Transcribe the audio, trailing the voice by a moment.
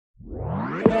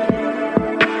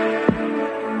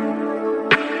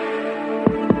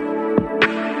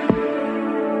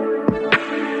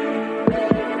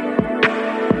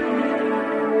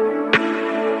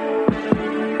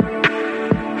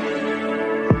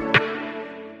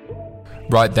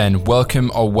Right then,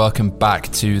 welcome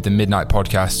back to the Midnight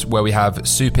Podcast, where we have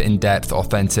super in-depth,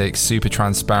 authentic, super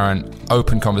transparent,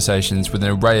 open conversations with an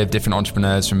array of different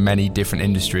entrepreneurs from many different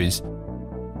industries.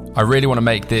 I really want to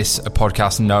make this a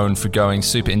podcast known for going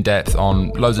super in-depth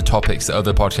on loads of topics that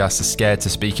other podcasts are scared to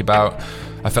speak about.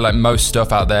 I feel like most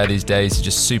stuff out there these days is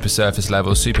just super surface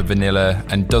level, super vanilla,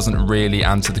 and doesn't really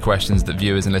answer the questions that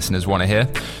viewers and listeners want to hear.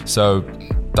 So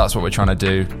that's what we're trying to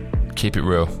do. Keep it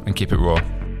real and keep it raw.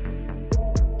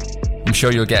 I'm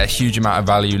sure you'll get a huge amount of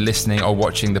value listening or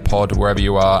watching the pod wherever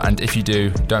you are, and if you do,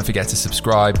 don't forget to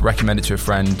subscribe, recommend it to a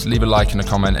friend, leave a like and a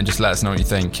comment, and just let us know what you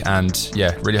think. And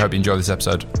yeah, really hope you enjoy this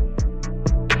episode.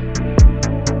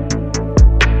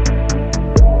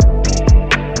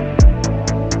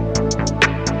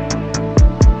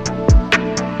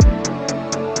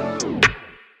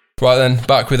 Right then,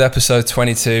 back with episode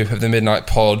 22 of the Midnight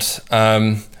Pod.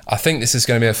 I think this is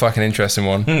going to be a fucking interesting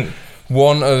one.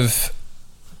 One of,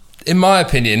 in my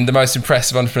opinion, the most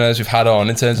impressive entrepreneurs we've had on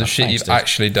in terms of shit you've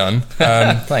actually done.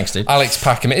 Thanks, dude. Alex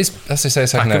Packham. It is, as they say,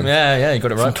 second name. Yeah, you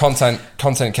got it right. From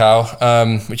Content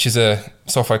Cow, which is a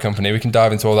software company. We can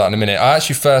dive into all that in a minute. I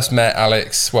actually first met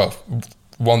Alex,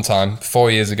 one time,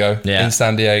 4 years ago, in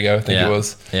San Diego, I think it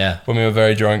was. Yeah. When we were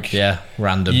very drunk. Yeah,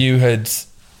 random. You had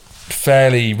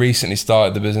fairly recently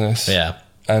started the business. Yeah.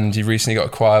 And you recently got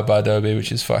acquired by Adobe,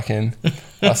 which is fucking,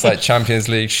 that's like Champions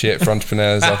League shit for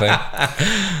entrepreneurs, I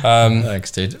think.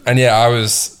 Thanks, dude. And yeah, I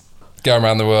was going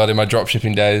around the world in my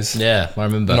dropshipping days. Yeah, I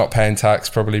remember. Not paying tax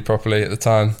properly at the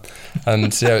time.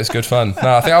 And yeah, it was good fun.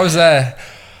 No, I think I was there.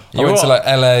 I went to like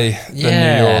LA,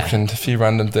 then New York, and a few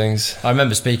random things. I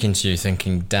remember speaking to you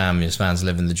thinking, damn, this man's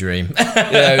living the dream.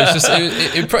 Yeah, it was just,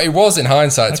 it was in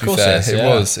hindsight, to be fair.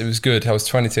 It was good. I was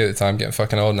 22 at the time, getting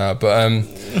fucking old now. But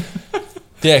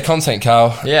yeah, Content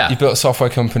Cow. Yeah. You built a software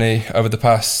company over the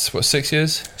past, 6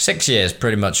 years? 6 years,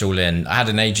 pretty much all in. I had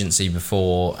an agency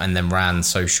before and then ran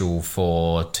social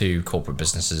for 2 corporate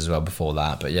businesses as well before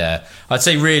that. But yeah, I'd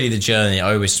say really the journey,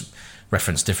 I always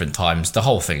reference different times. The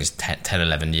whole thing is 10,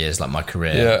 11 years, like my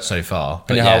career so far.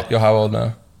 But and you're how old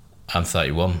now? I'm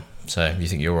 31. So you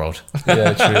think you're old?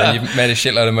 Yeah, true. And you've made a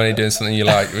shitload of money doing something you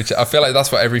like, which I feel like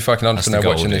that's what every fucking entrepreneur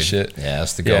watching this shit. Yeah,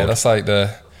 that's the goal. Yeah, that's like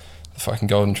the fucking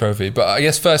golden trophy. But I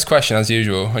guess first question, as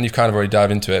usual, and you've kind of already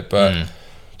dived into it, but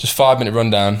just 5-minute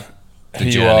rundown, who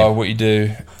you are, what you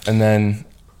do, and then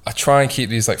I try and keep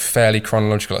these like fairly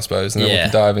chronological, I suppose, and then we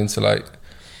can dive into like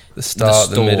the start,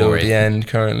 the middle, the end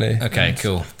currently. Okay,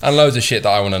 cool. And loads of shit that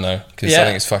I want to know, because I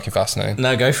think it's fucking fascinating.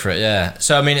 No, go for it, yeah.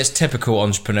 So, I mean, it's typical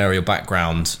entrepreneurial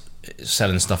background,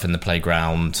 selling stuff in the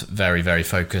playground, very, very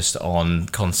focused on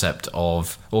concept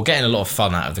of, or getting a lot of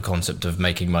fun out of the concept of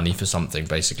making money for something,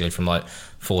 basically, from like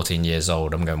 14 years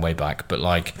old. I'm going way back, but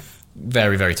like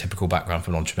very, very typical background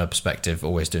from an entrepreneur perspective,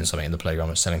 always doing something in the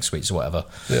playground, selling sweets or whatever.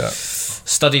 Yeah.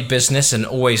 Studied business, and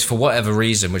always, for whatever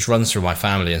reason, which runs through my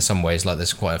family in some ways, like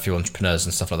there's quite a few entrepreneurs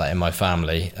and stuff like that in my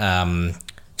family,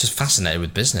 just fascinated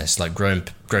with business, like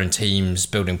growing teams,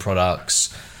 building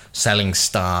products, selling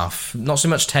stuff. Not so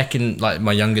much tech in like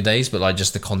my younger days, but like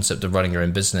just the concept of running your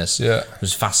own business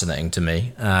was fascinating to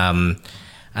me. And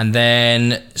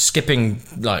then skipping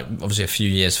like obviously a few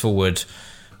years forward,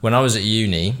 when I was at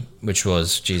uni, which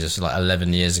was, like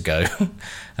 11 years ago,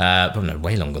 but no,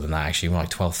 way longer than that actually, like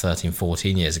 12, 13,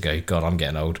 14 years ago. God, I'm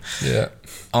getting old. Yeah.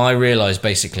 I realised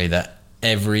basically that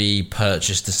every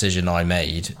purchase decision I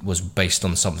made was based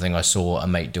on something I saw a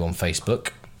mate do on Facebook.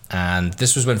 And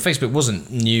this was when Facebook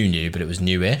wasn't new, but it was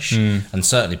newish and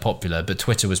certainly popular. But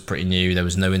Twitter was pretty new. There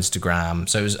was no Instagram.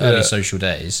 So it was early social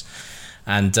days.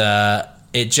 And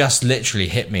it just literally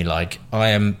hit me like, I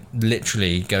am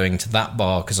literally going to that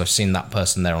bar because I've seen that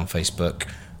person there on Facebook.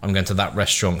 I'm going to that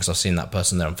restaurant because I've seen that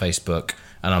person there on Facebook.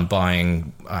 And I'm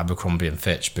buying Abercrombie and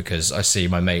Fitch because I see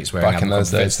my mates wearing Abercrombie and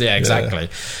Fitch. Yeah, exactly. Yeah.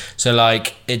 So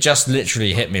like, it just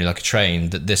literally hit me like a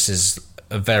train that this is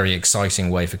a very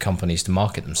exciting way for companies to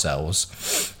market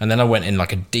themselves. And then I went in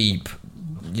like a deep,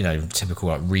 typical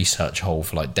like research hole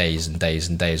for like days and days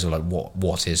and days of like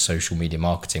what is social media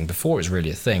marketing before it's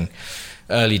really a thing.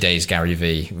 Early days Gary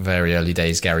Vee, very early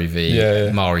days Gary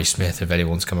Vee, Mari Smith, if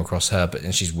anyone's come across her,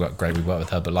 and she's great, we work with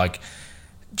her, but like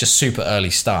just super early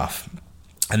stuff.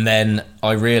 And then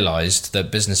I realised that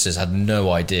businesses had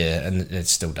no idea, and they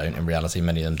still don't in reality,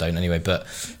 many of them don't anyway, but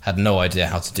had no idea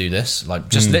how to do this. Like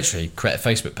just literally create a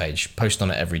Facebook page, post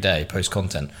on it every day, post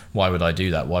content. Why would I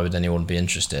do that? Why would anyone be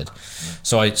interested?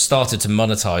 So I started to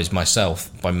monetize myself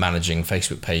by managing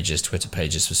Facebook pages, Twitter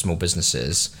pages for small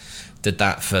businesses. Did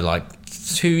that for like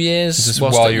 2 years. Is this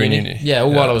while you were in uni? Yeah,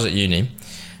 while I was at uni.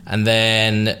 And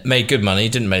then made good money.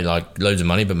 Didn't make like loads of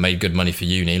money, but made good money for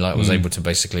uni. Like, was able to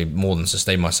basically more than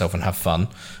sustain myself and have fun.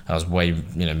 I was way,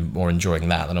 more enjoying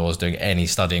that than I was doing any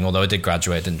studying. Although I did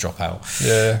graduate, didn't drop out.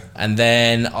 Yeah. And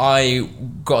then I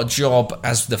got a job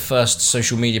as the first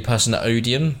social media person at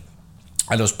Odeon.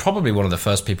 And I was probably one of the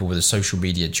first people with a social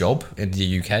media job in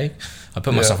the UK. I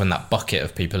put myself in that bucket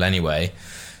of people anyway.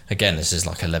 Again, this is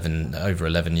like over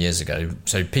 11 years ago.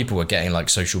 So people were getting like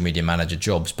social media manager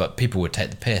jobs, but people would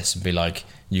take the piss and be like,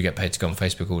 you get paid to go on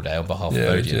Facebook all day on behalf of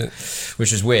Odeon,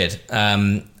 which was weird.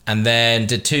 And then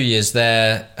did 2 years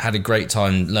there, had a great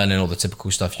time learning all the typical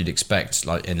stuff you'd expect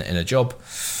like in a job.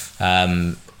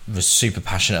 Was super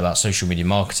passionate about social media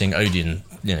marketing. Odeon,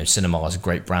 Cinema is a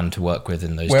great brand to work with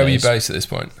in those days. Where were you based at this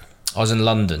point? I was in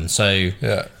London. So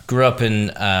grew up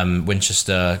in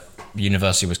Winchester,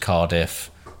 university was Cardiff.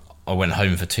 I went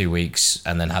home for 2 weeks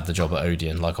and then had the job at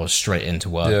Odeon. Like, I was straight into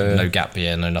work, no gap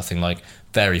year, no nothing, like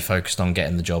very focused on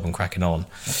getting the job and cracking on.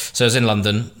 So I was in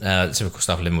London, typical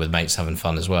stuff, living with mates, having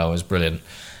fun as well. It was brilliant.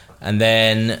 And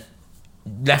then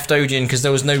left Odeon because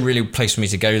there was no really place for me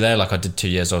to go there. Like, I did 2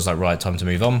 years, I was like, right, time to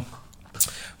move on.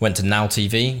 Went to Now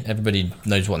TV. Everybody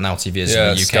knows what Now TV is in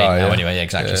the UK Sky, now anyway,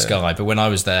 exactly, Sky. But when I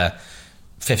was there,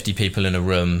 50 people in a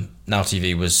room. Now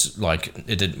TV was like,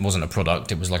 it wasn't a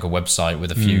product, it was like a website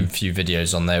with a few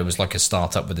videos on there. It was like a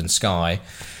startup within Sky,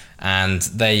 and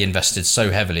they invested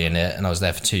so heavily in it, and I was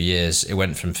there for 2 years. It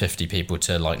went from 50 people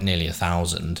to like nearly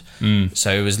 1,000.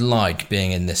 So it was like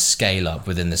being in this scale up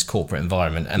within this corporate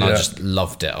environment, and I just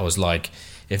loved it. I was like,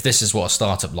 if this is what a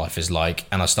startup life is like,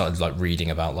 and I started like reading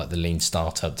about like the lean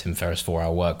startup, Tim Ferriss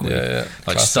 4-Hour Work Week,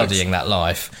 like studying that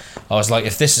life. I was like,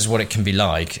 if this is what it can be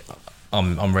like,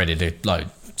 I'm ready to like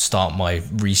restart my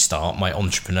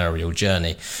entrepreneurial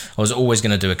journey. I was always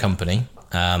going to do a company.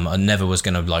 I never was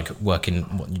going to like work in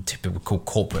what you typically call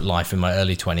corporate life in my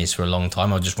early 20s for a long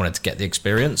time. I just wanted to get the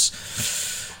experience.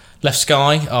 Left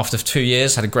Sky after 2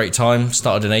 years, had a great time,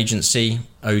 started an agency,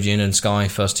 Odeon and Sky,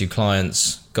 first two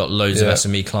clients, got loads of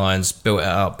SME clients, built it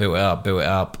up,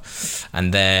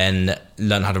 and then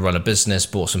learned how to run a business,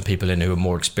 brought some people in who were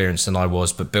more experienced than I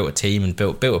was, but built a team and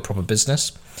built a proper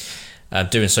business.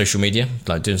 Doing social media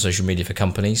for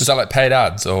companies. Was that like paid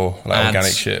ads or like ads,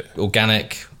 organic shit?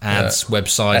 Organic ads,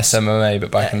 websites. SMMA,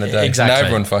 but back in the day. Exactly. Now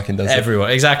everyone fucking does it.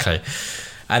 Everyone, exactly.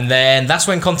 And then that's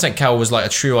when Content Cal was like a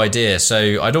true idea.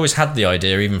 So I'd always had the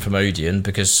idea, even from Odeon,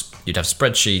 because you'd have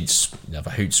spreadsheets, you'd have a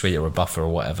Hootsuite or a Buffer or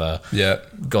whatever. Yeah.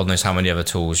 God knows how many other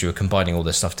tools. You were combining all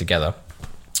this stuff together.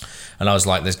 And I was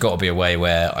like, there's got to be a way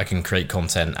where I can create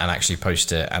content and actually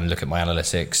post it and look at my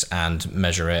analytics and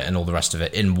measure it and all the rest of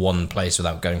it in one place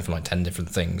without going from like 10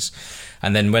 different things.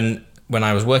 And then when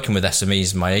I was working with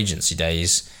SMEs in my agency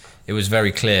days, it was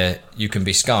very clear, you can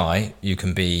be Sky, you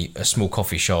can be a small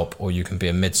coffee shop, or you can be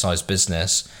a mid-sized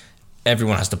business.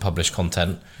 Everyone has to publish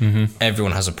content.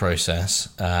 Everyone has a process,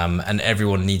 and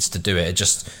everyone needs to do it. It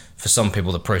just, for some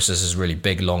people, the process is really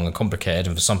big, long, and complicated,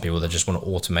 and for some people, they just want to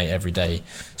automate everyday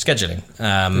scheduling.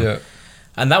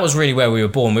 And that was really where we were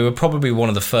born. We were probably one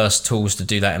of the first tools to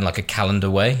do that in like a calendar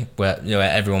way, where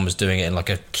everyone was doing it in like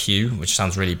a queue, which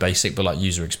sounds really basic, but like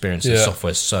user experience in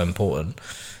software is so important.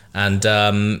 And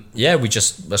I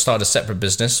started a separate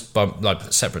business, but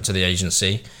like separate to the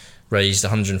agency. Raised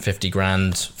 150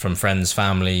 grand from friends,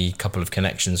 family, couple of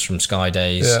connections from Sky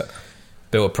days.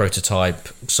 Built a prototype,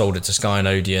 sold it to Sky and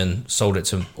Odeon, sold it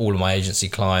to all of my agency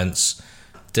clients.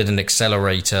 Did an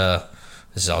accelerator.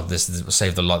 This is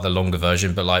save the longer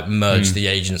version, but like merged the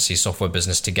agency software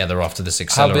business together after this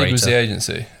accelerator. How big was the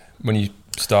agency when you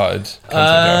started?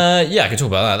 I can talk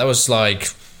about that. That was like,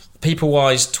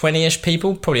 people-wise, 20-ish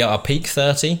people, probably at our peak,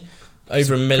 30.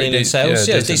 Over 1 million in sales.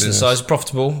 It's decent size,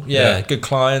 profitable. Good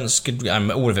clients. Good.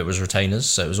 All of it was retainers,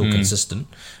 so it was all consistent,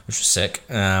 which was sick.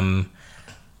 And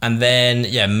then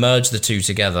merged the two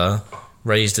together,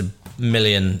 raised 1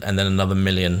 million and then another 1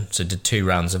 million. So did 2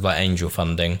 rounds of like angel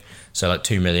funding, so like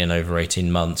 2 million over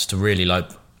 18 months to really like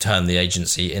turn the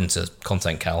agency into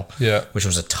Content Cal. Which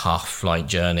was a tough like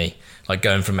journey, like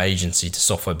going from agency to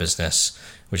software business,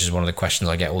 which is one of the questions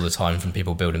I get all the time from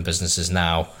people building businesses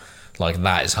now. Like,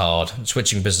 that is hard.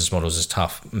 Switching business models is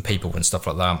tough, and people and stuff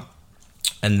like that.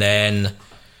 And then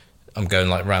I'm going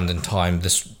like round in time.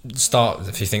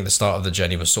 If you think the start of the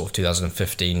journey was sort of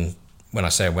 2015, when I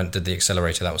say I did the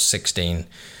accelerator, that was 16.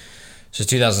 So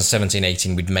 2017,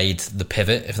 18, we'd made the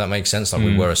pivot, if that makes sense. Like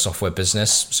we were a software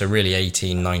business. So really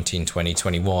 18, 19, 20,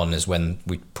 21 is when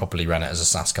we properly ran it as a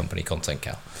SaaS company, Content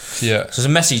Cal. So it's a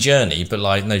messy journey, but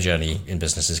like no journey in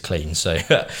business is clean. So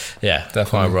definitely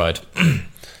quite a ride.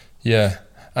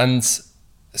 And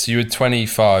so you were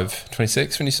 25,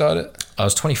 26 when you started it? I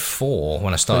was 24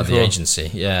 when I started 24. the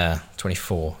agency. Yeah,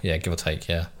 24. Yeah, give or take.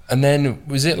 Yeah. And then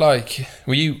was it like,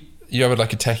 were you had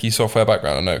like a techie software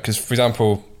background? I know, because for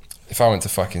example, if I wanted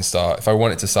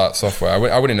to start software, I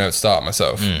wouldn't know how to start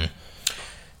myself.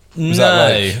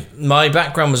 My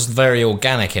background was very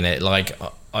organic in it. Like,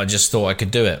 I just thought I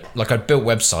could do it. Like, I built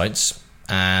websites,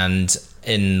 and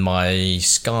in my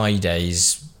Sky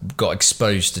days, got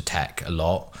exposed to tech a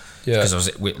lot. Yeah.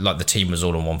 Because like the team was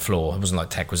all on one floor. It wasn't like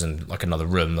tech was in like another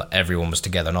room. Like everyone was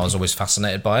together, and I was always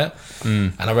fascinated by it.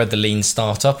 And I read the Lean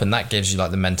Startup, and that gives you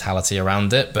like the mentality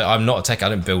around it. But I'm not a tech. I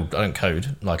don't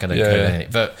code. Like, I don't code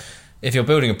anything. But if you're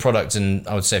building a product, and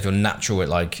I would say if you're natural at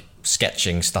like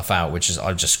sketching stuff out, which is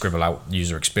I just scribble out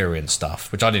user experience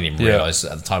stuff, which I didn't even realize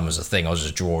at the time was a thing. I was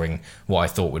just drawing what I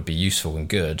thought would be useful and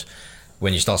good.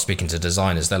 When you start speaking to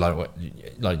designers, they're like, "What?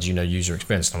 Like, do you know user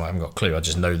experience?" And I'm like, "I haven't got a clue. I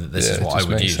just know that this is what I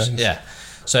would use." Sense. Yeah.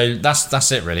 So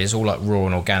that's it really. It's all like raw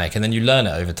and organic, and then you learn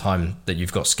it over time that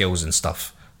you've got skills and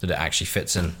stuff that it actually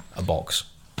fits in a box.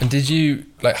 And did you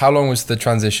like? How long was the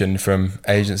transition from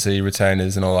agency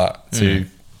retainers and all that to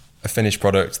a finished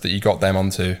product that you got them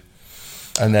onto?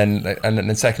 And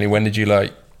then secondly, when did you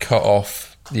like cut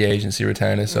off the agency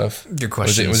retainer stuff? Good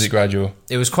question. Was it gradual?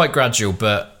 It was quite gradual,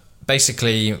 but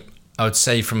basically, I would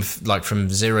say from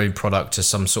zero product to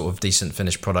some sort of decent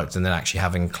finished product, and then actually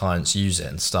having clients use it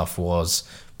and stuff was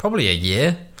probably a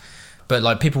year. But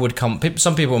like, people would come.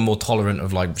 Some people are more tolerant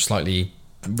of like slightly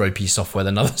ropey software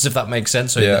than others, if that makes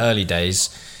sense. So in the early days,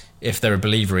 if they're a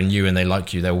believer in you and they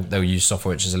like you, they'll use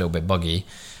software which is a little bit buggy.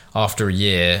 After a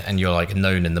year, and you're like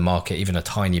known in the market even a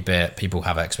tiny bit, people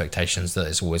have expectations that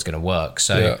it's always going to work.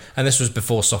 So, and this was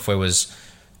before software was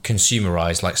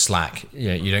consumerized like Slack.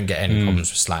 You don't get any problems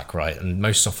with Slack, right? And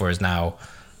most software is now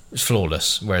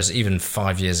flawless, whereas even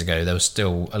 5 years ago there was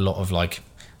still a lot of like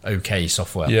okay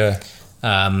software.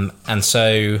 And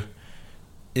so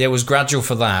it was gradual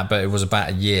for that, but it was about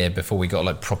a year before we got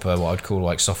like proper what I'd call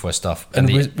like software stuff.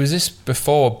 And was this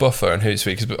before Buffer and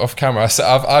Hootsuite? Because off camera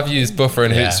I've used Buffer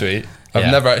and Hootsuite. I've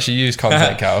never actually used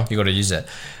Content Cow. You got to use it.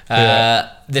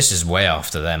 This is way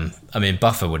after them. I mean,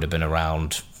 Buffer would have been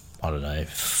around, I don't know,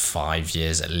 5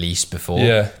 years at least before.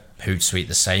 Hootsuite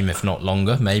the same, if not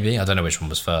longer, maybe. I don't know which one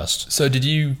was first. So did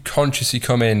you consciously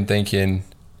come in thinking...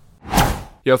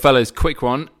 Yo, fellas, quick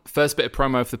one. First bit of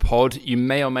promo for the pod. You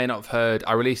may or may not have heard,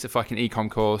 I released a fucking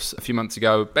ecom course a few months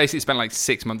ago. Basically spent like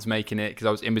 6 months making it because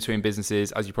I was in between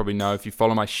businesses, as you probably know if you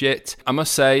follow my shit. I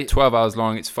must say, 12 hours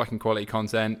long, it's fucking quality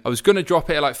content. I was going to drop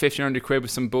it at like 1,500 quid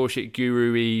with some bullshit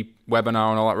guru-y webinar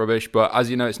and all that rubbish, but as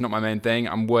you know, it's not my main thing.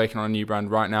 I'm working on a new brand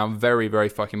right now, very, very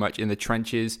fucking much in the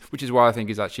trenches, which is why I think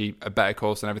it's actually a better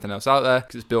course than everything else out there,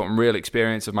 because it's built on real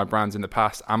experience of my brands in the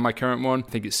past and my current one. I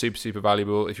think it's super, super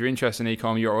valuable. If you're interested in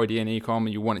ecom, you're already in ecom, and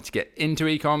you wanted to get into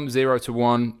ecom, 0 to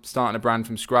 1, starting a brand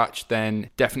from scratch, then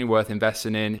definitely worth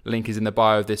investing in. Link is in the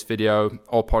bio of this video,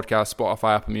 or podcast,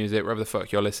 Spotify, Apple Music, wherever the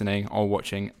fuck you're listening or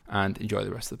watching, and enjoy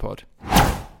the rest of the pod.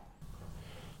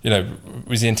 You know,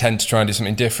 was the intent to try and do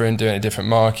something different, do it in a different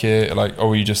market, like, or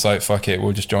were you just like, fuck it,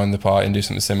 we'll just join the party and do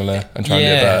something similar and try and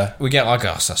do it better? We get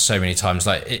asked that so many times.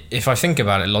 Like, if I think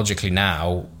about it logically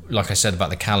now, like I said about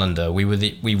the calendar, we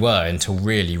were until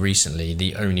really recently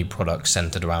the only product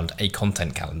centered around a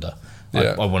content calendar.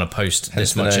 I want to post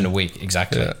this much in a week.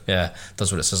 Exactly. Yeah,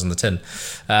 that's what it says on the tin.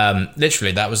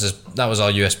 Literally, that was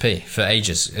our USP for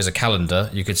ages. As a calendar,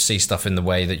 you could see stuff in the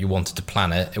way that you wanted to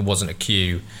plan it. It wasn't a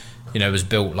queue. You know, it was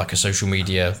built like a social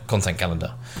media content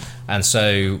calendar. And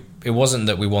so it wasn't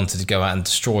that we wanted to go out and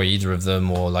destroy either of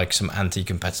them or like some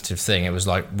anti-competitive thing. It was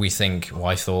like,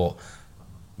 I thought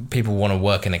people want to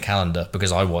work in a calendar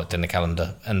because I worked in a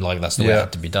calendar, and like that's the way it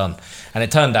had to be done. And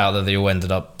it turned out that they all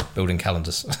ended up building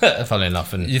calendars, funnily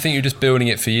enough. And you think you're just building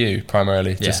it for you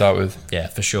primarily to start with? Yeah,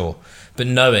 for sure. But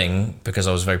knowing, because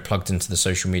I was very plugged into the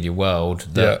social media world,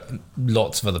 that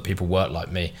lots of other people work like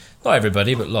me. Not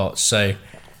everybody, but lots. So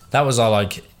that was our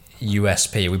like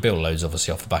USP. We built loads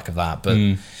obviously off the back of that, but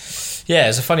yeah,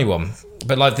 it's a funny one.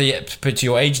 But like to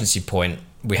your agency point,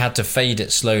 we had to fade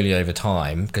it slowly over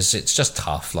time because it's just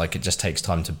tough. Like, it just takes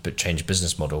time to change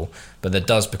business model. But there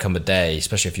does become a day,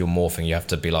 especially if you're morphing, you have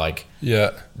to be like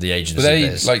the agency. But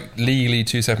they like legally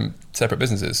two separate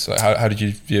businesses. Like, how did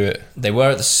you view it? They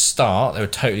were at the start. They were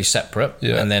totally separate.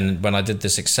 Yeah. And then when I did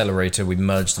this accelerator, we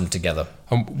merged them together.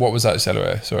 And what was that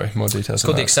accelerator? Sorry, more details. It's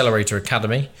called the Accelerator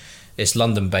Academy. It's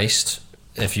London based.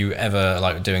 If you ever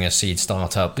like doing a seed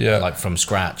startup like from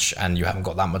scratch and you haven't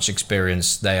got that much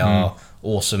experience, they are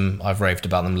awesome. I've raved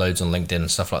about them loads on LinkedIn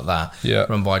and stuff like that.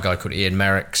 Run by a guy called Ian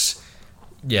Merricks.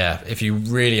 If you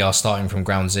really are starting from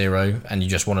ground zero and you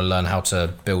just want to learn how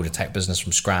to build a tech business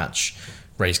from scratch,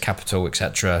 raise capital,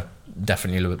 etc.,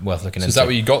 definitely worth looking into. Is that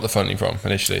where you got the funding from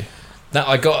initially? That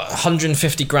I got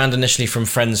 150 grand initially from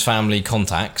friends, family,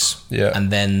 contacts, and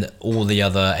then all the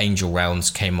other angel rounds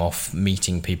came off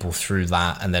meeting people through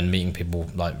that, and then meeting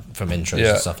people like from intros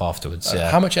and stuff afterwards.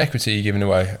 How much equity are you giving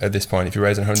away at this point if you're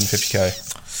raising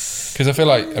 150k? Because I feel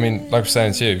like, I mean, like I was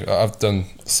saying to you, I've done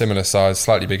similar size,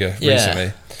 slightly bigger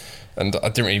recently. And I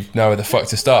didn't really know where the fuck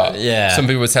to start. Some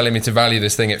people were telling me to value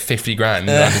this thing at 50 grand.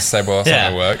 And I just said, well, that's not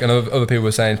going to work. And other people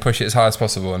were saying, push it as high as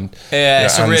possible. And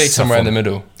it's a really somewhere tough in the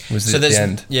middle was the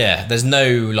end. Yeah, there's no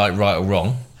like right or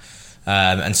wrong.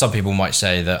 And some people might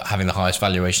say that having the highest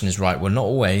valuation is right. Well, not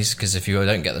always, because if you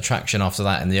don't get the traction after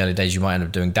that in the early days, you might end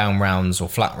up doing down rounds or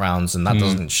flat rounds, and that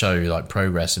doesn't show like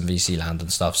progress in VC land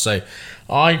and stuff. So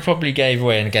I probably gave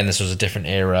away, and again, this was a different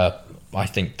era, I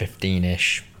think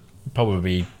 15-ish,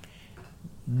 probably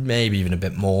maybe even a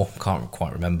bit more, can't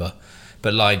quite remember,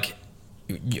 but like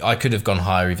I could have gone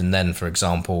higher even then, for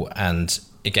example. And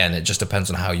again, it just depends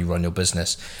on how you run your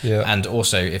business. And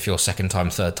also, if you're second time,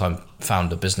 third time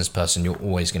founder business person, you're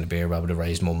always going to be able to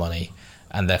raise more money,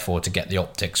 and therefore to get the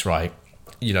optics right,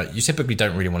 you typically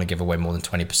don't really want to give away more than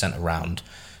 20% a round.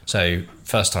 So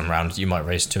first time round, you might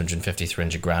raise 250,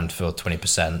 300 grand for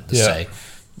 20%, let's say,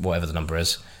 whatever the number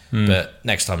is. But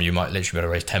next time you might literally be able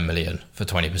to raise 10 million for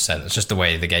 20%. It's just the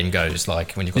way the game goes,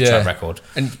 like when you've got track record.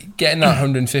 And getting that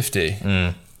 150,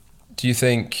 do you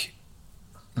think,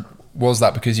 was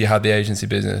that because you had the agency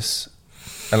business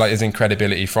and like is in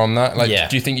credibility from that? Like,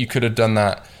 do you think you could have done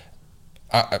that,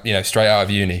 straight out of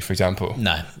uni, for example?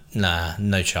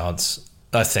 No chance,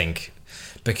 I think.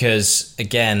 Because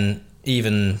again,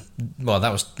 that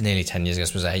was nearly 10 years ago, I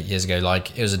suppose 8 years ago,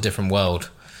 like it was a different world.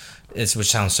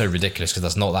 Which sounds so ridiculous because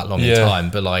that's not that long in time,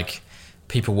 but like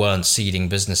people weren't seeding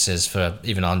businesses for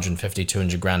even 150,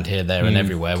 200 grand here, there and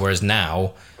everywhere. Whereas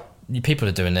now people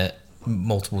are doing it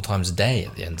multiple times a day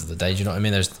at the end of the day. Do you know what I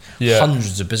mean? There's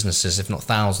hundreds of businesses, if not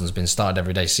thousands, being started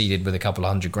every day, seeded with a couple of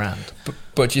 100 grand.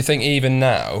 But do you think even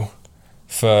now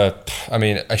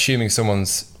assuming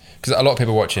someone's, because a lot of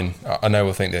people watching, I know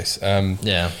will think this,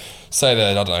 say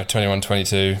they're, I don't know, 21,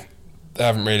 22, they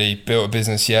haven't really built a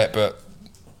business yet, but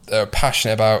they're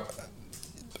passionate about,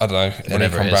 I don't know, any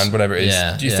brand, whatever it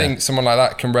is. Do you think someone like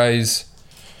that can raise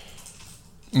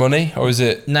money, or is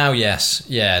it now? Yes.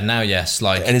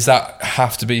 Like, and does that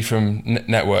have to be from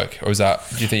network, or is that?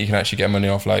 Do you think you can actually get money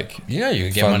off like? You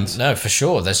can get money. No, for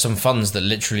sure. There's some funds that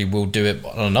literally will do it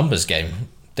on a numbers game.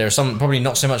 There are some, probably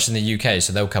not so much in the UK,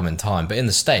 so they'll come in time. But in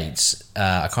the States,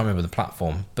 I can't remember the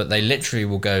platform, but they literally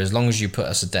will go, as long as you put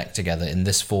us a deck together in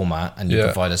this format and you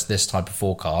provide us this type of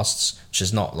forecasts, which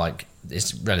is not like,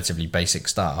 it's relatively basic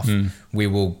stuff, we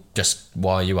will just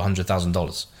wire you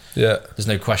 $100,000. There's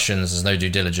no questions, there's no due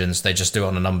diligence. They just do it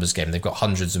on a numbers game. They've got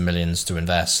hundreds of millions to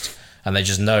invest, and they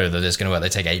just know that it's going to work. They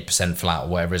take 8% flat or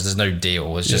whatever it is. There's no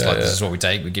deal. It's just this is what we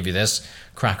take. We give you this,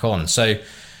 crack on. So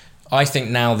I think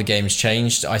now the game's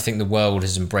changed. I think the world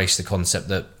has embraced the concept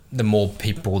that the more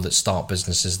people that start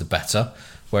businesses, the better.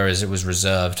 Whereas it was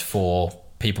reserved for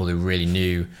people who really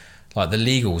knew like the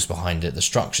legals behind it, the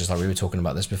structures, like we were talking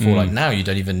about this before. Like now you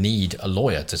don't even need a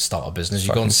lawyer to start a business.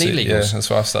 You go and see legals. Yeah, that's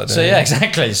what I started doing. So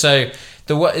exactly. So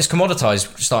it's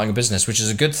commoditized starting a business, which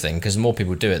is a good thing because the more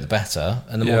people do it, the better,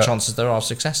 and the more chances there are of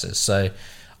successes. So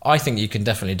I think you can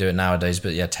definitely do it nowadays,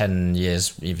 but 10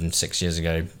 years, even 6 years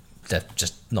ago, they're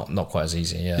just not quite as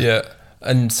easy. Yeah.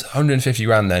 And 150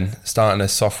 grand then, starting a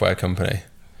software company.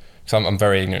 So I'm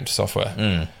very ignorant to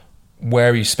software.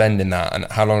 Where are you spending that, and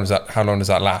how long does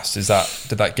that last?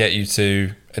 Did that get you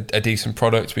to a decent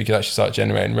product where you could actually start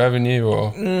generating revenue,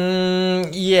 or?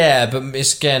 Yeah, but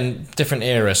it's again different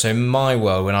era. So in my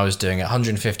world, when I was doing it,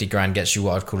 150 grand gets you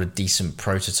what I'd call a decent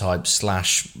prototype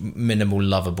 / minimal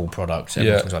lovable product.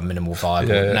 Everyone talks about minimal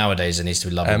viable. Nowadays it needs to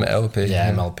be lovable. MLP.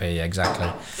 MLP, exactly.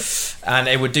 And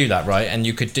it would do that, right? And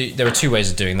there are two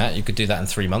ways of doing that. You could do that in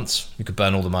 3 months. You could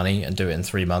burn all the money and do it in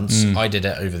 3 months. I did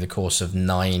it over the course of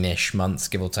 9-ish months,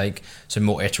 give or take. So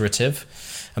more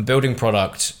iterative. And building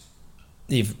product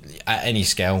at any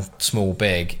scale, small,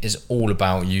 big, is all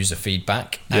about user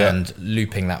feedback and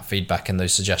looping that feedback and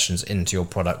those suggestions into your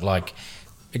product. Like,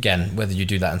 again, whether you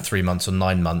do that in 3 months or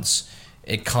 9 months,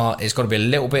 it's got to be a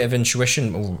little bit of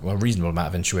intuition, or a reasonable amount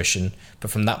of intuition, but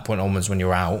from that point onwards, when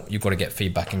you're out, you've got to get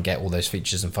feedback and get all those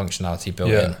features and functionality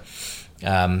built in.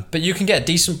 But you can get a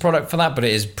decent product for that, but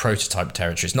it is prototype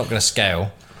territory. It's not going to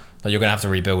scale, but you're going to have to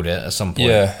rebuild it at some point.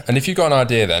 Yeah, and if you've got an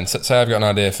idea then, say I've got an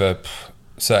idea for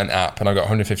certain app and I've got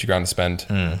 150 grand to spend,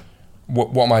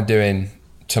 what am I doing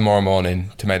tomorrow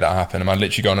morning to make that happen? Am I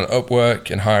literally going on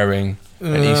Upwork and hiring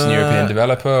an Eastern European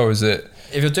developer, or is it,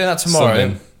 if you're doing that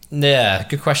tomorrow, Yeah,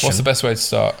 good question. What's the best way to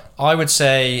start? I would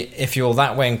say if you're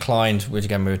that way inclined, which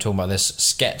again we were talking about this,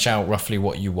 sketch out roughly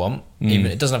what you want.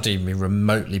 Even it doesn't have to even be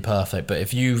remotely perfect, but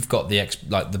if you've got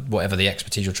whatever the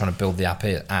expertise you're trying to build the app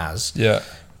as,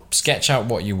 sketch out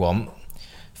what you want.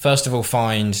 First of all,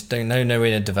 don't know no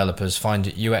inner developers, find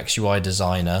a UX UI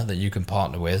designer that you can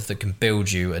partner with that can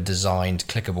build you a designed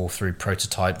clickable through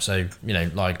prototype. So,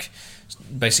 like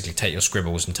basically take your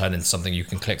scribbles and turn it into something you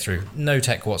can click through. No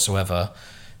tech whatsoever.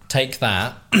 Take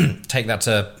that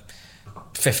to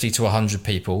 50 to 100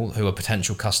 people who are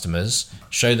potential customers,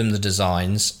 show them the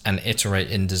designs and iterate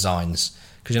in designs,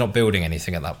 because you're not building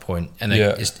anything at that point. And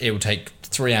it will take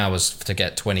 3 hours to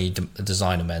get 20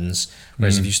 design amends.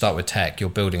 Whereas if you start with tech, you're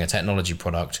building a technology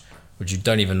product, which you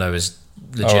don't even know is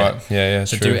legit. Oh, right.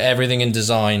 So do everything in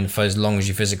design for as long as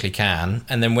you physically can.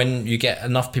 And then when you get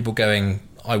enough people going,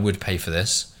 I would pay for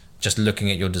this, just looking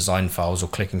at your design files or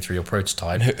clicking through your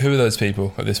prototype. Who are those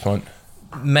people at this point?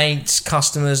 Mates,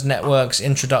 customers, networks,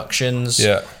 introductions.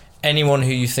 Yeah. Anyone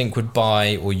who you think would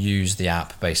buy or use the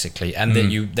app, basically. And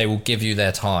they will give you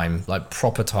their time, like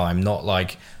proper time, not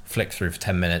like flick through for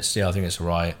 10 minutes. Yeah, I think it's all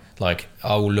right. Like,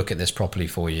 I will look at this properly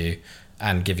for you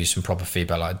and give you some proper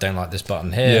feedback. Like, I don't like this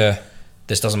button here. Yeah.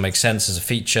 This doesn't make sense as a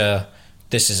feature.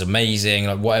 This is amazing.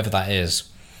 Like, whatever that is.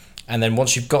 And then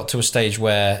once you've got to a stage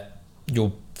where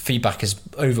your feedback is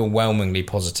overwhelmingly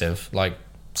positive, like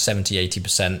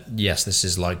 70-80%, yes, this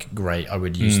is like great, I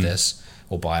would use this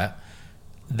or buy it,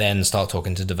 then start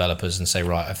talking to developers and say,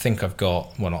 right, I've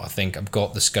got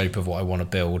the scope of what I want to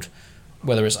build,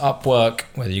 whether it's Upwork,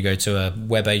 whether you go to a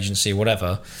web agency,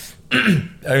 whatever.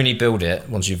 Only build it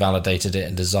once you've validated it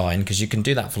and designed, because you can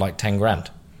do that for like 10 grand.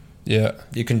 Yeah,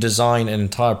 you can design an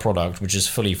entire product which is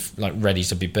fully like ready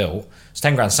to be built. So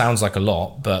 10 grand sounds like a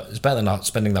lot, but it's better than not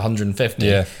spending the 150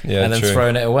 and then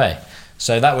throwing it away.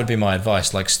 So that would be my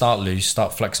advice. Like, start loose,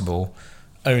 start flexible,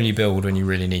 only build when you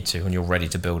really need to, when you're ready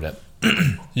to build it.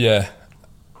 Yeah.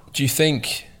 Do you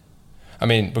think, I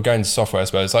mean, we're going to software, I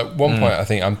suppose. Like, one point,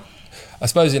 I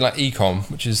suppose in like e-com,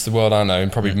 which is the world I know,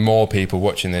 and probably more people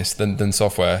watching this than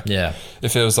software. Yeah. It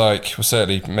feels like, well,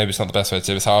 certainly, maybe it's not the best way to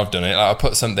do it, it's how I've done it. Like, I'll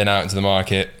put something out into the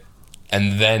market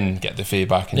and then get the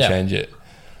feedback and change it.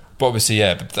 But obviously,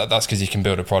 but that's because you can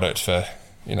build a product for,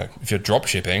 if you're drop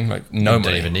shipping, like, no money. You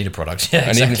don't even need a product. Yeah,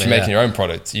 and even if you're making your own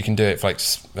product, you can do it for like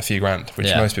just a few grand, which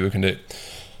most people can do.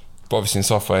 But obviously in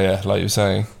software, like you were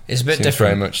saying, it's a bit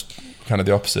different. Very much kind of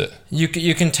the opposite. You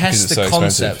can test the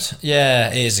concept. Expensive.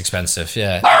 Yeah, it is expensive.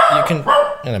 Yeah, you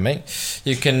can, mate.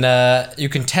 You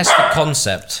can test the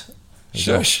concept.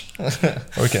 Shush.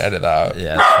 Or we can edit that out.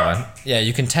 Yeah, that's fine. Yeah,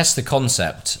 you can test the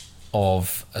concept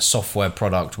of a software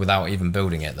product without even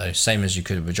building it, though. Same as you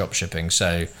could with drop shipping.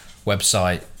 So,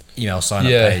 website, email sign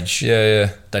up page.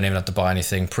 Yeah. Don't even have to buy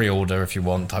anything. Pre-order if you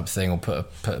want, type of thing, or put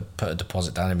a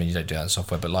deposit down. I mean, you don't do that in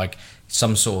software, but like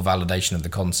some sort of validation of the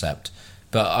concept.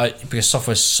 But because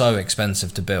software is so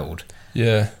expensive to build.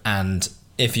 Yeah. And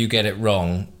if you get it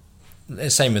wrong,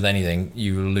 same with anything,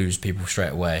 you will lose people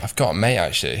straight away. I've got a mate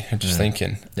actually. I'm just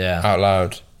thinking. Yeah. Out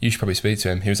loud. You should probably speak to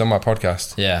him. He was on my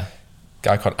podcast. Yeah.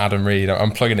 Guy called Adam Reed.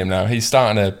 I'm plugging him now. He's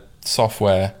starting a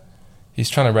software. He's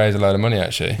trying to raise a load of money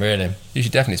actually. Really? You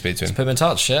should definitely speak to him. Let's put him in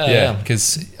touch. Yeah. Yeah.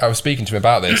 Because I was speaking to him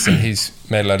about this, and he's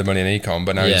made a load of money in e-com,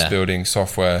 but now he's building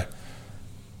software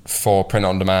for print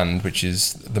on demand, which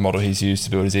is the model he's used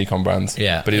to build his e-com brand.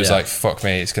 Yeah. But he was like, fuck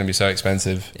me, it's going to be so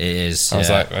expensive. It is. I was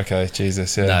like, okay,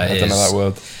 Jesus, I don't know that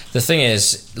world. The thing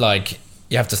is, like,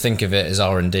 you have to think of it as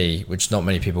R&D, which not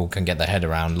many people can get their head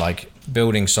around. Like,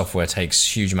 building software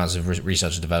takes huge amounts of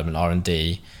research and development,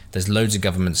 R&D. There's loads of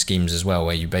government schemes as well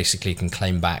where you basically can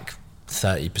claim back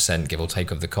 30%, give or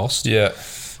take, of the cost. Yeah.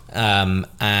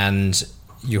 And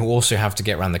you also have to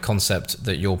get around the concept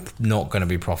that you're not going to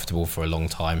be profitable for a long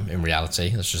time in reality.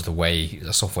 That's just the way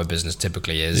a software business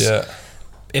typically is. Yeah.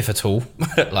 If at all,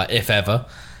 like if ever.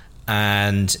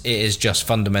 And it is just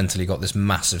fundamentally got this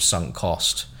massive sunk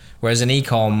cost. Whereas in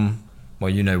e-com,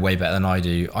 well, you know way better than I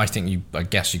do, I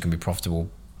guess you can be profitable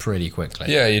pretty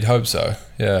quickly. Yeah, you'd hope so.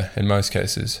 Yeah, in most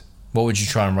cases. What would you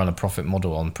try and run a profit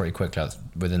model on pretty quickly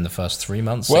within the first 3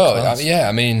 months? Well,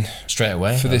 I mean, straight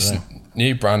away for this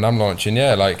new brand I'm launching.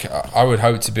 Yeah, like I would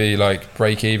hope to be like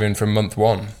break even from month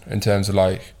one in terms of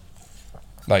like,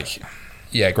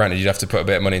 yeah, granted you'd have to put a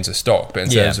bit of money into stock, but in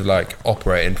terms of like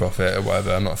operating profit or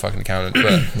whatever, I'm not a fucking accountant,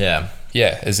 but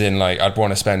yeah, as in like I'd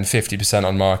want to spend 50%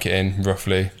 on marketing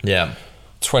roughly. Yeah.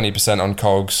 20% on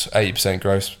COGS, 80%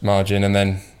 gross margin, and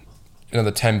then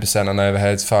another 10% on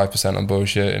overheads, 5% on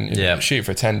bullshit, and shoot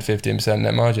for a 10-15%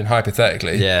 net margin,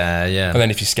 hypothetically. Yeah. And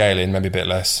then if you're scaling, maybe a bit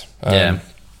less.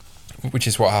 which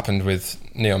is what happened with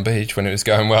Neon Beach when it was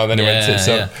going well. Then it went tits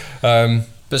up.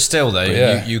 But still,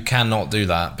 though, you cannot do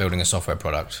that building a software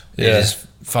product. It is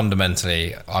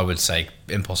fundamentally, I would say,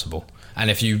 impossible. And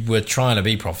if you were trying to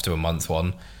be profitable month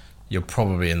one, you're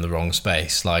probably in the wrong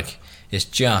space. Like, it's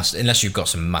just, unless you've got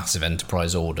some massive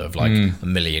enterprise order of like £1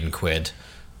 million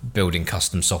building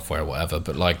custom software or whatever,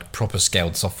 but like proper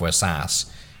scaled software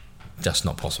SaaS, just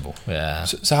not possible. Yeah.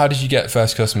 So how did you get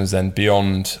first customers then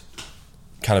beyond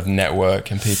kind of network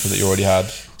and people that you already had?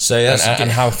 So and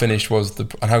how finished was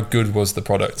and how good was the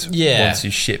product once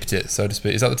you shipped it, so to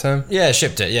speak? Is that the term? Yeah,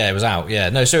 shipped it. Yeah, it was out. Yeah,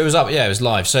 no, so it was up. Yeah, it was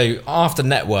live. So after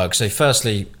network, so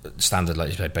firstly, standard, like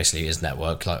you said, basically is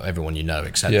network, like everyone you know,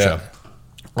 etc. Yeah.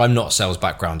 I'm not a sales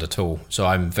background at all, so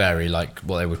I'm very like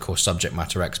what they would call subject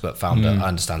matter expert founder. I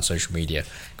understand social media,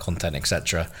 content,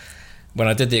 etc. When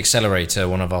I did the accelerator,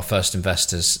 one of our first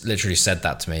investors literally said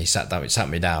that to me, sat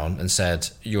me down and said,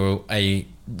 you're a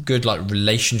good like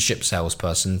relationship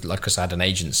salesperson, like because I had an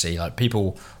agency, like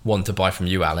people want to buy from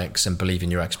you, Alex, and believe in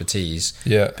your expertise.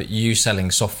 Yeah. But you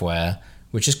selling software,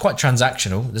 which is quite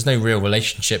transactional, there's no real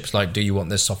relationships, like do you want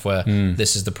this software?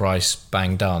 This is the price,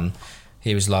 bang, done.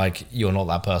 He was like, you're not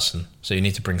that person, so you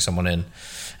need to bring someone in.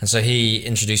 And so he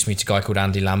introduced me to a guy called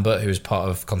Andy Lambert, who was part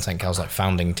of Content Cal's like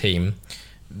founding team.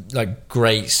 Like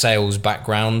great sales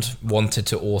background, wanted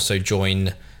to also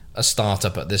join a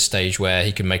startup at this stage where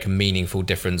he can make a meaningful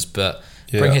difference, but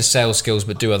bring his sales skills,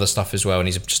 but do other stuff as well. And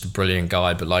he's just a brilliant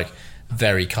guy, but like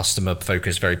very customer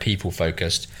focused, very people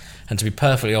focused. And to be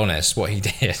perfectly honest, what he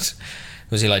did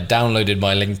was he like downloaded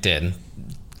my LinkedIn,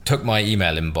 took my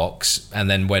email inbox, and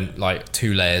then went like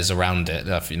 2 layers around it,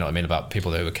 if you know what I mean, about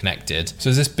people who were connected. So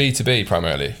is this B2B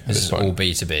primarily? This is all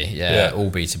B2B, all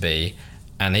B2B.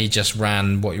 And he just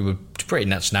ran what you would pretty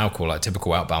much now call like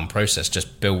typical outbound process,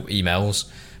 just built emails,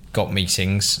 got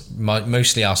meetings,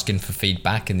 mostly asking for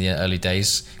feedback in the early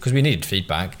days, because we needed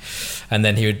feedback. And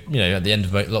then he would, you know, at the end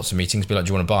of lots of meetings, be like, do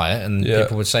you want to buy it? And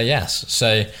people would say yes.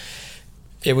 So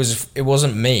it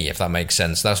wasn't me, if that makes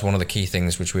sense. That's one of the key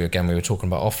things which we were talking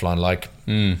about offline. Like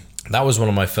that was one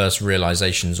of my first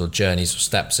realizations or journeys or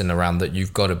steps in around that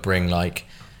you've got to bring like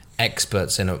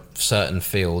experts in a certain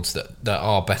fields that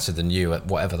are better than you at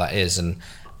whatever that is. And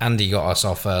Andy got us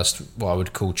our first, what I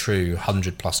would call true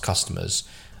 100+ customers,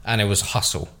 and it was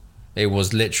hustle. It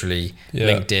was literally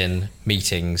LinkedIn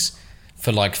meetings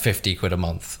for like 50 quid a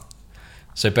month.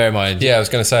 So bear in mind, I was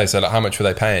going to say, so like how much were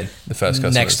they paying the first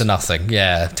customers? Next to nothing.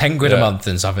 10 quid a month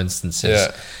in some instances.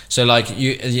 So like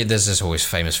there's this always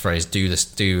famous phrase, do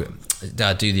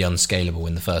the unscalable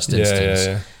in the first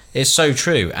instance. It's so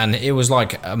true, and it was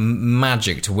like a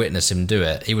magic to witness him do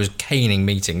it. He was caning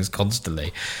meetings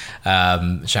constantly.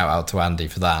 Shout out to Andy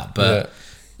for that. But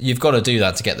you've got to do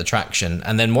that to get the traction,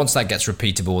 and then once that gets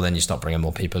repeatable, then you start bringing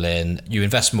more people in. You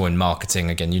invest more in marketing.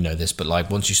 Again, you know this, but like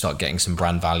once you start getting some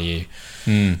brand value,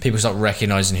 people start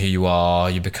recognizing who you are.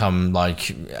 You become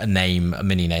like a name, a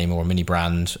mini name, or a mini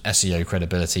brand. SEO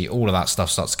credibility, all of that stuff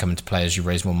starts to come into play as you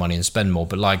raise more money and spend more.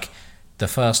 But like the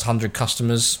first 100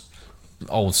 customers.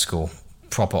 Old school,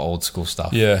 proper old school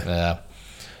stuff.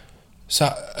 So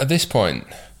at this point,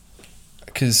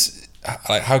 because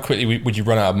like how quickly would you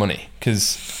run out of money?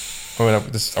 Because I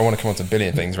want to come on to a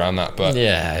billion things around that, but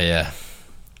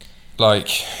like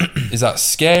is that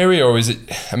scary, or is it?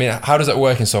 I mean, how does that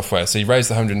work in software? So you raised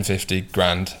the 150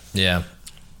 grand.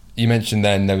 You mentioned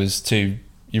then there was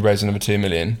you raised another 2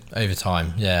 million over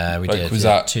time. We did. Was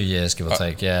that 2 years, give or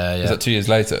take? Was that 2 years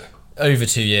later? Over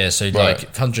 2 years, so like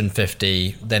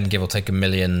 150, then give or take $1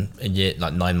 million a year,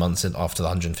 like 9 months after the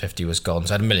 150 was gone.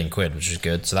 So I had £1 million, which was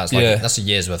good. So that's like that's a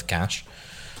year's worth of cash.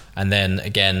 And then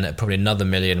again, probably another $1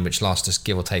 million, which lasts us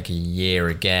give or take a year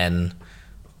again.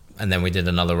 And then we did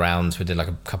another round. We did like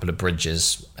a couple of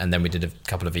bridges, and then we did a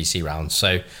couple of VC rounds.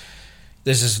 So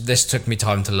this took me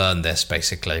time to learn this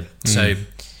basically. So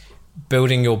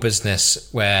building your business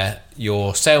where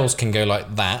your sales can go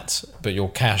like that, but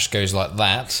your cash goes like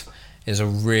that, is a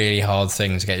really hard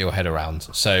thing to get your head around.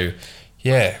 So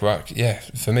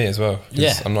for me as well.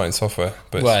 I'm not in software,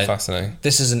 but it's fascinating.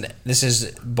 This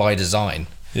is by design.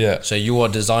 So you are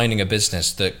designing a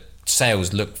business that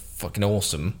sales look fucking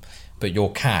awesome, but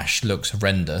your cash looks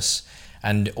horrendous.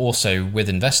 And also with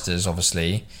investors,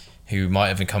 obviously, who might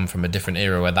have come from a different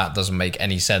era where that doesn't make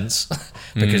any sense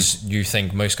because you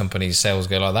think most companies' sales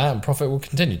go like that and profit will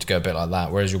continue to go a bit like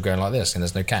that, whereas you're going like this and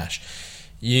there's no cash.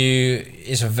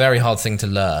 It's a very hard thing to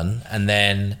learn. And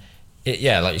then,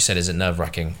 like you said, is it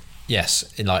nerve-wracking?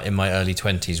 Yes, in my early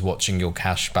 20s, watching your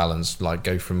cash balance like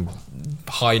go from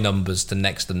high numbers to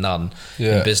next to none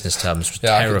in business terms was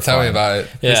terrifying. Tell me about it.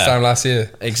 This time last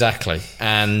year. Exactly.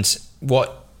 And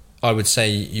what I would say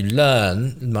you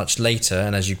learn much later,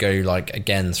 and as you go like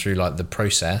again through like the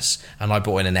process. And I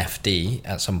bought in an FD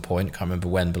at some point, I can't remember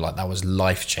when, but like that was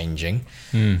life changing.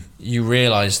 You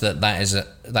realise that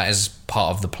is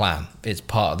part of the plan. It's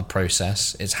part of the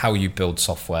process. It's how you build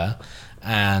software,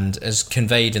 and as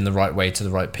conveyed in the right way to the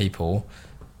right people,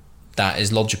 that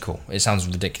is logical. It sounds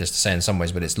ridiculous to say in some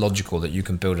ways, but it's logical that you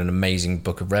can build an amazing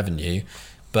book of revenue,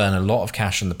 burn a lot of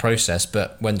cash in the process,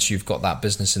 but once you've got that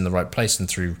business in the right place and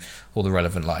through all the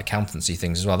relevant like accountancy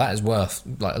things as well, that is worth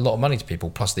like a lot of money to people,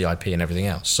 plus the IP and everything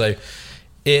else. So it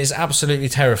is absolutely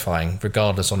terrifying,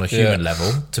 regardless on a human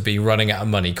level, to be running out of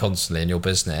money constantly in your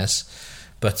business.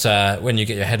 But when you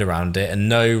get your head around it and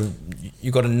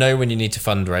you've got to know when you need to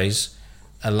fundraise,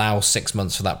 allow 6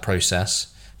 months for that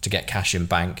process to get cash in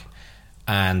bank,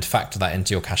 and factor that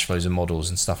into your cash flows and models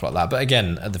and stuff like that. But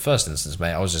again, at the first instance,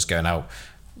 mate, I was just going out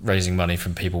raising money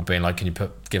from people being like, can you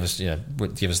give us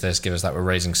this, give us that, we're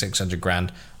raising 600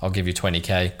 grand, I'll give you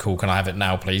 20k, cool, can I have it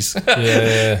now please?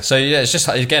 Yeah. So yeah, it's just,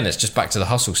 again, it's just back to the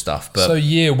hustle stuff. But so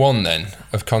year one then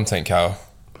of Content Cow,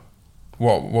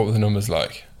 what were the numbers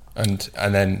like, and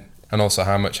also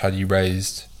how much had you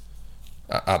raised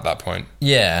at that point?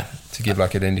 Yeah, to give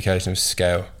like an indication of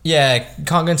scale. Yeah,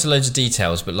 can't go into loads of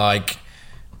details, but like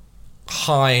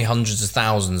high hundreds of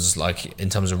thousands, like in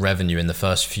terms of revenue in the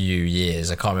first few years.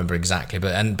 I can't remember exactly,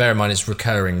 and bear in mind it's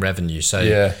recurring revenue. So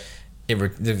yeah,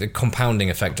 the compounding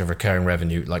effect of recurring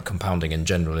revenue, like compounding in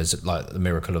general, is like the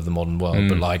miracle of the modern world.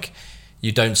 But like,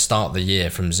 you don't start the year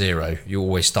from zero. You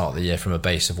always start the year from a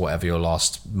base of whatever your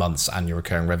last month's annual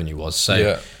recurring revenue was.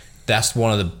 So that's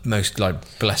one of the most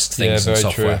like blessed things in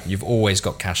software. True. You've always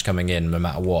got cash coming in no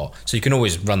matter what. So you can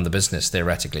always run the business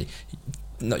theoretically.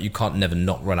 You can't never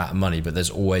not run out of money, but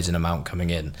there's always an amount coming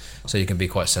in. So you can be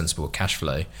quite sensible with cash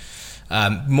flow.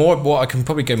 What I can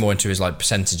probably go more into is like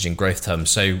percentage in growth terms.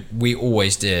 So we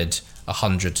always did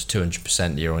 100 to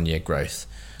 200% year on year growth.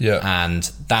 Yeah. And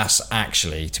that's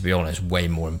actually, to be honest, way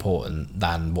more important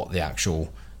than what the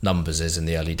actual numbers is in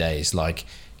the early days. Like,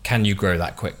 can you grow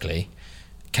that quickly?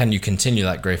 Can you continue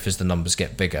that growth as the numbers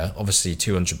get bigger? Obviously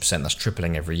 200%, that's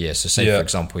tripling every year. So say for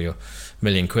example, you're £1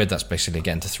 million, that's basically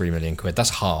getting to 3 million quid.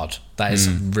 That's hard. That is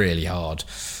really hard.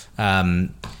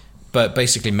 But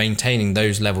basically maintaining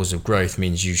those levels of growth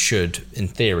means you should, in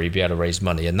theory, be able to raise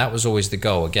money. And that was always the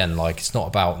goal. Again, like, it's not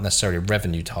about necessarily a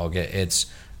revenue target, it's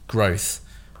growth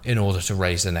in order to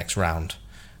raise the next round.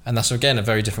 And that's, again, a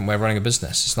very different way of running a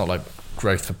business. It's not like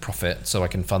growth for profit, so I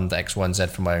can fund X, Y, and Z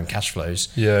from my own cash flows.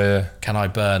 Yeah. Can I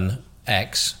burn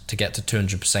X to get to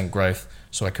 200% growth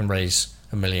so I can raise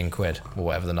 £1 million or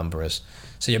whatever the number is?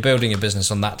 So you're building a business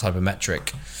on that type of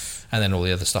metric, and then all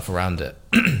the other stuff around it.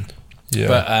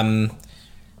 But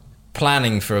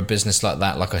planning for a business like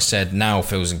that, like I said, now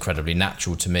feels incredibly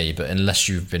natural to me. But unless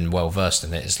you've been well versed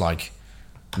in it, it's like,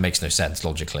 it makes no sense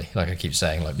logically. Like I keep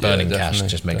saying, like burning cash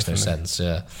just makes no sense.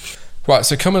 Yeah. Right.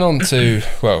 So coming on to,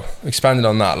 well, expanding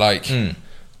on that, like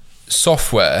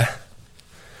software,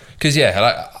 because like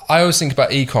I always think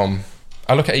about e-com.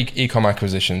 I look at e-com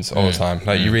acquisitions all the time.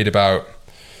 Like you read about,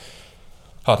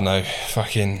 I don't know,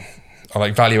 fucking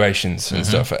like valuations and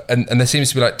stuff, and there seems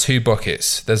to be like two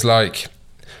buckets. There's like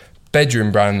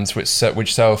bedroom brands which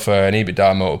sell for an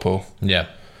EBITDA multiple. Yeah.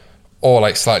 Or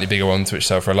like slightly bigger ones which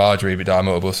sell for a larger EBITDA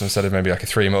multiple. So instead of maybe like a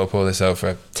 3 multiple, they sell for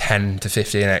a 10 to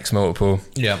 15x multiple.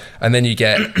 Yeah. And then you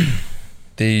get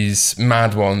these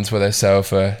mad ones where they sell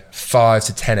for 5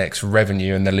 to 10x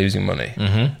revenue and they're losing money.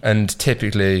 And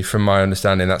typically, from my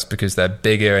understanding, that's because they're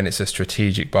bigger and it's a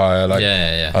strategic buyer. Like,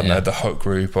 I don't know, the Hook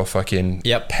Group or fucking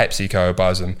PepsiCo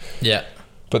buys them. Yeah.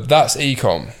 But that's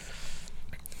e-com,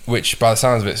 which by the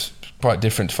sounds of it is quite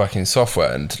different to fucking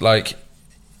software. And like,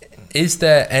 is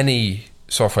there any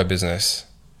software business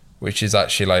which is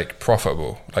actually like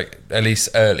profitable, like at least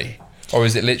early, or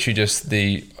is it literally just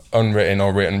the unwritten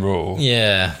or written rule?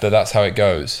 Yeah, that's how it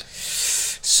goes.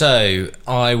 So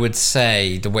I would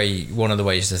say one of the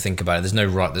ways to think about it. There's no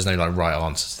like right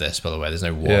answer to this, by the way. There's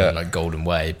no one like golden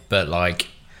way, but like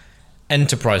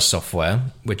enterprise software,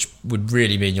 which would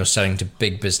really mean you're selling to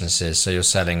big businesses. So you're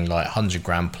selling like 100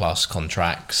 grand plus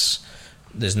contracts.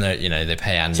 There's no, they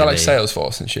pay annually. So like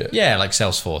Salesforce and shit? Yeah, like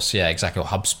Salesforce, yeah, exactly. Or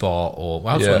HubSpot, or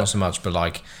HubSpot not so much, but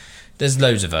like there's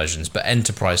loads of versions. But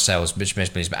enterprise sales, which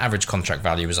means the average contract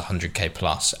value is 100k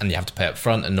plus, and you have to pay up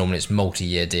front, and normally it's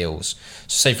multi-year deals.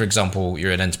 So say, for example,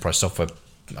 you're an enterprise software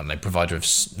provider of,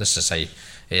 let's just say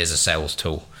it is a sales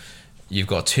tool. You've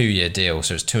got a 2-year deal,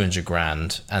 so it's 200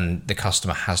 grand, and the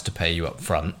customer has to pay you up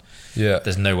front. Yeah.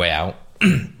 There's no way out.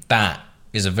 That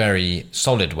is a very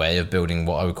solid way of building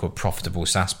what I would call a profitable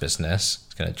SaaS business.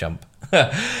 It's going to jump.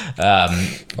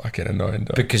 Fucking annoying,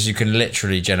 dog. Because you can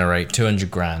literally generate 200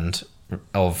 grand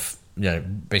of,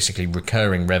 basically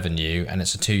recurring revenue, and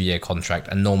it's a 2-year contract,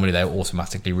 and normally they'll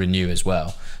automatically renew as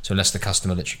well. So unless the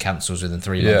customer literally cancels within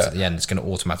 3 months at the end, it's going to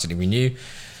automatically renew.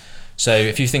 So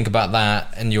if you think about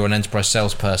that, and you're an enterprise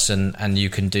salesperson, and you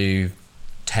can do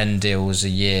 10 deals a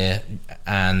year,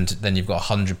 and then you've got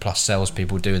 100 plus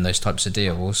salespeople doing those types of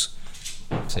deals.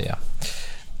 So yeah,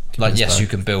 yes, you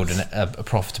can build a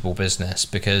profitable business,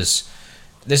 because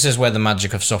this is where the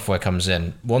magic of software comes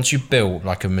in. Once you build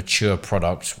like a mature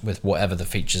product with whatever the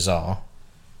features are,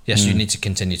 yes, you need to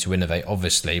continue to innovate,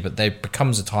 obviously, but there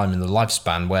becomes a time in the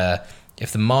lifespan where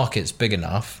if the market's big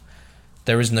enough,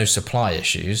 there is no supply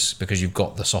issues because you've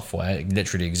got the software. It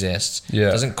literally exists. Yeah.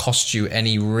 It doesn't cost you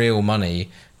any real money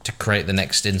to create the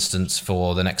next instance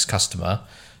for the next customer.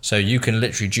 So you can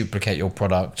literally duplicate your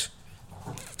product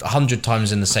 100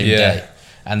 times in the same day,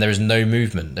 and there is no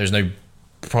movement. There's no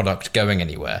product going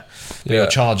anywhere. But you're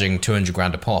charging 200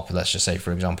 grand a pop, let's just say,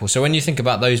 for example. So when you think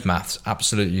about those maths,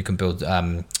 absolutely you can build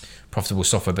profitable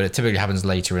software, but it typically happens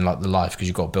later in like the life, because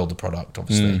you've got to build the product,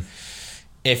 obviously.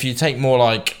 If you take more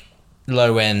like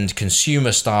low-end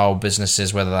consumer style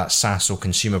businesses, whether that's SaaS or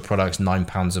consumer products,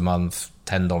 £9 a month,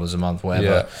 $10 a month,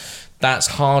 whatever, that's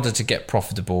harder to get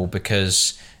profitable,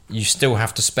 because you still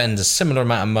have to spend a similar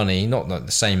amount of money, not like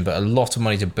the same, but a lot of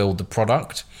money to build the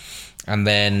product. And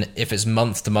then if it's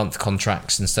month-to-month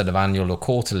contracts instead of annual or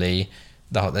quarterly,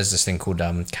 there's this thing called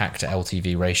CAC to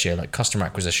LTV ratio, like customer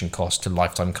acquisition cost to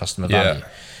lifetime customer value.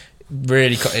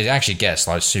 Really, it actually gets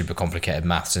like super complicated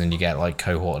maths, and then you get like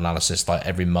cohort analysis. Like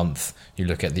every month, you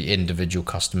look at the individual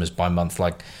customers by month.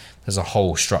 Like there's a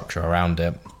whole structure around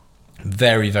it.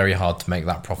 Very, very hard to make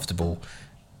that profitable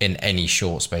in any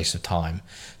short space of time.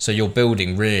 So you're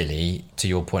building, really, to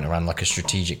your point around like a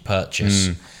strategic purchase.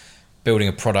 Building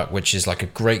a product which is like a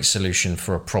great solution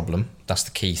for a problem. That's the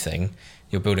key thing.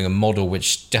 You're building a model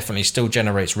which definitely still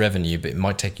generates revenue, but it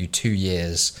might take you 2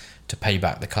 years to pay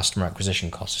back the customer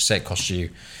acquisition cost. So say it costs you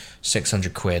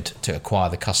 600 quid to acquire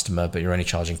the customer, but you're only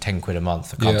charging 10 quid a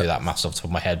month. I can't do that maths off the top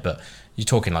of my head, but you're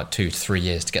talking like 2 to 3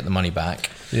 years to get the money back.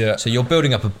 So you're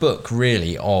building up a book,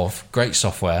 really, of great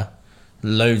software,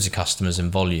 loads of customers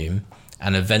in volume,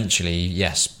 and eventually,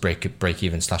 yes, break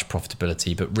even /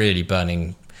 profitability, but really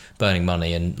burning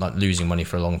money and like losing money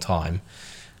for a long time.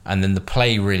 And then the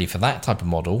play really for that type of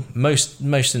model, most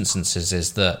instances,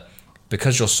 is that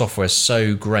because your software is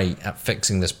so great at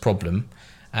fixing this problem,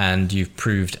 and you've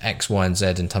proved X, Y, and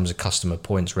Z in terms of customer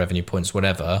points, revenue points,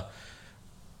 whatever,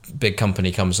 big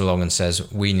company comes along and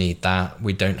says, we need that.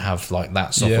 We don't have like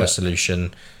that software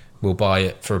solution. We'll buy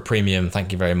it for a premium.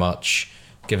 Thank you very much.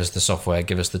 Give us the software,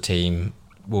 give us the team.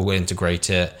 We'll integrate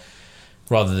it.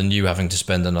 Rather than you having to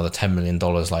spend another $10 million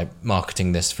like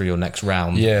marketing this for your next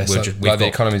round. We've got the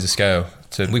economies of scale.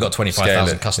 We got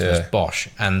 25,000 customers, bosh.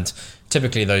 And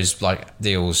typically those like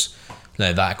deals,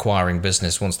 that acquiring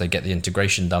business, once they get the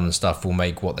integration done and stuff, will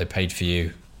make what they paid for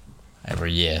you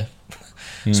every year.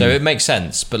 So it makes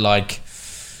sense, but like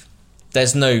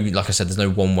there's no, like I said, there's no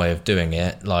one way of doing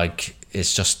it. Like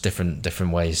it's just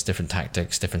different ways, different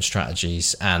tactics, different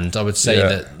strategies. And I would say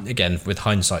that, again, with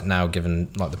hindsight now, given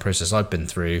like the process I've been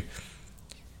through,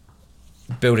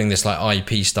 building this like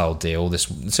IP style deal,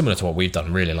 this similar to what we've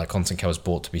done, really, like Content Care was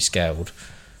bought to be scaled.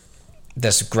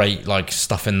 There's great like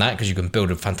stuff in that, because you can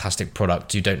build a fantastic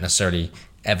product. You don't necessarily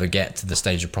ever get to the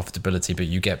stage of profitability, but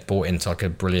you get bought into like a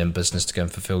brilliant business to go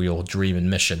and fulfill your dream and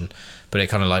mission. But it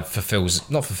kind of like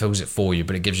not fulfills it for you,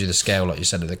 but it gives you the scale, like you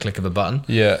said, at the click of a button.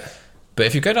 But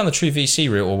if you go down the true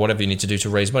VC route, or whatever you need to do to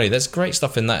raise money, there's great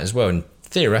stuff in that as well. And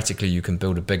theoretically, you can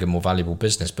build a bigger, more valuable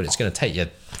business, but it's going to take you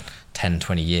 10,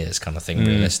 20 years kind of thing,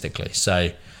 realistically.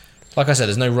 So, like I said,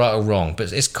 there's no right or wrong,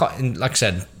 but it's quite, like I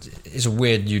said, it's a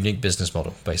weird, unique business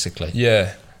model, basically.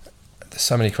 There's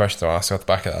so many questions I'll ask off the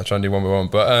back of that. I'll try and do one by one.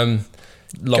 But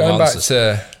going back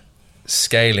to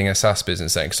scaling a SaaS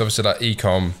business then, because obviously like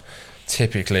e-com,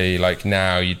 typically like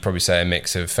now you'd probably say a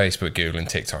mix of Facebook, Google and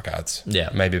TikTok ads.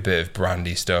 Maybe a bit of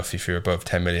brandy stuff if you're above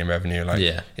 10 million revenue, like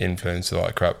influencer, all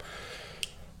that crap.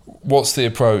 What's the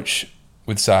approach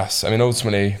with SaaS? I mean,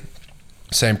 ultimately,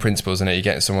 same principles, isn't it? You're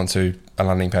getting someone to a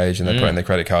landing page and they're putting their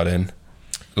credit card in.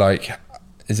 Like,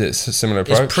 is it a similar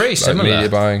approach? It's pretty similar. Media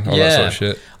buying, all that sort of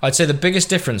shit. I'd say the biggest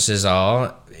differences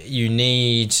are you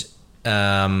need,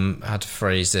 how to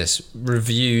phrase this,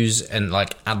 reviews and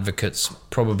like advocates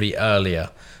probably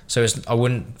earlier. So I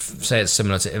wouldn't say it's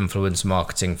similar to influencer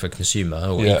marketing for consumer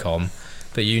or e-com,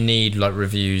 but you need like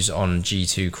reviews on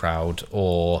G2 Crowd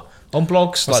or on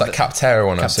blogs. What's like Capterra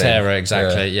one? Capterra,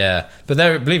 exactly, yeah. But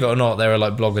there, believe it or not, there are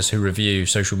like bloggers who review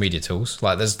social media tools.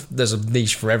 Like there's a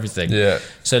niche for everything. Yeah.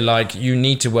 So like you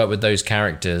need to work with those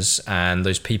characters and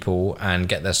those people and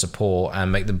get their support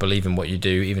and make them believe in what you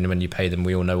do, even when you pay them.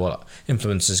 We all know what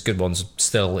influencers, good ones,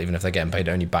 still, even if they're getting paid,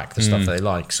 only back the stuff that they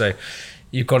like. So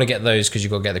you've got to get those because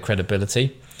you've got to get the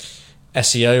credibility.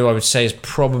 SEO, I would say, is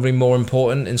probably more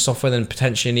important in software than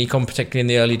potentially in ecom, particularly in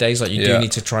the early days. Like you do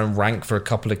need to try and rank for a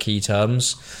couple of key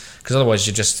terms, because otherwise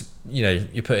you just,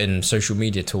 you put in social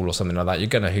media tool or something like that, you're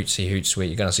going to see Hootsuite,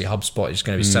 you're going to see HubSpot, it's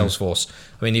going to be Salesforce.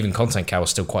 I mean, even Content Cow is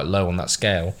still quite low on that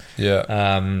scale.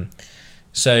 Yeah.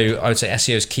 So I would say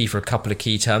SEO is key for a couple of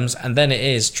key terms, and then it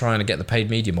is trying to get the paid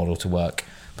media model to work.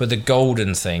 But the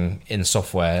golden thing in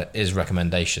software is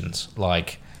recommendations,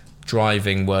 like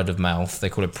driving word of mouth. They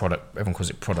call it everyone calls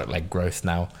it product-led growth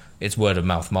now. It's word of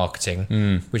mouth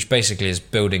marketing, which basically is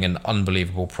building an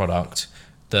unbelievable product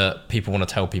that people want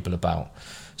to tell people about.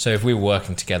 So if we were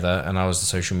working together and I was the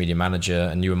social media manager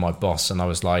and you were my boss and I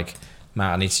was like,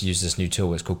 Matt, I need to use this new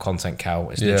tool, it's called Content Cow,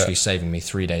 it's literally saving me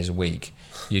 3 days a week,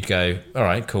 you'd go, all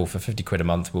right, cool, for 50 quid a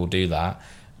month we'll do that.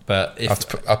 But if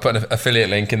I'll put an affiliate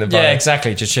link in the bio. Yeah,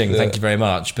 exactly. Cha-ching. Thank you very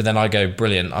much. But then I go,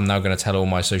 brilliant. I'm now going to tell all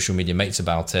my social media mates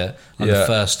about it. I'm the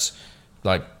first,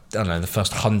 the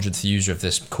first 100th user of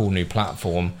this cool new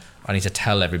platform. I need to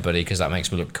tell everybody because that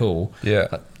makes me look cool.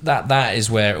 Yeah. That is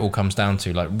where it all comes down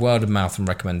to. Like word of mouth and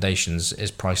recommendations is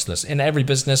priceless in every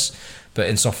business, but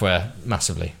in software,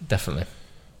 massively, definitely.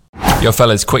 Yo,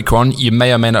 fellas, quick one. You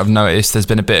may or may not have noticed there's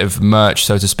been a bit of merch,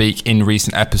 so to speak, in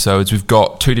recent episodes. We've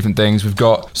got two different things. We've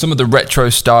got some of the retro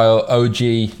style OG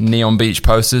Neon Beach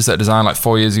posters that I designed like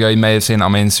 4 years ago. You may have seen it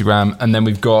on my Instagram. And then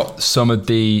we've got some of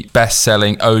the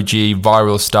best-selling OG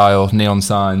viral style neon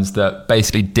signs that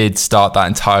basically did start that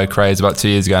entire craze about 2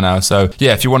 years ago now. So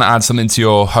yeah, if you want to add something to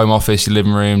your home office, your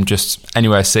living room, just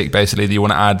anywhere sick basically that you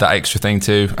want to add that extra thing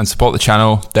to and support the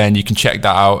channel, then you can check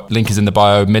that out. Link is in the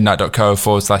bio,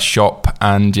 midnight.co/shop.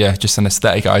 And yeah, just an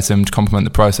aesthetic item to complement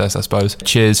the process, I suppose.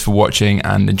 Cheers for watching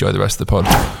and enjoy the rest of the pod.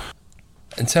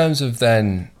 In terms of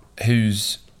then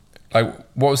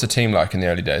what was the team like in the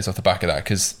early days off the back of that?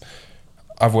 Because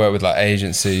I've worked with like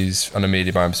agencies on a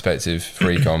media buying perspective for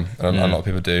ecom, and a lot of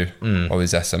people do, all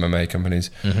these SMMA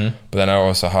companies. But then I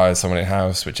also hired someone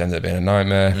in-house, which ended up being a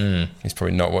nightmare. He's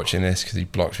probably not watching this because he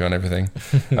blocks you on everything.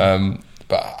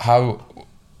 But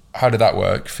how did that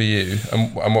work for you?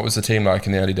 And what was the team like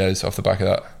in the early days off the back of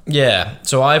that? Yeah,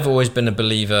 so I've always been a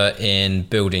believer in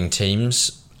building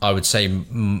teams. I would say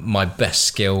my best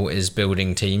skill is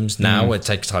building teams now. It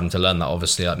takes time to learn that,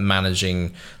 obviously, like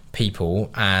managing people.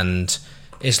 And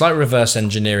it's like reverse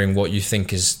engineering what you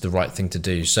think is the right thing to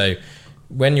do. So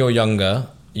when you're younger,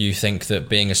 you think that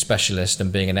being a specialist and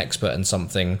being an expert in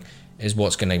something is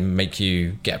what's going to make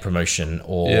you get a promotion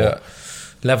or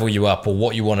level you up or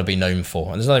what you want to be known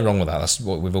for. And there's nothing wrong with that. That's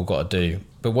what we've all got to do.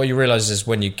 But what you realize is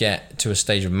when you get to a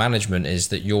stage of management is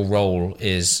that your role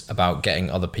is about getting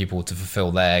other people to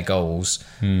fulfill their goals,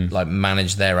 like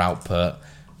manage their output,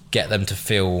 get them to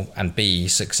feel and be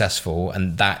successful.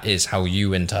 And that is how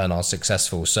you in turn are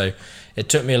successful. So it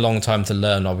took me a long time to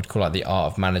learn, I would call it the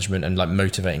art of management and like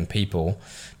motivating people,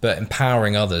 but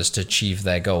empowering others to achieve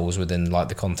their goals within like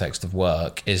the context of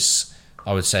work is,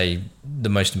 I would say, the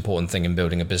most important thing in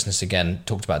building a business. Again,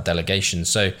 talked about delegation.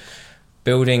 So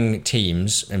building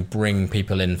teams and bring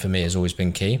people in for me has always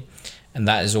been key. And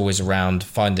that is always around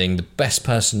finding the best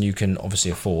person you can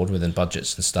obviously afford within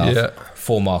budgets and stuff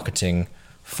for marketing,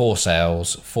 for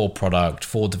sales, for product,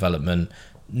 for development,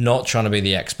 not trying to be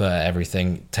the expert at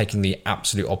everything, taking the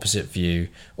absolute opposite view,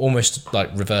 almost like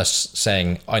reverse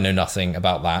saying, I know nothing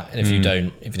about that. And if you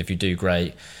don't, even if you do,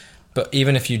 great. But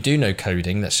even if you do know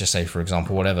coding, let's just say, for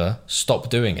example, whatever, stop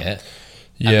doing it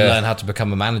and learn how to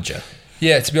become a manager.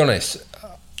 Yeah, to be honest,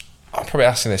 I'm probably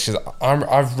asking this because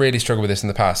I've really struggled with this in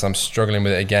the past. I'm struggling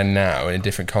with it again now in a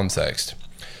different context.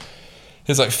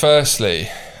 It's like, firstly,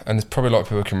 and there's probably a lot of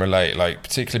people can relate, like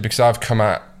particularly because I've come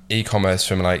at e-commerce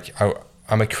from like,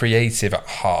 I'm a creative at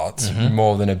heart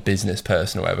more than a business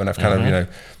person or whatever. And I've kind of,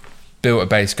 built a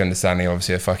basic understanding,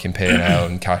 obviously, of fucking P&L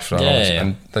and cash flow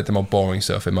and like the more boring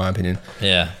stuff, in my opinion.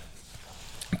 Yeah.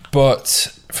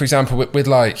 But for example, with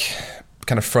like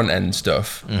kind of front end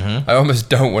stuff, I almost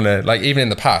don't want to, like, even in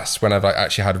the past when I've like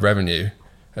actually had revenue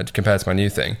compared to my new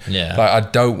thing,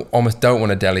 like I almost don't want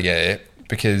to delegate it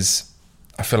because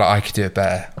I feel like I could do it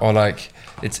better, or like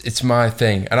it's my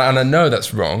thing, and I know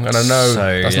that's wrong, and I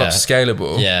know that's not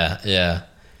scalable.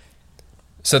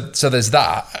 So there's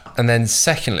that. And then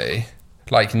secondly,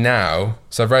 like now,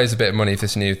 so I've raised a bit of money for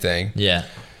this new thing.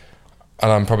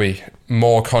 and I'm probably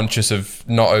more conscious of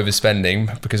not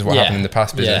overspending because of what happened in the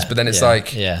past business. But then it's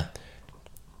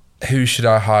who should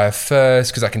I hire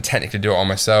first? Because I can technically do it on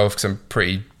myself because I'm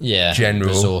pretty general,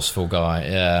 resourceful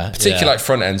guy. Particularly like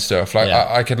front end stuff. Like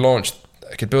I could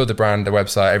build the brand, the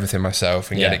website, everything myself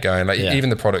and get it going. Like even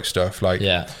the product stuff. Like,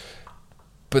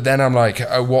 but then I'm like,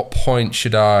 at what point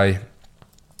should I?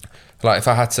 Like if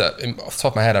I had to, off the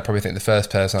top of my head, I'd probably think the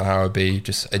first person I hire would be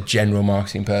just a general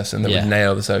marketing person that would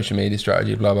nail the social media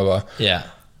strategy, blah blah blah. Yeah.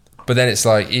 But then it's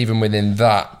like even within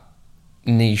that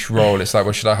niche role, it's like,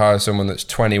 well, should I hire someone that's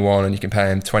 21 and you can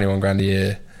pay him 21 grand a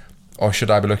year, or should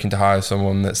I be looking to hire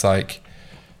someone that's like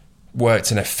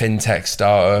worked in a fintech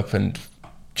startup? And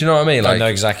do you know what I mean? Like, I know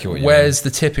exactly what you where's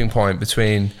the tipping point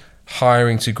between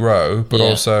hiring to grow but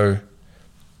also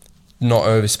not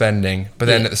overspending, but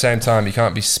then at the same time you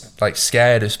can't be like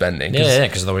scared of spending?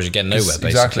 Because otherwise you get nowhere,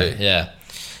 basically.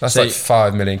 That's like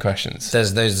 5 million questions.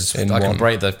 There's those. I can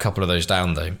break the couple of those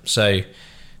down though. So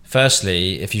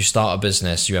firstly, if you start a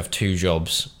business, you have 2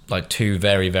 jobs, like 2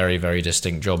 very, very, very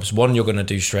distinct jobs. One you're going to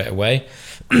do straight away,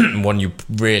 one you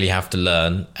really have to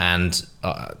learn. And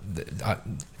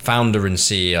founder and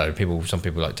CEO, some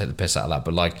people like to take the piss out of that,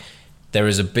 but like there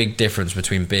is a big difference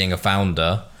between being a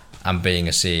founder and being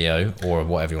a CEO, or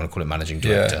whatever you want to call it, managing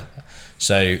director.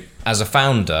 So as a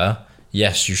founder,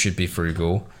 yes, you should be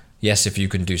frugal. Yes, if you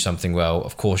can do something well,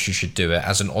 of course you should do it.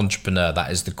 As an entrepreneur, that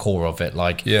is the core of it.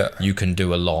 Like, you can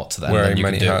do a lot, and then you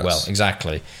can do it well.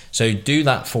 Exactly. So do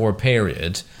that for a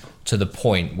period to the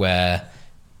point where,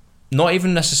 not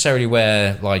even necessarily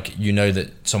where, like, you know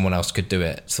that someone else could do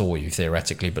it for you,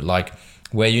 theoretically, but like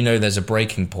where you know there's a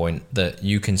breaking point that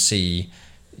you can see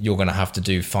you're going to have to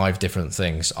do 5 different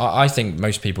things. I think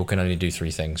most people can only do 3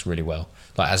 things really well.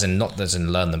 Like, not as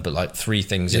in learn them, but like 3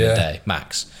 things in a day,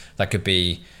 max. That could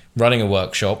be running a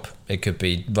workshop, it could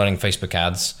be running Facebook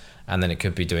ads, and then it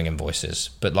could be doing invoices.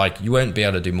 But like, you won't be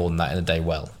able to do more than that in a day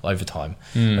well over time.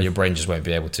 Or your brain just won't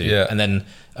be able to. And then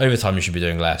over time you should be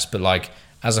doing less. But like,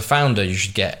 as a founder, you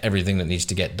should get everything that needs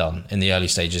to get done in the early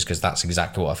stages, because that's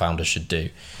exactly what a founder should do.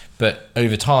 But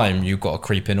over time, you've got to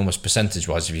creep in almost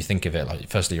percentage-wise if you think of it. Like,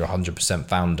 firstly, you're 100%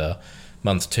 founder.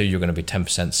 Month 2, you're going to be 10%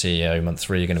 CEO. Month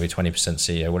 3, you're going to be 20%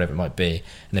 CEO, whatever it might be.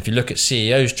 And if you look at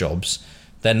CEOs' jobs,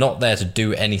 they're not there to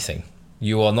do anything.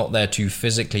 You are not there to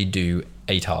physically do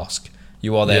a task.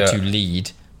 You are there to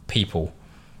lead people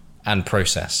and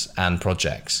process and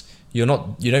projects. You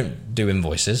don't do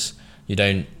invoices. You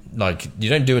don't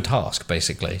do a task,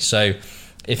 basically. So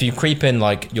if you creep in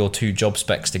like your 2 job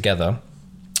specs together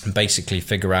and basically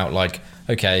figure out like,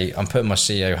 okay, I'm putting my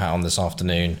CEO hat on this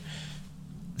afternoon.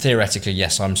 Theoretically,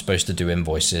 yes, I'm supposed to do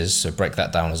invoices. So break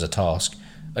that down as a task.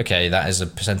 Okay, that is a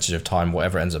percentage of time,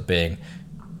 whatever it ends up being.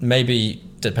 Maybe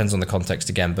depends on the context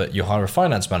again, but you hire a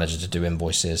finance manager to do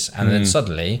invoices, and then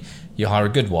suddenly you hire a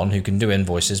good one who can do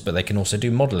invoices, but they can also do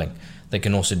modeling. They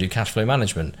can also do cash flow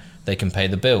management. They can pay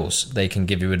the bills. They can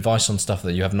give you advice on stuff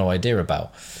that you have no idea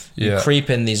about. You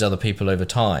creep in these other people over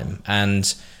time,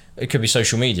 and it could be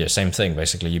social media, same thing.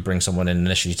 Basically, you bring someone in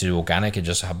initially to do organic. It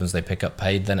just happens they pick up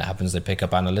paid. Then it happens they pick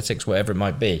up analytics, whatever it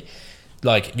might be.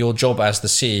 Like, your job as the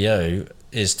CEO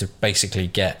is to basically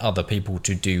get other people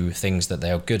to do things that they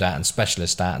are good at and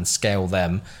specialist at, and scale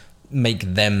them, make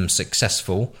them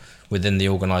successful within the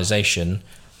organization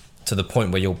to the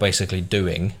point where you're basically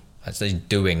doing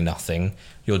nothing.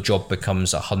 Your job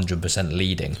becomes 100%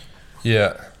 leading.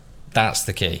 That's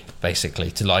the key,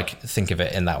 basically, to like think of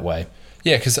it in that way.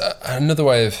 Because another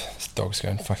way of, this dog's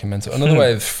going fucking mental, another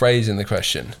way of phrasing the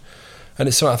question, and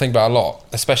it's something I think about a lot,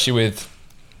 especially with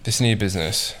this new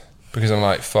business, because I'm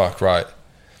like, fuck, right,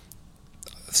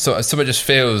 so something just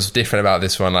feels different about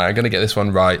this one. Like, I'm going to get this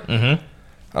one right, and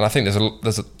I think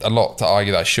there's a lot to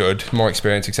argue that I should, more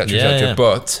experience, etc.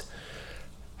 But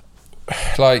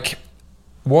like,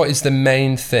 what is the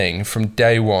main thing from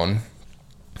day one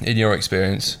in your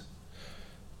experience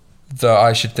that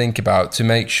I should think about to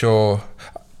make sure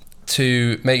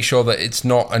that it's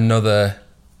not another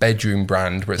bedroom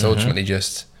brand where it's ultimately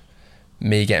just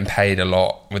me getting paid a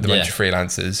lot with a bunch of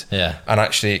freelancers, and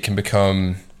actually it can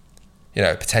become,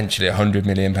 potentially £100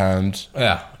 million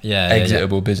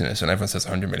exitable business, and everyone says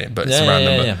 100 million, but it's a round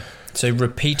number. So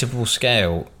repeatable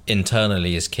scale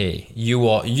internally is key.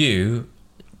 You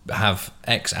have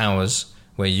X hours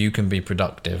where you can be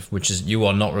productive, which is, you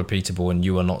are not repeatable and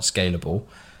you are not scalable.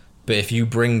 But if you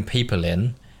bring people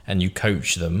in and you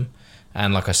coach them,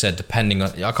 and like I said, depending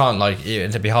on, I can't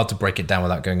it'd be hard to break it down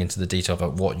without going into the detail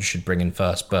of what you should bring in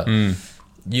first, but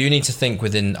you need to think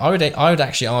within, I would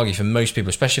actually argue for most people,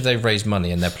 especially if they've raised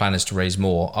money and their plan is to raise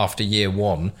more, after year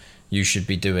 1, you should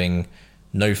be doing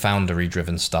no foundery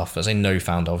driven stuff. I say no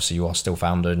founder, obviously you are still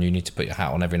founder and you need to put your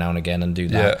hat on every now and again and do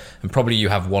that. Yeah. And probably you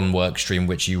have one work stream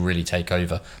which you really take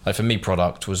over. Like for me,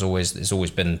 product it's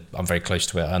always been, I'm very close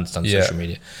to it. I understand social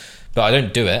media, but I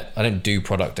don't do it. I don't do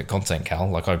product at Content Cal.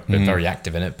 Like I've been very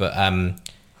active in it, but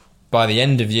by the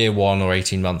end of year 1 or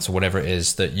 18 months or whatever it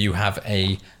is, that you have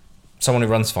someone who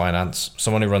runs finance,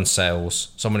 someone who runs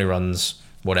sales, someone who runs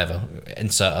whatever,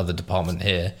 insert other department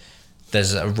here.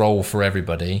 There's a role for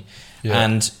everybody. Yeah.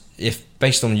 And if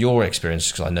based on your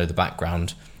experience, because I know the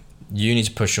background, you need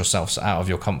to push yourself out of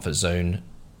your comfort zone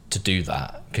to do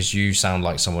that, because you sound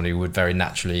like someone who would very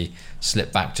naturally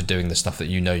slip back to doing the stuff that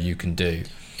you know you can do.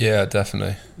 Yeah,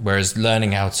 definitely. Whereas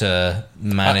learning how to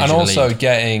manage and also lead.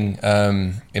 Getting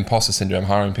imposter syndrome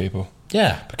hiring people.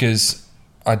 Yeah. Because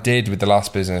I did with the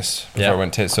last business before I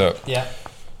went tits up. Yeah.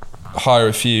 Hire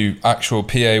a few actual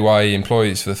PAYE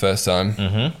employees for the first time.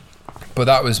 Mm-hmm. But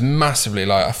that was massively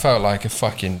like, I felt like a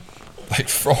fucking like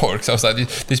fraud, because I was like,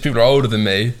 these people are older than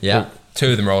me. Yeah. Well,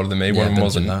 2 of them are older than me, one of them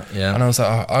wasn't. Yeah. And I was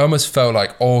like, I almost felt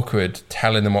like awkward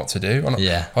telling them what to do.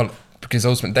 Because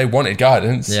ultimately they wanted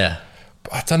guidance. Yeah.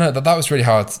 But I don't know, that was really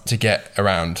hard to get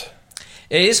around.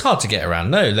 It is hard to get around.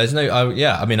 No, there's no.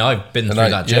 I mean, I've been through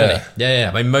that journey.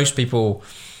 Yeah. I mean, most people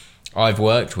I've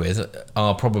worked with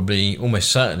are probably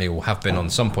almost certainly, or have been on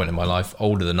some point in my life,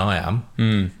 older than I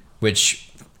am.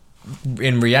 Which,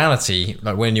 in reality,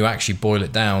 like when you actually boil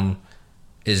it down,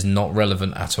 is not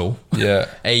relevant at all. Yeah.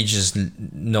 Age is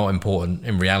not important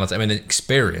in reality. I mean,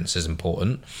 experience is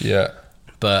important. Yeah.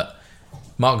 But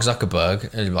Mark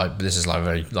Zuckerberg, like this is like a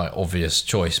very like obvious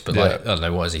choice, but like I don't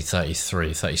know, what is he,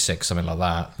 33, 36, something like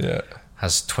that. Yeah.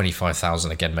 Has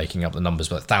 25,000, again making up the numbers,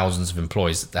 but thousands of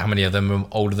employees. How many of them are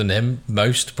older than him?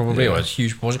 Most probably, or a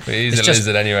huge portion. But he's a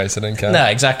lizard anyway, so I don't care. No,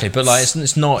 exactly. But like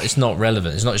it's not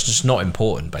relevant. It's just not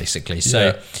important, basically.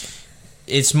 So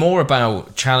it's more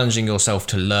about challenging yourself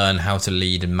to learn how to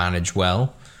lead and manage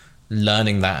well,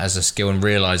 learning that as a skill and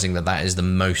realizing that is the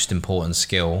most important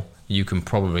skill you can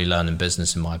probably learn in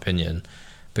business, in my opinion.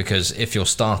 Because if you're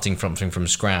starting something from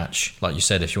scratch, like you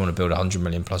said, if you want to build a 100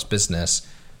 million plus business,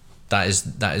 that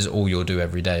is all you'll do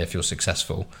every day if you're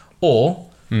successful. Or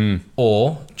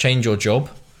change your job,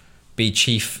 be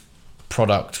chief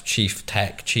product, chief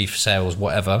tech, chief sales,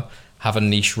 whatever, have a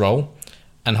niche role,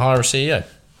 and hire a CEO.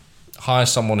 Hire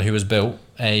someone who has built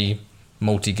a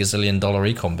multi-gazillion dollar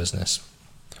e-com business.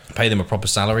 Pay them a proper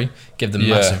salary, give them a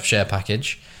massive share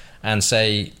package, and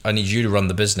say, I need you to run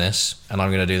the business and I'm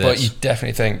going to do this. But you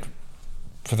definitely think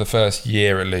for the first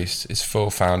year at least, it's full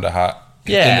founder hat.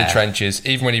 Yeah. In the trenches,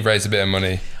 even when you raise a bit of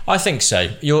money. I think so.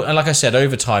 And like I said,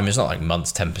 over time, it's not like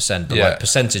months, 10%, but like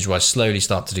percentage-wise, slowly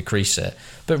start to decrease it.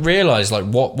 But realise like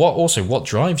what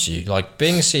drives you. Like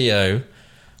being a CEO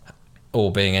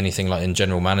or being anything like in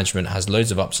general management has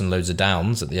loads of ups and loads of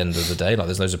downs at the end of the day. Like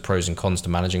there's loads of pros and cons to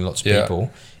managing lots of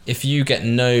people. If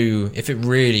it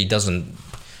really doesn't,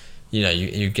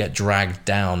 you get dragged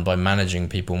down by managing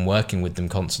people and working with them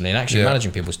constantly, and actually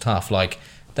managing people is tough. Like,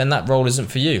 then that role isn't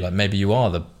for you. Like maybe you are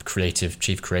the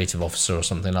chief creative officer or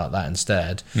something like that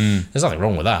instead. There's nothing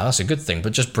wrong with that. That's a good thing.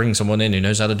 But just bring someone in who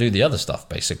knows how to do the other stuff,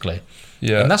 basically.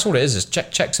 Yeah. And that's what it is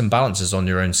checks and balances on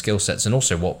your own skill sets, and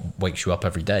also what wakes you up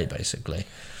every day, basically.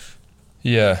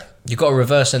 Yeah. You've got to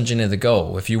reverse engineer the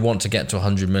goal. If you want to get to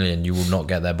 100 million, you will not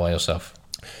get there by yourself.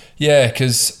 Yeah,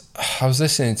 because I was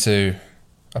listening to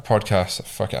a podcast.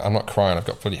 Fuck it, I'm not crying. I've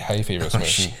got bloody hay fever or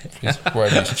something.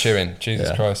 Whatever you're chewing.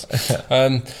 Jesus Christ.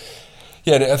 I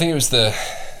think it was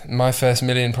My First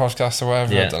Million podcast or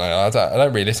whatever. I don't know. I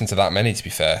don't really listen to that many, to be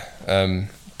fair.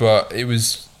 But it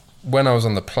was when I was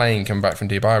on the plane coming back from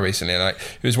Dubai recently, and like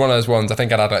it was one of those ones. I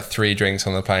think I'd had like 3 drinks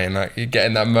on the plane. Like you get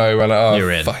in that mode where like,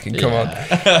 you're in. Fucking come on.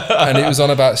 And it was on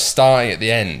about starting at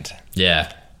the end.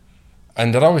 Yeah.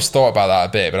 And I'd always thought about that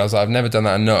a bit, but I was like, I've never done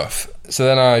that enough. So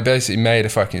then I basically made a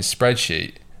fucking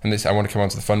spreadsheet, and this I want to come on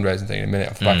to the fundraising thing in a minute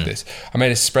off the back of this. I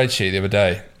made a spreadsheet the other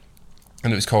day,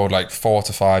 and it was called like 4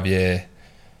 to 5 year,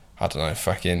 I don't know,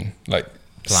 fucking like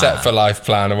plan. Set for life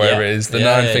plan or whatever it is, the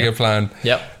 9-figure plan.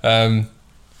 Yep.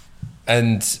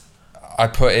 And I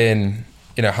put in,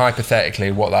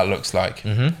 hypothetically what that looks like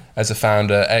as a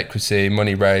founder, equity,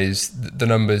 money raised, the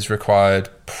numbers required,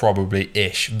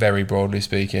 probably-ish, very broadly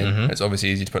speaking. It's obviously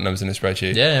easy to put numbers in a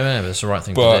spreadsheet. Yeah, that's the right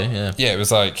thing to do. Yeah, it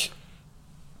was like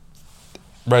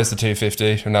raise the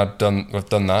 250, and we've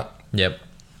done that. Yep.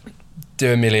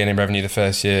 Do $1 million in revenue the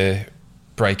first year,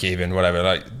 break even, whatever,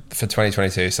 like for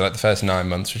 2022. So like the first 9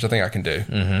 months, which I think I can do.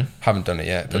 Haven't done it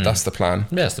yet, but that's the plan.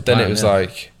 Yeah, that's the plan. Then it was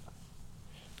like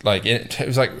like it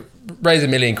was like raise £1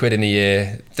 million in a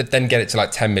year, then get it to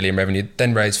like 10 million revenue,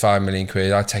 then raise 5 million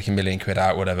quid. I'd take £1 million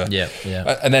out, whatever. Yeah.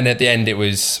 And then at the end, it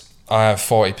was I have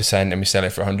 40% and we sell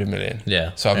it for 100 million.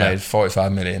 Yeah. So I've made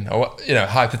 45 million, or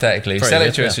hypothetically, Pretty sell good,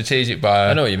 it to a strategic buyer.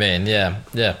 I know what you mean. Yeah.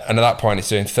 And at that point, it's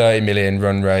doing 30 million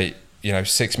run rate.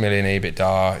 6 million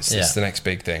EBITDA. It's the next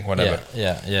big thing, whatever.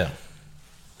 Yeah.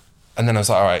 And then I was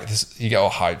like, all right, you get all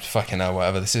hyped, fucking hell,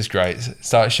 whatever, this is great.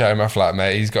 Started showing my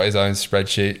flatmate, he's got his own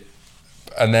spreadsheet.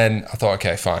 And then I thought,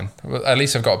 okay, fine. Well, at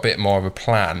least I've got a bit more of a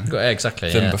plan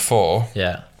than before.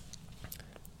 Yeah.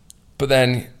 But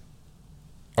then,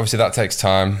 obviously that takes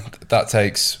time. It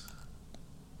takes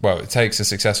a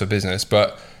successful business.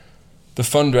 But the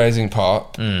fundraising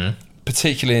part,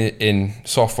 particularly in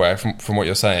software, from what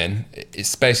you're saying,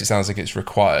 it basically sounds like it's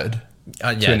required.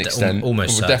 To an extent,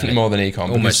 almost definitely more than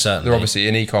ecom. Almost certainly. They're obviously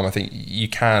in ecom. I think you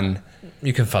can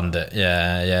fund it.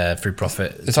 Yeah, through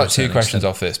profit. It's like two questions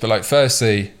off this, but like,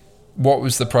 firstly, what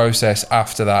was the process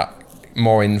after that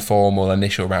more informal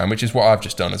initial round, which is what I've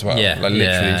just done as well.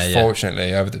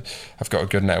 Fortunately, I've got a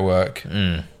good network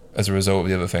as a result of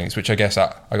the other things, which I guess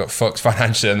I got fucked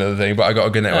financially and the other thing, but I got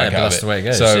a good network out of it. That's the way it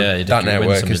goes. So that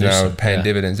network is now paying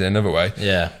dividends in another way.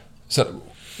 Yeah. So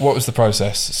what was the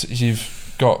process? So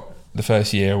you've got the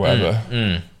first year or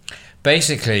whatever.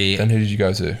 Basically, then who did you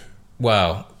go to?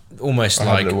 Well, almost or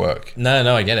like how did it work?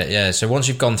 No, I get it. Yeah. So once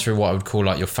you've gone through what I would call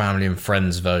like your family and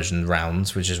friends version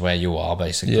rounds, which is where you are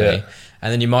basically,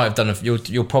 and then you might have done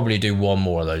you'll probably do one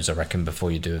more of those, I reckon, before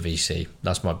you do a VC.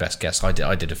 That's my best guess. I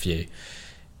did a few.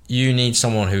 You need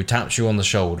someone who taps you on the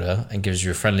shoulder and gives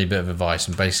you a friendly bit of advice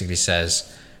and basically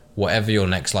says, whatever your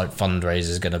next like fundraiser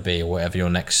is going to be, or whatever your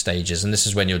next stage is, and this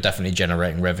is when you're definitely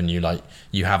generating revenue, like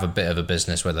you have a bit of a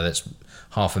business, whether it's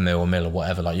 $500,000 or $1 million or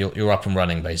whatever, like you're up and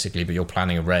running basically, but you're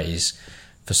planning a raise,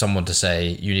 for someone to say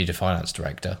you need a finance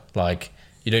director. Like,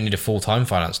 you don't need a full-time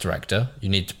finance director, you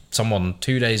need someone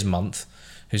 2 days a month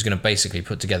who's going to basically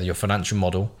put together your financial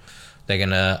model. They're going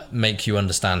to make you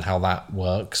understand how that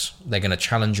works. They're going to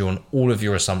challenge you on all of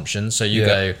your assumptions. So you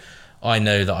go, I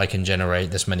know that I can generate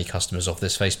this many customers off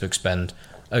this Facebook spend.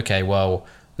 Okay, well,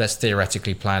 let's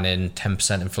theoretically plan in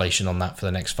 10% inflation on that for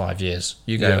the next 5 years.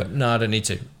 You go, no, I don't need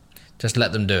to. Just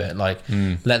let them do it. Like,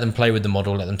 let them play with the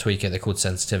model, let them tweak it. They're called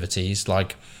sensitivities.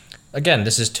 Like, again,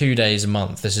 this is 2 days a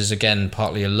month. This is, again,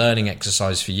 partly a learning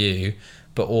exercise for you,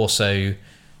 but also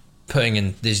putting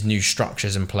in these new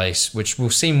structures in place, which will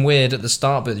seem weird at the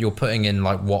start, but you're putting in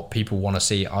like what people want to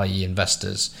see, i.e.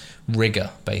 investors, rigor,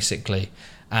 basically.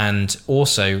 And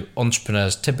also,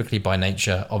 entrepreneurs typically by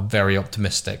nature are very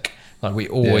optimistic. Like, we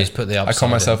always put the upside. I call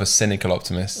myself a cynical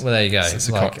optimist. Well, there you go. It's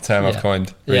a term I've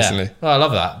coined recently. Well, I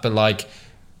love that. But like,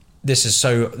 this is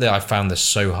I found this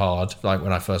so hard. Like,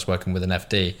 when I first working with an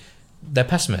FD, they're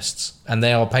pessimists, and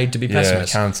they are paid to be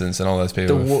pessimists. Accountants and all those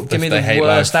people. Give me the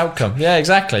worst outcome. Yeah,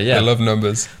 exactly. Yeah, they love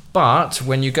numbers. But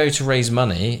when you go to raise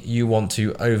money, you want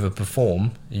to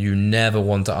overperform. You never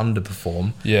want to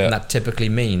underperform. Yeah. And that typically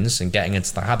means, and getting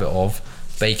into the habit of,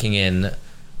 baking in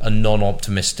a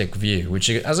non-optimistic view, which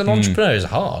as an entrepreneur is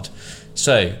hard.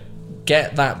 So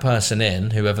get that person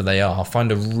in, whoever they are,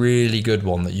 find a really good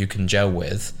one that you can gel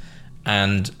with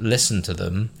and listen to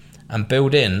them and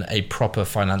build in a proper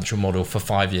financial model for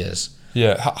 5 years.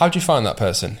 Yeah. How do you find that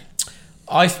person?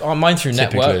 Mine through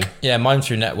network. Typically. Yeah, mine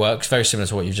through networks. Very similar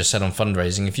to what you just said on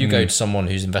fundraising. If you go to someone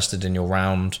who's invested in your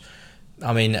round,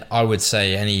 I mean, I would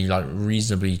say any like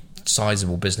reasonably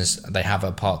sizable business, they have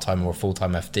a part-time or a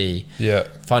full-time FD. Yeah.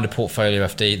 Find a portfolio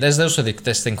FD. There's also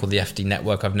this thing called the FD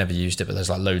network. I've never used it, but there's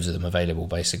like loads of them available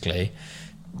basically.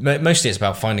 Mostly it's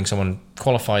about finding someone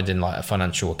qualified in like a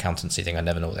financial accountancy thing. I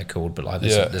never know what they're called, but like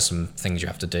there's some things you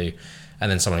have to do.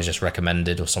 And then someone who's just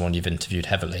recommended, or someone you've interviewed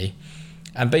heavily.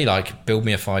 And be like, build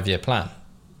me a 5-year plan,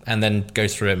 and then go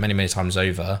through it many, many times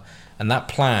over. And that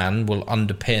plan will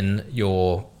underpin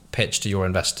your pitch to your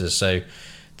investors. So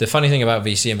the funny thing about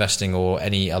VC investing or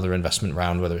any other investment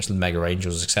round, whether it's mega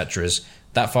angels, etc., is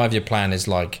that 5-year plan is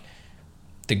like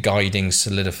the guiding,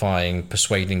 solidifying,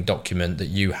 persuading document that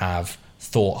you have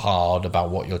thought hard about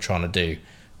what you're trying to do.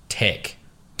 Tick.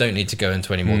 Don't need to go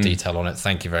into any more detail on it.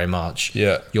 Thank you very much.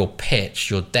 Yeah. Your pitch,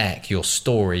 your deck, your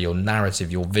story, your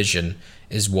narrative, your vision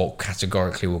is what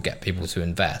categorically will get people to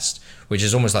invest, which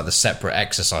is almost like the separate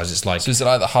exercise. It's like, so is it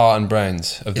like the heart and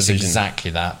brains of the it's vision?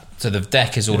 Exactly that. So the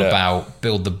deck is all about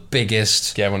build the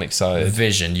biggest get everyone excited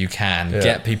vision you can,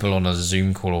 get people on a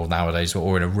Zoom call nowadays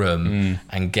or in a room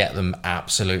and get them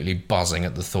absolutely buzzing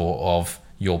at the thought of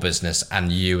your business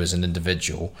and you as an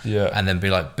individual. And then be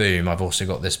like, boom, I've also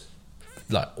got this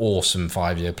like awesome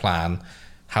 5-year plan.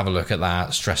 Have a look at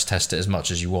that, stress test it as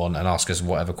much as you want, and ask us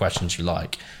whatever questions you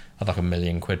like. I'd like £1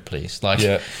 million, please. Like,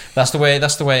 Yeah. that's the way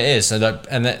it is. And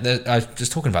I was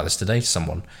talking about this today to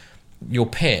someone. Your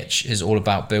pitch is all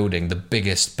about building the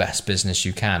biggest, best business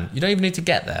you can. You don't even need to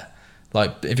get there.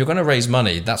 Like, if you're going to raise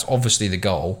money, that's obviously the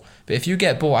goal. But if you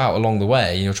get bought out along the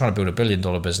way and you're trying to build $1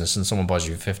 billion business and someone buys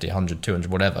you 50, 100,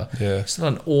 200, whatever, it's still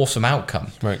an awesome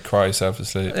outcome. You might cry yourself to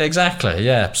sleep. Exactly,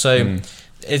 yeah. So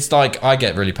it's like, I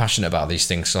get really passionate about these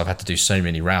things, so I've had to do so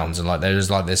many rounds, and like there's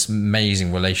like this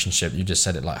amazing relationship. You just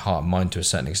said it, like heart and mind to a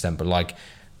certain extent, but like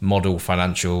model,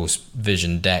 financials,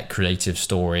 vision, deck, creative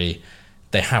story,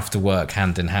 they have to work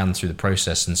hand in hand through the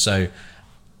process. And so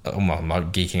I'm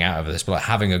not geeking out over this, but like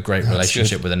having a great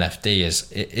relationship with an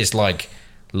FD is like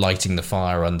lighting the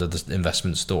fire under the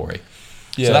investment story.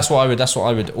 Yeah. So that's what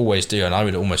I would always do, and I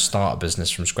would almost start a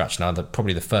business from scratch now. That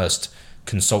probably the first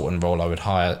consultant role I would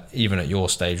hire, even at your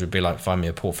stage, would be like, find me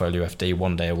a portfolio FD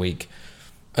 1 day a week.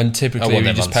 And typically,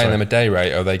 you're just paying them a day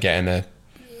rate, or are they getting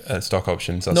a stock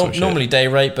options? Normally day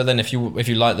rate, but then if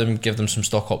you like them, give them some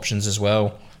stock options as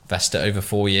well. Vest it over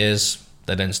 4 years.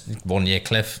 They don't 1 year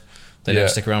cliff. They don't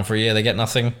stick around for a year, they get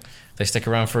nothing. If they stick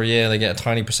around for a year, they get a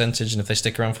tiny percentage, and if they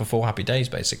stick around for 4 happy days,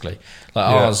 basically. Like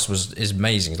ours is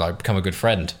amazing. He's like become a good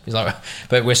friend. He's like,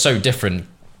 but we're so different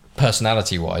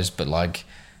personality wise. But like,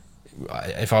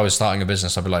 if I was starting a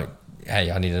business, I'd be like, hey,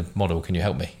 I need a model. Can you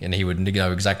help me? And he would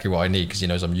know exactly what I need because he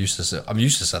knows I'm useless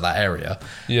at that area.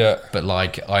 Yeah. But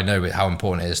like, I know how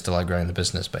important it is to like growing the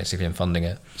business basically and funding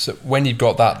it. So when you've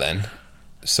got that, then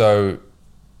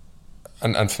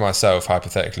And for myself,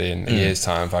 hypothetically, in a year's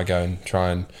time, if I go and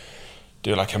try and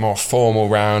do like a more formal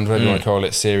round, whatever you want to call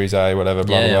it, Series A, whatever,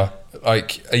 blah, blah, blah.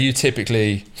 Like, are you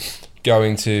typically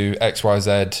going to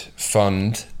XYZ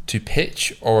fund to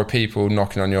pitch, or are people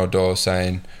knocking on your door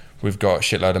saying, we've got a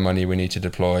shitload of money we need to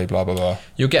deploy, blah, blah, blah?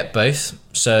 You'll get both.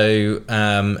 So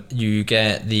you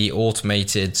get the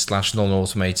automated /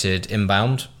 non-automated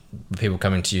inbound. People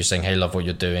coming to you saying, hey, love what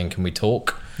you're doing, can we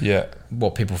talk? Yeah.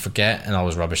 What people forget, and I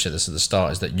was rubbish at this at the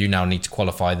start, is that you now need to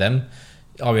qualify them.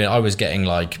 I mean, I was getting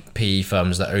like PE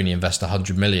firms that only invest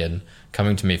 100 million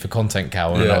coming to me for Content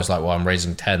Cow, and I was like, well, I'm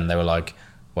raising 10. They were like,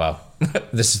 well,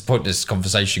 this is pointless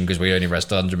conversation because we only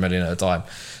invest 100 million at a time.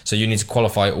 So you need to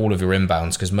qualify all of your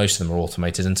inbounds because most of them are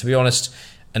automated. And to be honest,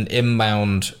 an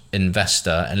inbound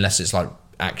investor, unless it's like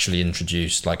actually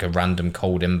introduced, like a random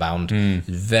cold inbound, is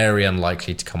very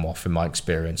unlikely to come off, in my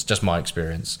experience, just my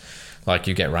experience. Like,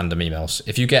 you get random emails.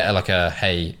 If you get like a,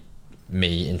 hey,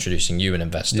 me introducing you an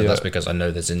investor, that's because I know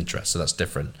there's interest, so that's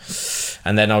different.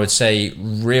 And then I would say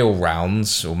real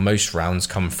rounds, or most rounds,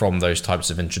 come from those types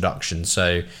of introductions.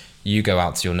 So you go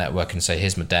out to your network and say,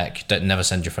 here's my deck. Never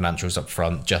send your financials up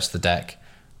front, just the deck.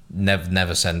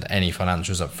 Never send any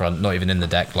financials up front, not even in the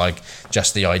deck, like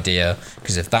just the idea,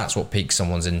 because if that's what piques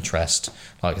someone's interest,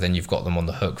 like then you've got them on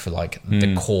the hook for like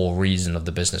the core reason of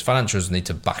the business. Financials need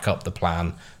to back up the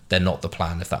plan. They're not the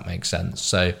plan, if that makes sense.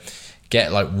 So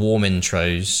get like warm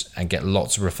intros and get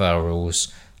lots of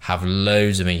referrals, have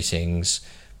loads of meetings,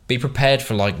 be prepared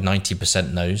for like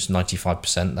 90% no's,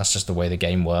 95%. That's just the way the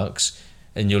game works.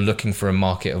 And you're looking for a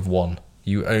market of one.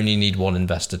 You only need one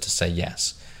investor to say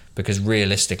yes. Because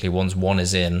realistically, once one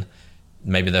is in,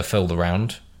 maybe they'll fill the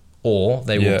round, or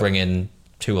they will bring in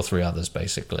 2 or 3 others,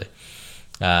 basically.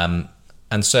 And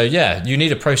so, you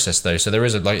need a process though. So there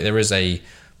is a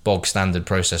bog standard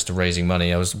process to raising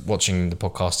money. I was watching the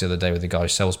podcast the other day with the guy who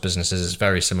sells businesses. It's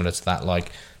very similar to that.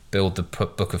 Like, build the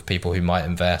book of people who might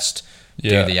invest,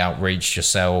 do the outreach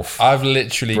yourself. I've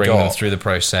literally bring them through the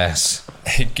process.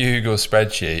 A Google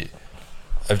spreadsheet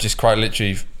of just quite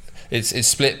literally, it's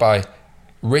split by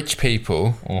rich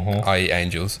people, i.e.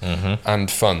 angels, and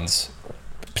funds,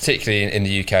 particularly in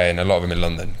the UK, and a lot of them in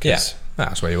London.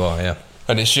 That's where you are,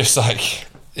 And it's just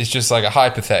like a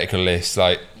hypothetical list.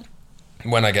 Like,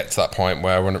 when I get to that point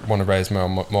where I want to raise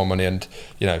more money, and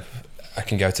I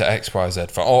can go to XYZ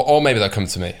fund, or maybe they'll come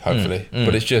to me, hopefully.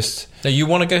 But it's just, no, you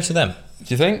want to go to them. Do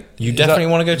you think you definitely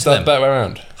want to go to them? Is that the better way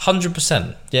around?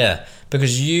 100%, yeah,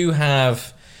 because you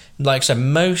have, like I said,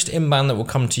 most inbound that will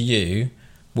come to you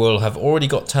will have already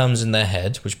got terms in their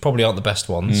head, which probably aren't the best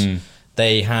ones.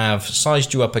 They have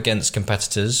sized you up against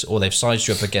competitors, or they've sized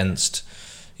you up against,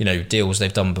 deals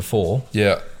they've done before.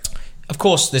 Yeah. Of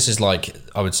course, this is my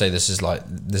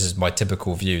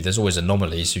typical view. There's always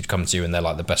anomalies who come to you and they're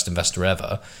like the best investor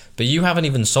ever, but you haven't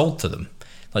even sold to them.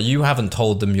 Like, you haven't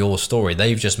told them your story.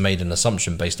 They've just made an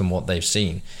assumption based on what they've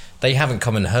seen. They haven't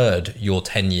come and heard your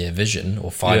 10-year vision or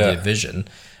 5-year vision.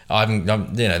 They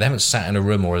haven't sat in a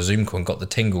room or a Zoom call and got the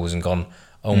tingles and gone,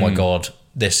 oh my God,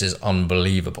 this is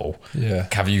unbelievable. Yeah.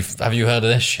 Have you heard of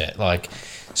this shit? Like,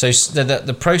 So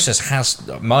the process has,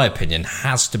 in my opinion,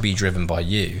 has to be driven by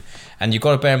you. And you've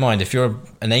got to bear in mind, if you're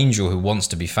an angel who wants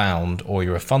to be found, or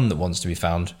you're a fund that wants to be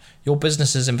found, your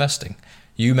business is investing.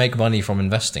 You make money from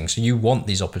investing, so you want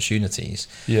these opportunities.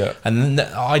 Yeah. And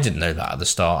I didn't know that at the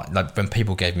start. Like when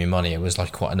people gave me money, it was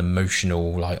like quite an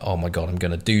emotional, like, oh my God, I'm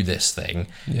going to do this thing.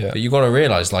 Yeah. But you've got to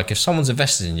realize, like, if someone's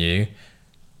invested in you,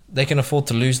 they can afford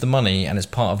to lose the money, and it's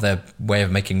part of their way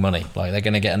of making money. Like, they're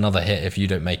going to get another hit if you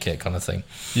don't make it, kind of thing.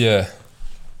 Yeah.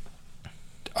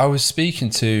 I was speaking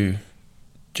to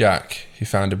Jack, who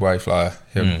founded Wayflyer,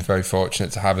 who I'm very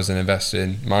fortunate to have as an investor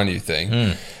in my new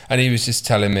thing. And he was just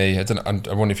telling me,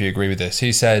 I wonder if you agree with this.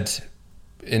 He said,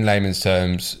 in layman's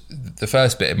terms, the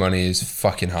first bit of money is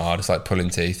fucking hard. It's like pulling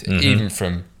teeth, even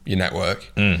from your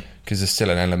network, because there's still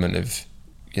an element of,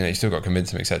 you still got to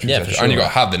convince them, etc. Yeah, for sure. And you've got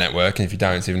to have the network, and if you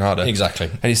don't, it's even harder. Exactly.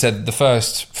 And he said the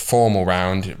first formal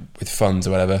round with funds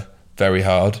or whatever, very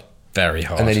hard. Very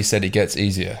hard. And then he said it gets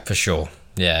easier. For sure.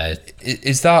 Yeah.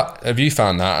 Have you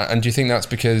found that? And do you think that's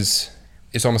because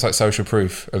it's almost like social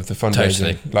proof of the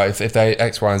fundraising? Totally. Like if they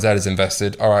X, Y, and Z is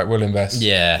invested, all right, we'll invest.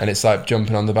 Yeah. And it's like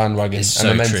jumping on the bandwagon, It's a so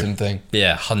momentum true. thing.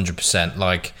 Yeah, 100%.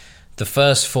 Like the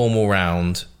first formal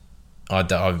round,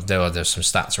 there's some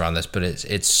stats around this, but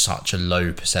it's such a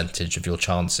low percentage of your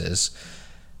chances,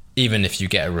 even if you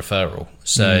get a referral.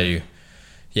 So,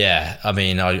 yeah, I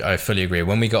mean, I fully agree.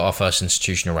 When we got our first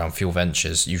institutional round, Fuel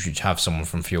Ventures, you should have someone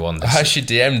from Fuel on this. I actually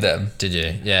DM'd them. Did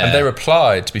you? Yeah. And they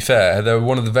replied, to be fair. They were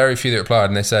one of the very few that replied,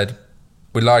 and they said,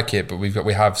 we like it, but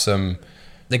we have some...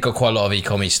 They got quite a lot of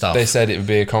e-commy stuff. They said it would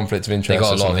be a conflict of interest. They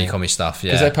got or a lot of something. e-commy stuff,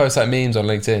 yeah. Because they post like memes on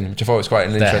LinkedIn, which I thought was quite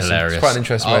an interesting. Hilarious. It's quite an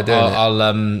interesting way of doing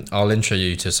it. I'll intro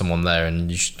you to someone there, and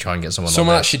you should try and get someone.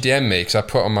 Someone on there. actually DM'd me because I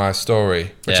put on my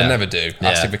story, which I Yeah. never do, Yeah.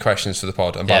 asking for questions for the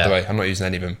pod. And by Yeah. the way, I'm not using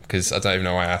any of them because I don't even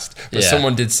know why I asked. But Yeah.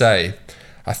 someone did say,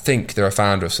 I think they're a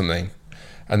founder of something,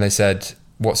 and they said,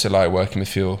 "What's it like working with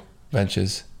Fuel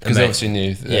Ventures?" Because they obviously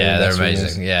knew. Yeah, they're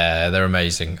amazing. Yeah, they're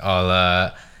amazing.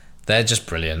 They're just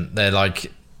brilliant. They're like,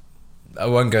 I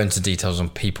won't go into details on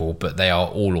people, but they are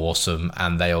all awesome,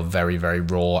 and they are very, very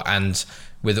raw. And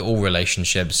with all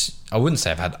relationships, I wouldn't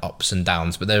say I've had ups and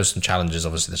downs, but there are some challenges.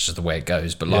 Obviously, that's just the way it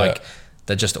goes. But like,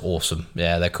 they're just awesome.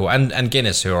 Yeah, they're cool. And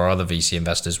Guinness, who are our other VC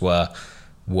investors, were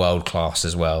world class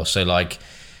as well. So like,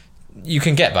 you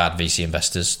can get bad VC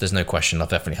investors. There's no question. I've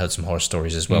definitely heard some horror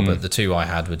stories as well. But the two I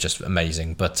had were just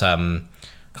amazing. But I can't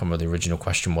remember what the original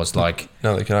question was. Like,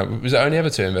 No, they can. Was it only ever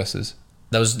two investors?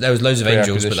 There was loads of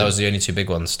angels, but Pre-acquisition. that was the only two big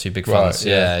ones, two big Right, funds.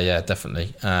 yeah. Yeah,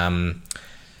 definitely.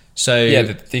 So Yeah,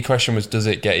 the question was, does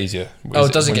it get easier?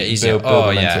 does it get easier?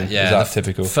 Build Yeah, momentum? yeah. Is that The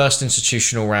typical? First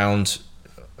institutional round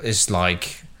is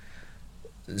like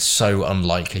so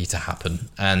unlikely to happen.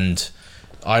 And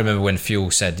I remember when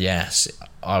Fuel said yes,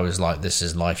 I was like, this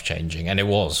is life changing, and it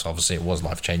was. Obviously, it was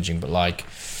life changing, but like,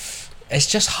 it's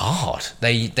just hard.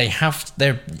 They have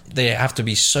to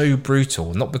be so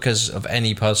brutal, not because of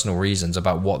any personal reasons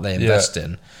about what they invest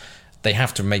in. They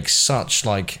have to make such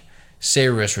like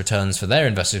serious returns for their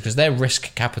investors because they're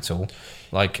risk capital.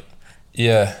 Like,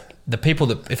 Yeah. the people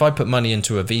that, if I put money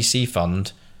into a VC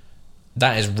fund,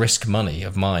 that is risk money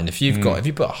of mine. If you put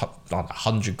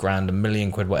 $100,000, £1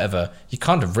 million, whatever, you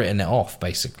kind of written it off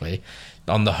basically,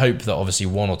 on the hope that obviously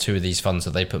one or two of these funds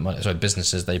that they put money,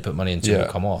 businesses they put money into will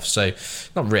come off. So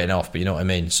not written off, but you know what I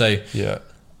mean. So Yeah.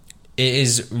 it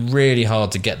is really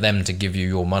hard to get them to give you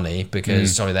your money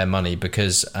because their money,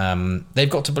 because they've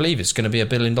got to believe it's going to be $1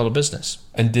 billion business.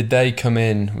 And did they come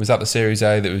in? Was that the Series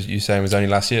A that was you saying was only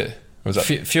last year? Or was that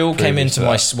Fuel came previous into to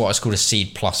my that? what is called a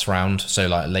seed plus round, so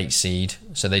like late seed.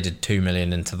 So they did 2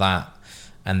 million into that,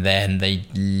 and then they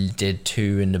did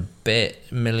 2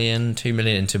 million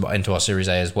into our Series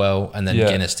A as well, and then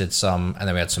Guinness did some, and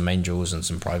then we had some angels and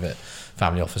some private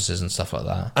family offices and stuff like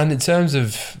that. And in terms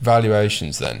of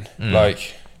valuations, then,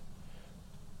 like,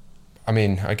 I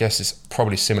mean, I guess it's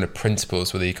probably similar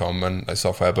principles with ecom and like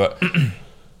software, but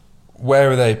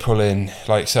where are they pulling?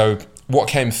 Like, so what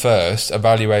came first, a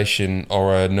valuation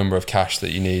or a number of cash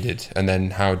that you needed, and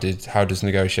then how does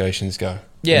negotiations go?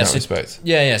 Yeah, in that so, respect?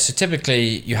 yeah. So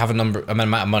typically, you have amount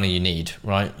of money you need,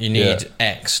 right? You need Yeah.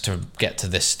 X to get to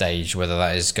this stage, whether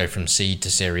that is go from seed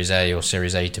to Series A or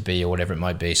Series A to B or whatever it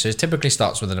might be. So it typically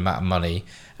starts with an amount of money.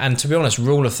 And to be honest,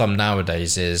 rule of thumb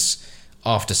nowadays is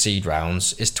after seed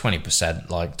rounds is 20%,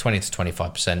 like 20 to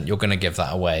 25%. You're going to give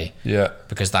that away. Yeah.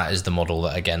 Because that is the model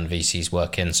that, again, VCs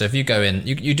work in. So if you go in,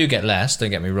 you do get less,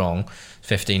 don't get me wrong.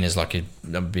 15 is that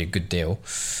would be a good deal.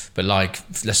 But like,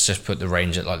 let's just put the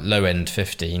range at like low end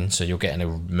 15. So you're getting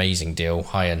an amazing deal.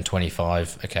 High end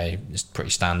 25. Okay, it's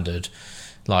pretty standard.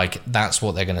 Like, that's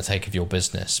what they're going to take of your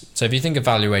business. So if you think of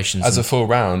valuations as a full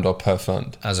round or per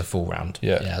fund? As a full round.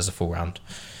 Yeah, as a full round.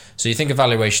 So you think of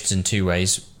valuations in two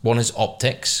ways. One is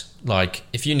optics. Like,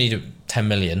 if you need 10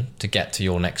 million to get to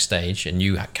your next stage and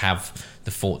you have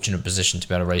the fortunate position to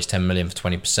be able to raise 10 million for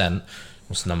 20%,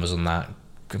 what's the numbers on that?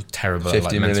 Terrible.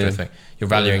 50 like million. Thing. You're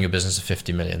valuing your business at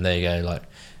 50 million. There you go. Like,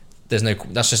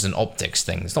 that's just an optics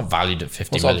thing. It's not valued at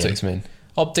 50 million. What's optics mean?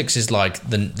 Optics is like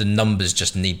the numbers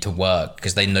just need to work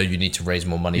because they know you need to raise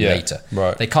more money later.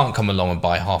 Right. They can't come along and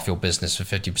buy half your business for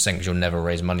 50% because you'll never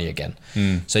raise money again.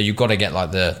 So you've got to get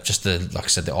like like I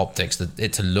said, the optics,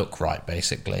 it to look right,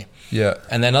 basically. Yeah.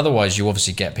 And then otherwise you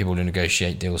obviously get people to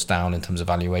negotiate deals down in terms of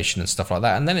valuation and stuff like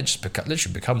that. And then it just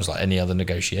literally becomes like any other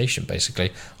negotiation,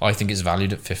 basically. I think it's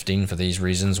valued at 15 for these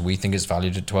reasons. We think it's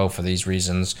valued at 12 for these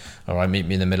reasons. All right, meet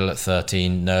me in the middle at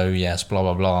 13. No, yes, blah,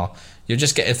 blah, blah. You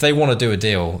just get, if they want to do a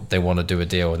deal, they want to do a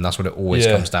deal, and that's what it always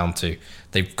comes down to.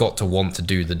 They've got to want to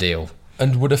do the deal.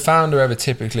 And would a founder ever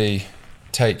typically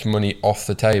take money off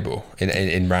the table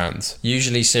in rounds?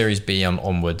 Usually Series B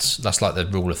onwards. That's like the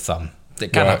rule of thumb.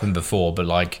 It can happen before, but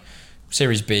like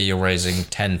Series B, you're raising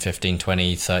 10, 15,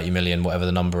 20, 30 million, whatever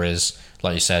the number is.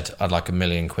 Like you said, I'd like £1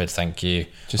 million, thank you.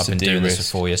 Just I've been doing this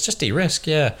for 4 years. Just de-risk,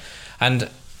 yeah. And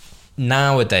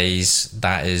nowadays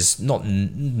that is not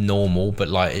normal, but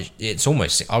like it's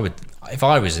almost, if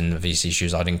I was in the VC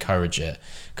shoes, I'd encourage it,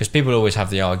 because people always have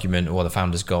the argument, the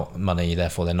founder's got money,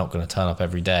 therefore they're not going to turn up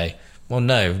every day. Well,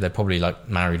 no, they're probably like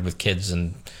married with kids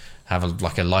and have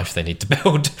a life they need to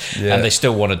build, and they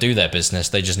still want to do their business.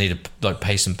 They just need to like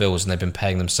pay some bills, and they've been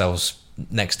paying themselves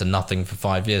next to nothing for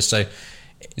 5 years. So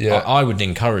I would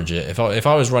encourage it. If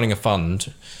I was running a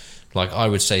fund, like I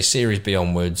would say Series B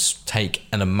onwards, take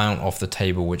an amount off the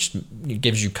table which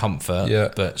gives you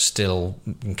comfort, but still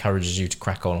encourages you to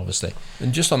crack on, obviously.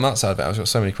 And just on that side of it, I've got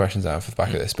so many questions out for the back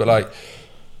of this, but like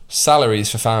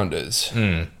salaries for founders,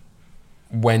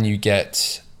 when you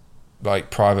get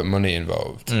like private money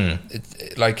involved,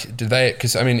 like do they,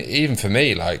 because I mean, even for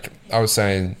me, like I was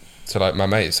saying to like my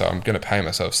mates, so I'm going to pay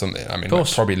myself something. I mean,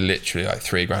 like, probably literally like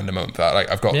 $3,000 a month.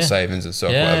 Like I've got savings and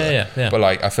stuff, whatever. But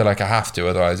like I feel like I have to,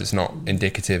 otherwise it's not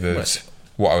indicative of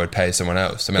what I would pay someone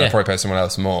else. I mean, I'd probably pay someone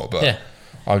else more, but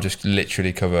I'll just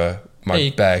literally cover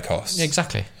my bare costs.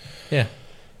 Exactly. Yeah.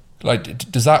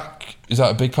 Like, is that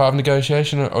a big part of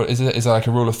negotiation, or is that like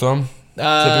a rule of thumb?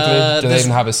 Typically, do they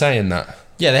even have a say in that?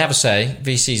 Yeah, they have a say.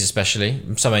 VCs especially.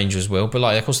 Some angels will, but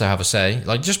like of course they have a say.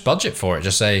 Like just budget for it.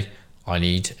 Just say, I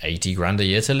need $80,000 a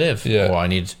year to live, or I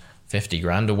need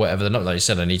 $50,000 or whatever. Like you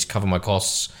said, I need to cover my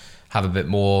costs, have a bit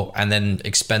more, and then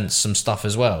expense some stuff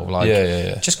as well. Like,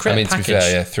 just create a package. To be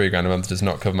fair, $3,000 a month does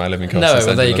not cover my living costs. No,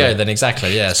 well, there you go. Then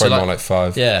exactly, It's probably more like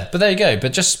 5. Yeah, but there you go.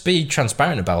 But just be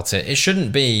transparent about it. It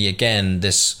shouldn't be, again,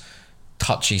 this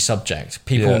touchy subject.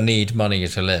 People need money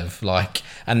to live. Like,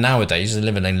 and nowadays,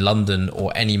 living in London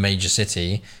or any major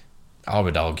city, I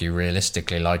would argue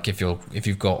realistically, like if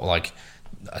you've got like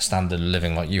a standard of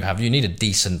living like you have, you need a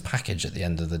decent package at the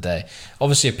end of the day.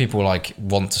 Obviously, if people like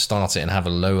want to start it and have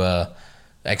a lower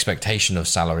expectation of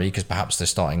salary because perhaps they're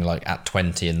starting like at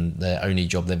 20 and their only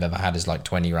job they've ever had is like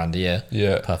 20 grand a year,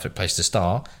 perfect place to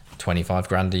start. 25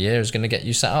 grand a year is going to get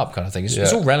you set up, kind of thing.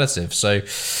 It's all relative. So,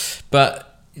 but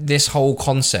this whole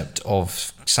concept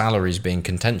of salaries being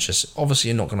contentious, obviously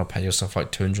you're not going to pay yourself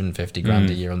like 250 grand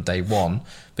a year on day one,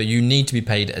 but you need to be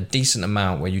paid a decent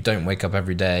amount where you don't wake up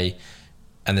every day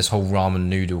and this whole ramen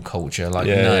noodle culture, like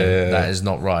that is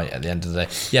not right at the end of the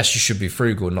day. Yes, you should be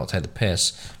frugal and not take the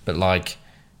piss, but like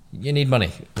you need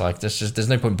money. Like there's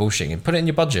no point bullshitting. Put it in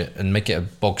your budget and make it a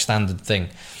bog standard thing.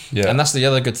 And that's the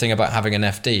other good thing about having an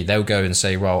FD. They'll go and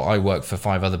say, well, I work for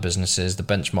 5 other businesses, the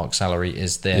benchmark salary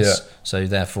is this, so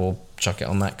therefore chuck it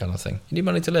on that kind of thing. You need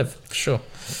money to live, for sure.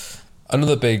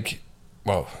 Another big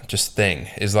just thing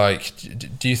is like,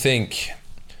 do you think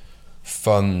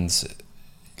funds,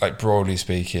 like broadly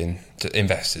speaking, to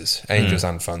investors, angels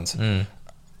and funds,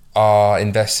 are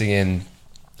investing in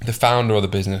the founder or the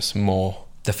business more?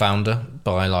 The founder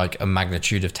by like a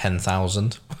magnitude of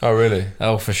 10,000. Oh, really?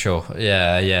 Oh, for sure.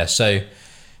 Yeah. So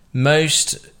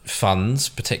most funds,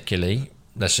 particularly,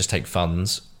 let's just take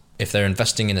funds, if they're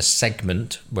investing in a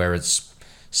segment where it's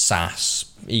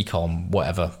SaaS, e-com,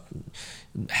 whatever,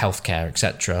 healthcare,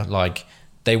 etc., like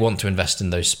they want to invest in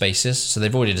those spaces. So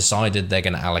they've already decided they're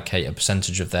going to allocate a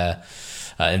percentage of their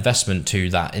investment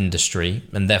to that industry,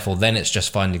 and therefore then it's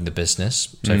just finding the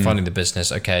business. So finding the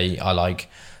business, okay, I like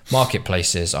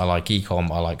marketplaces, I like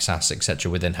e-com, I like SaaS,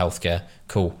 etc. within healthcare.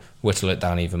 Cool. Whittle it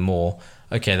down even more.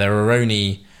 Okay, there are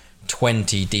only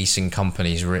 20 decent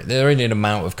companies. There are only an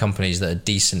amount of companies that are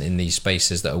decent in these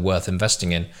spaces that are worth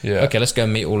investing in. Okay, let's go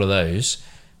and meet all of those.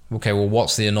 okay, well,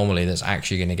 what's the anomaly that's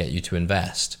actually going to get you to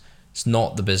invest? It's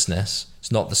not the business.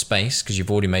 It's not the space, because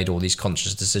you've already made all these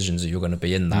conscious decisions that you're going to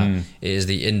be in that. It is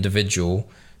the individual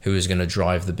who is going to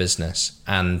drive the business.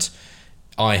 And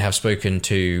I have spoken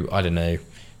to, I don't know,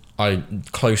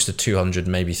 close to 200,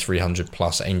 maybe 300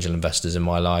 plus angel investors in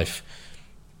my life,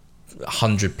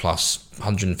 100 plus,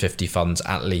 150 funds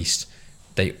at least.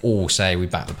 They all say we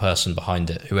back the person behind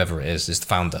it, whoever it is the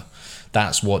founder.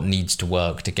 That's what needs to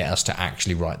work to get us to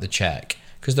actually write the check.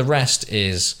 Because the rest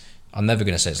is, I'm never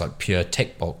going to say it's like pure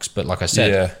tick box, but like I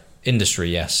said, industry,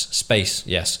 yes. Space,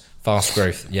 yes. Fast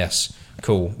growth, yes.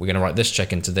 Cool, we're going to write this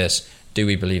check into this. Do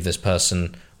we believe this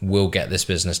person will get this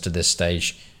business to this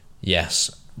stage? Yes.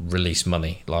 Release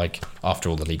money, like after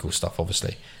all the legal stuff,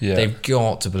 obviously. They've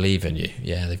got to believe in you.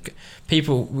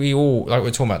 People, we all, like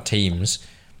we're talking about teams.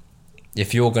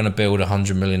 If you're going to build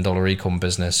 $100 million ecom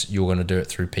business, you're going to do it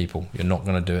through people. You're not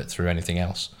going to do it through anything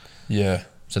else.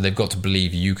 So they've got to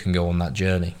believe you can go on that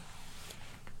journey.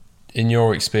 In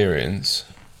your experience,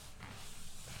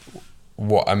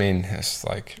 what, I mean, it's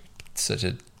like such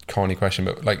a corny question,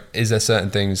 but like, is there certain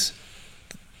things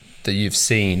that you've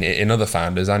seen in other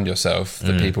founders and yourself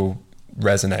that people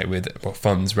resonate with, or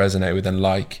funds resonate with and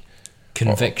like?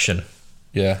 Conviction.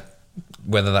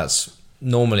 Whether that's,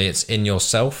 normally it's in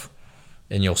yourself,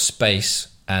 in your space,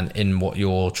 and in what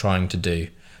you're trying to do.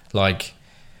 Like,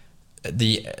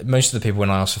 most of the people, when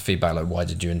I ask for feedback, like, why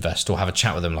did you invest, or have a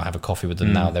chat with them, like have a coffee with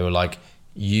them now, they were like,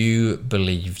 you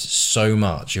believed so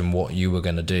much in what you were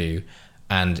going to do,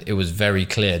 and it was very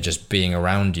clear just being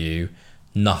around you,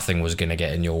 nothing was going to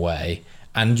get in your way,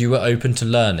 and you were open to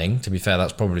learning. To be fair,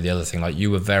 that's probably the other thing. Like,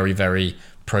 you were very, very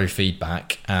pro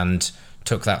feedback and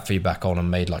took that feedback on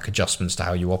and made like adjustments to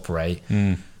how you operate.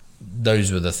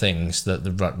 Those were the things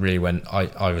that really, when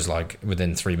I was like,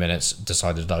 within 3 minutes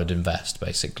decided I would invest,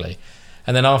 basically.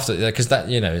 And then after, because that,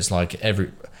 you know, it's like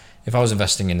if I was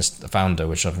investing in a founder,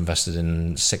 which I've invested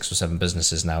in 6 or 7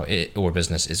 businesses now, or a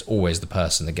business, is always the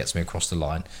person that gets me across the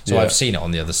line. So I've seen it on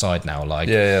the other side now. Like,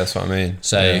 that's what I mean.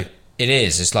 So it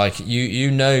is. It's like you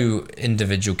know,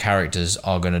 individual characters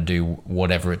are going to do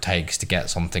whatever it takes to get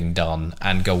something done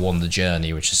and go on the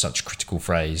journey, which is such a critical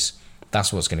phrase.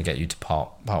 That's what's going to get you to part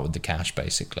with the cash,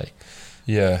 basically.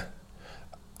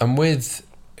 And with,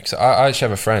 so I actually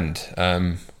have a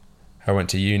friend I went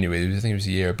to uni with. I think he was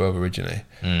a year above originally,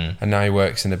 and now he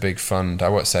works in a big fund. I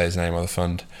won't say his name or the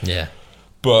fund.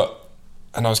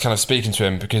 And I was kind of speaking to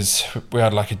him because we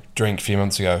had like a drink a few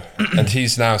months ago, and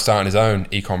he's now starting his own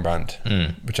ecom brand,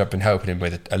 which I've been helping him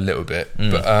with a little bit.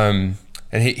 But and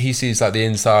he sees like the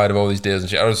inside of all these deals and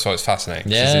shit. I just thought it's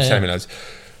fascinating. Telling me loads.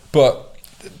 But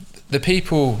the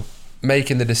people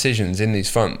making the decisions in these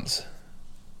funds,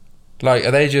 like,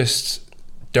 are they just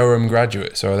Durham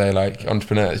graduates, or are they like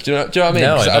entrepreneurs? Do you know what I mean?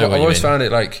 No, I've always found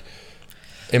it, like,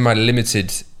 in my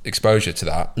limited exposure to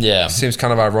that, it seems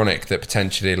kind of ironic that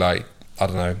potentially, like, I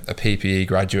don't know, a PPE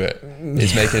graduate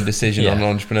is making a decision on an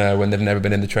entrepreneur when they've never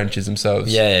been in the trenches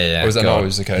themselves. Or is that not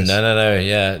always the case? No.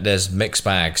 Yeah, there's mixed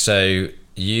bag. So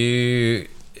you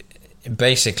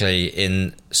basically,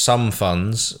 in some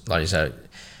funds, like you said,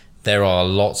 there are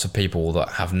lots of people that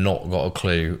have not got a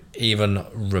clue, even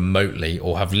remotely,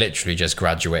 or have literally just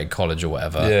graduated college or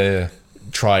whatever,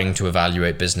 trying to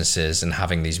evaluate businesses and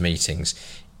having these meetings.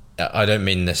 I don't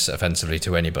mean this offensively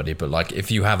to anybody, but like,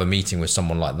 if you have a meeting with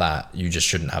someone like that, you just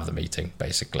shouldn't have the meeting,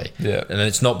 basically. And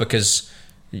it's not because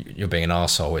you're being an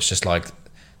arsehole, it's just like,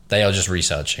 they are just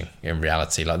researching in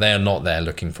reality. Like, they are not there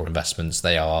looking for investments.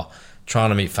 They are trying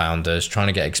to meet founders, trying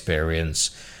to get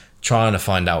experience, trying to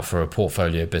find out for a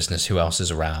portfolio business who else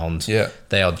is around.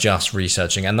 They are just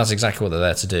researching, and that's exactly what they're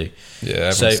there to do.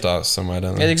 Everyone starts somewhere,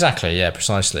 don't they? Exactly,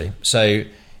 precisely. So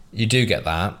you do get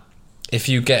that. If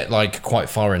you get like quite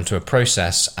far into a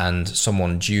process and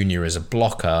someone junior is a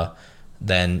blocker,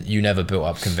 then you never built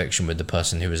up conviction with the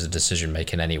person who is the decision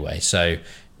making anyway. So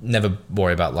never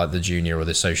worry about like the junior or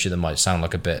the associate that might sound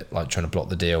like a bit like trying to block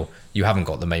the deal. You haven't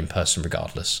got the main person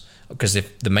regardless. Because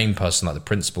if the main person, like the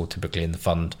principal typically in the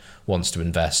fund, wants to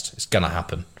invest, it's going to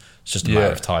happen. It's just a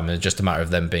matter of time, and it's just a matter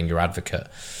of them being your advocate.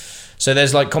 So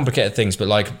there's like complicated things, but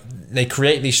like, they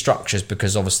create these structures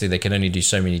because obviously they can only do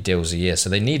so many deals a year. So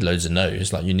they need loads of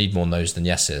no's. Like, you need more no's than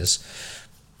yeses.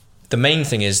 The main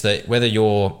thing is that whether there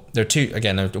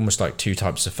are almost like 2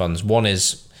 types of funds. One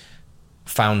is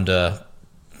founder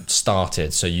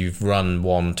started, so you've run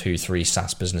 1, 2, 3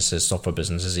 SaaS businesses, software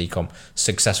businesses, ecom,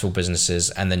 successful businesses,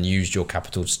 and then used your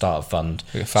capital to start a fund.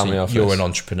 Like a family office. You're an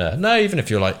entrepreneur. No, even if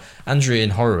you're like Andrew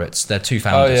and Horowitz, they're 2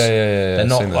 founders. They're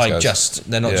not like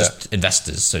they're not just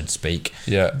investors, so to speak.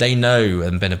 They know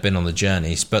and have been on the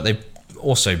journeys, but they've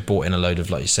also bought in a load of,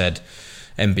 like you said,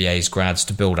 MBAs, grads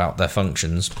to build out their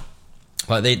functions.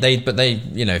 Like they,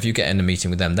 you know, if you get in a meeting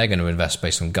with them, they're going to invest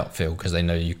based on gut feel because they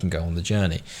know you can go on the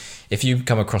journey. If you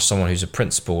come across someone who's a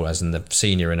principal, as in the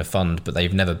senior in a fund, but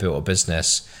they've never built a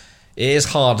business, it is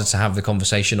harder to have the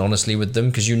conversation honestly with them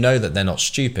because you know that they're not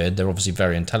stupid. They're obviously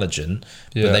very intelligent,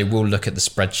 but they will look at the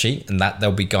spreadsheet and that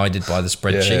they'll be guided by the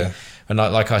spreadsheet. And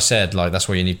like I said, like that's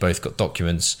why you need both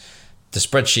documents. The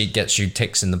spreadsheet gets you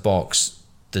ticks in the box.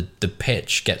 The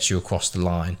pitch gets you across the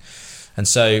line. And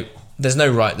so there's no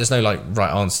right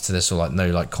answer to this, or like no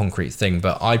like concrete thing.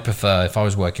 But I prefer, if I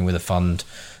was working with a fund,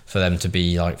 for them to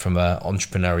be like from an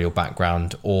entrepreneurial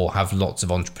background or have lots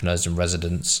of entrepreneurs in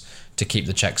residence to keep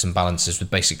the checks and balances with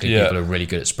basically people who are really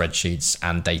good at spreadsheets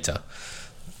and data.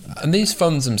 And these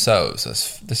funds themselves,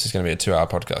 this is going to be a 2-hour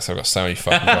podcast. I've got so many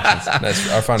fucking questions.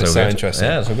 I find it so interesting.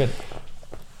 Yeah, it's all good.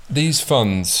 These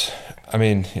funds, I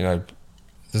mean, you know,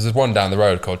 there's one down the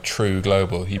road called True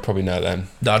Global. You probably know them.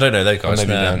 No, I don't know those guys.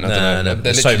 Maybe I don't know.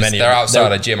 There's so many. They're outside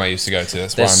a gym I used to go to.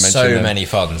 That's why I mentioned them. There's so many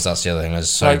funds. That's the other thing. There's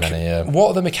so many. What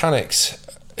are the mechanics?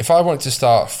 If I wanted to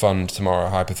start a fund tomorrow,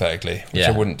 hypothetically, which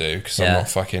I wouldn't do because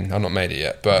I'm not made it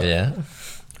yet. But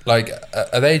like,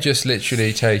 are they just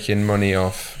literally taking money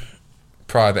off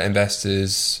private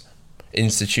investors,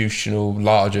 institutional,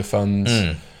 larger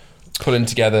funds? Pulling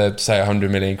together, say, 100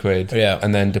 million quid,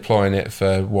 and then deploying it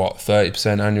for what,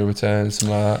 30% annual return,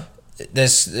 something like that.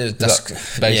 That's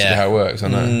basically how it works. I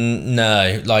know.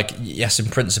 No, like yes, in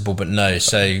principle, but no.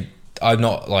 So I'm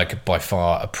not like by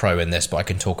far a pro in this, but I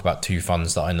can talk about two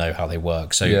funds that I know how they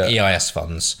work. So EIS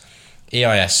funds.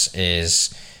 EIS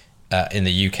is in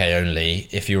the UK only.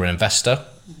 If you're an investor,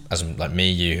 as like me,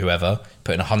 you, whoever,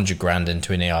 putting 100 grand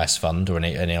into an EIS fund or an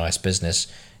EIS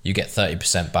business, you get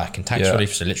 30% back in tax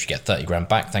relief. So literally get 30 grand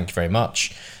back. Thank you very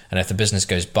much. And if the business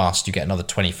goes bust, you get another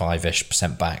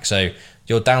 25-ish% back. So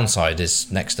your downside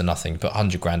is next to nothing. Put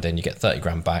 100 grand in, you get 30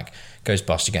 grand back. Goes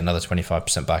bust, you get another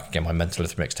 25% back. Again, my mental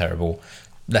arithmetic's terrible.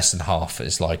 Less than half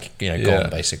is like,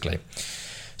 gone basically.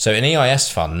 So in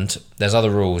EIS fund, there's other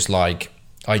rules like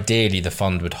ideally the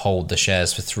fund would hold the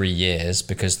shares for 3 years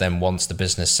because then once the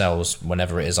business sells,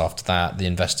 whenever it is after that, the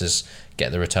investors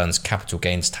get the returns, capital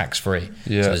gains tax free.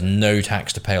 So there's no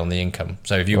tax to pay on the income.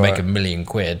 So if you make £1 million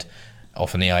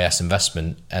off an EIS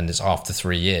investment and it's after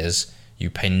 3 years,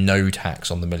 you pay no tax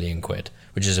on the £1 million,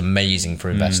 which is amazing for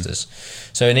investors.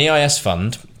 So an EIS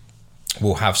fund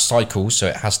will have cycles, so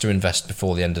it has to invest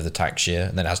before the end of the tax year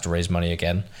and then it has to raise money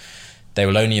again. They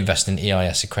will only invest in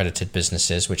EIS accredited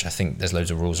businesses, which I think there's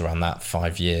loads of rules around that.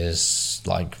 5 years,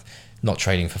 like not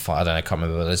trading for 5, I don't know, I can't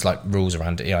remember, but there's like rules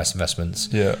around EIS investments.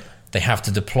 They have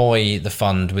to deploy the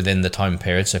fund within the time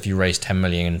period. So if you raise 10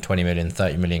 million, 20 million,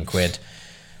 30 million quid,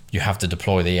 you have to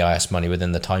deploy the EIS money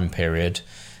within the time period.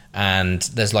 And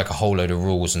there's like a whole load of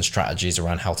rules and strategies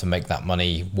around how to make that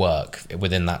money work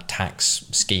within that tax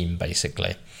scheme,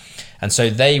 basically. And so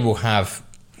they will have,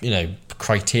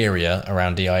 criteria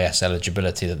around EIS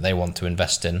eligibility that they want to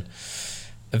invest in.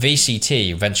 A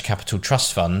VCT, Venture Capital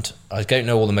Trust Fund, I don't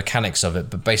know all the mechanics of it,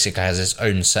 but basically has its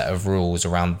own set of rules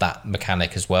around that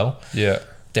mechanic as well.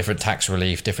 Different tax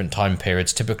relief, different time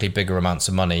periods, typically bigger amounts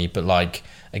of money, but like,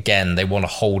 again, they want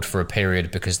to hold for a period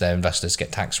because their investors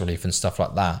get tax relief and stuff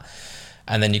like that.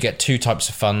 And then you get two types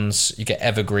of funds. You get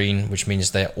evergreen, which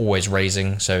means they're always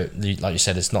raising. So like you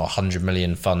said, it's not a 100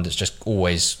 million fund. It's just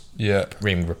always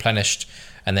being replenished.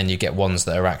 And then you get ones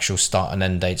that are actual start and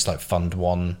end dates, like Fund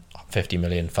 1, 50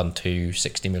 million, Fund 2,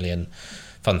 60 million,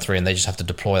 Fund 3. And they just have to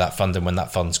deploy that fund. And when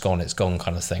that fund's gone, it's gone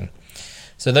kind of thing.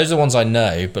 So those are the ones I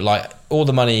know. But like all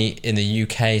the money in the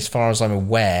UK, as far as I'm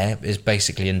aware, is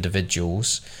basically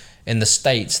individuals. In the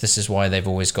States, this is why they've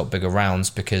always got bigger rounds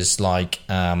because like...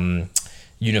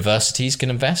 universities can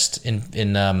invest in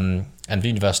and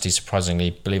universities,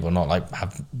 surprisingly, believe it or not, like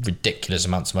have ridiculous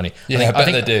amounts of money. I bet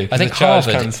they do. I think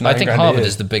Harvard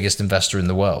is the biggest investor in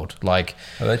the world. Like,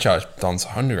 they charge dons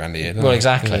 100 grand a year. Well,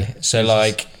 exactly. So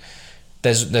like,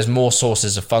 there's more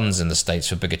sources of funds in the States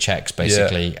for bigger checks,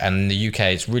 basically, and in the UK,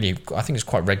 it's really, I think it's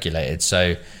quite regulated.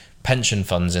 So pension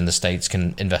funds in the States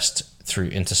can invest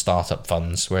into startup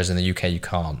funds, whereas in the UK you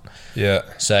can't.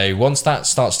 So once that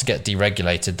starts to get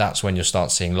deregulated, that's when you'll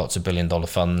start seeing lots of $1 billion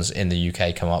funds in the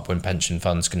UK come up, when pension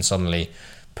funds can suddenly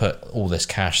put all this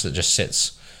cash that just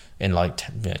sits in like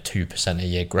 2% a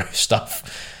year growth stuff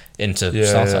into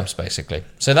startups, basically.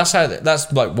 So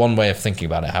that's like one way of thinking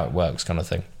about it, how it works, kind of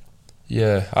thing.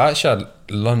 I actually had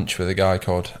lunch with a guy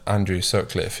called Andrew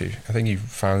Sutcliffe, I think he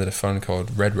founded a fund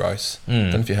called Red Rice. I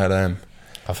don't know if you heard him.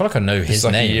 I feel like I know his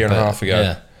name. A year and a half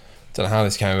ago. Don't know how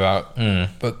this came about.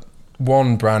 But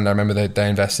one brand I remember they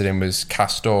invested in was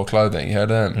Castor Clothing. You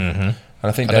heard of them? And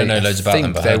I think I don't know loads about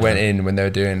them, but they went in when they were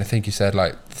doing, I think you said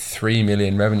like 3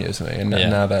 million revenue or something, and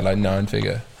now they're like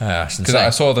 9-figure. Because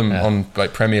I saw them on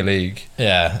like Premier League.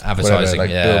 Yeah, advertising. Whatever, like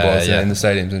billboards in the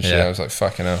stadiums and shit. I was like,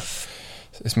 fucking hell.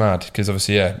 It's mad, because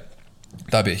obviously,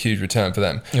 that'd be a huge return for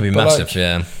them. It'd be massive,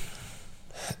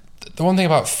 The one thing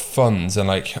about funds, and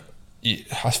like,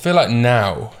 I feel like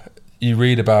now you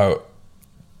read about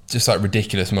just like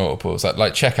ridiculous multiples,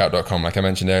 like checkout.com, like I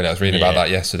mentioned earlier. I was reading about that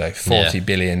yesterday. 40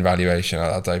 billion valuation.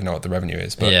 I don't even know what the revenue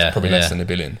is, but it's probably less than $1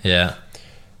 billion. Yeah.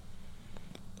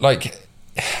 Like,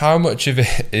 how much of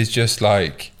it is just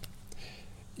like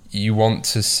you want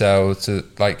to sell to,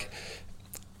 like,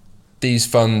 these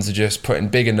funds are just putting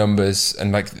bigger numbers,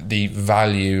 and like the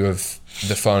value of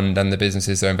the fund and the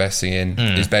businesses they're investing in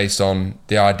is based on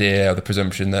the idea or the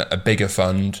presumption that a bigger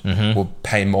fund will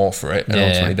pay more for it, and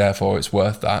ultimately therefore it's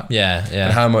worth that.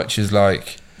 And how much is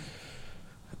like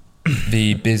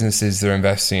the businesses they're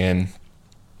investing in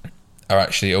are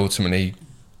actually ultimately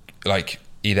like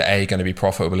either going to be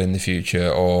profitable in the future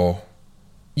or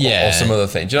some other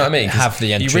thing. Do you know what I mean? Have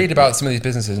the entry. You read about some of these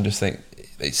businesses and just think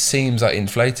it seems like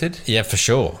inflated. Yeah, for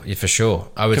sure.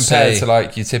 I would compared say to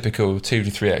like your typical 2 to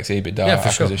 3x EBITDA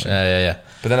acquisition. Sure. Yeah.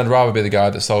 But then I'd rather be the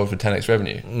guy that sold for 10x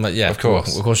revenue. Yeah, of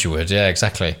course you would. Yeah,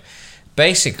 exactly.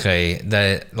 Basically,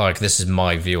 this is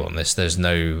my view on this. There's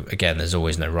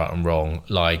always no right and wrong.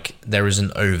 Like, there is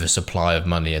an oversupply of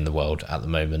money in the world at the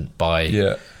moment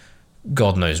by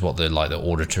God knows what the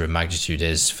order of magnitude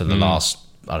is for the last,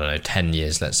 I don't know, 10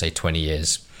 years, let's say 20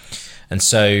 years. And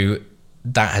so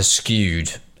that has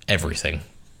skewed everything,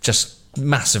 just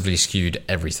massively skewed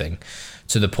everything,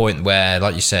 to the point where,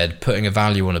 like you said, putting a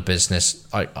value on a business,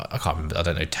 I can't remember, I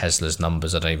don't know Tesla's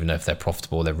numbers, I don't even know if they're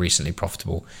profitable, they're recently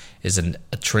profitable, is $1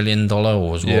 trillion, or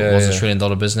was a $1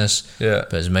 trillion business,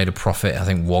 but has made a profit, I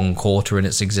think 1 quarter in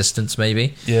its existence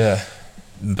maybe,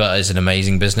 but it's an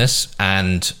amazing business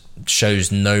and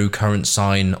shows no current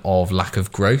sign of lack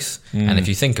of growth. And if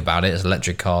you think about it, as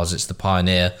electric cars, it's the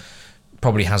pioneer,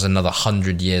 probably has another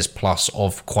 100 years plus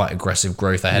of quite aggressive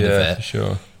growth ahead of it. For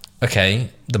sure. Okay,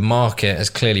 the market has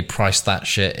clearly priced that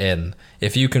shit in.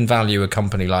 If you can value a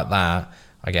company like that,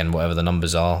 again, whatever the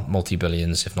numbers are,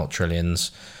 multi-billions, if not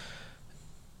trillions,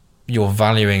 you're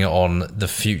valuing it on the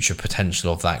future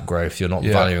potential of that growth. You're not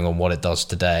valuing on what it does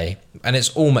today. And it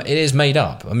is made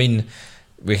up. I mean,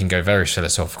 we can go very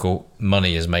philosophical.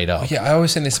 Money is made up. Yeah, I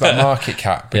always think this about market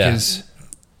cap, because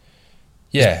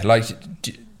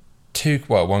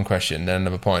one question, then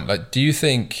another point. Like, do you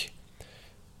think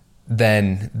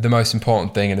then the most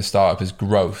important thing in a startup is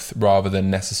growth rather than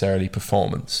necessarily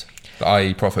performance,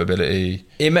 i.e. profitability?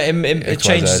 It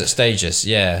changes at stages,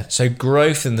 so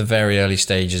growth in the very early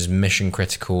stages, mission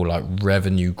critical, like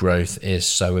revenue growth is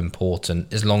so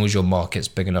important, as long as your market's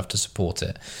big enough to support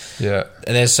it.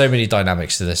 And there's so many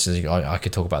dynamics to this. I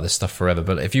could talk about this stuff forever,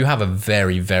 but if you have a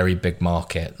very, very big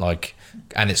market,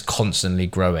 and it's constantly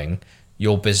growing,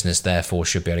 your business therefore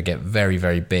should be able to get very,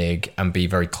 very big and be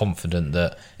very confident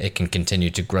that it can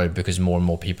continue to grow, because more and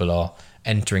more people are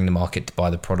entering the market to buy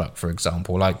the product. For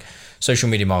example, like social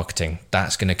media marketing,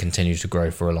 that's going to continue to grow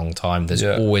for a long time. There's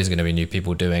always going to be new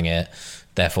people doing it,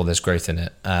 therefore there's growth in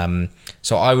it.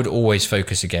 So I would always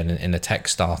focus, again, in a tech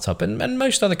startup and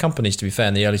most other companies, to be fair,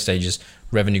 in the early stages,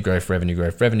 revenue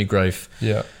growth.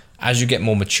 As you get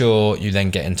more mature, you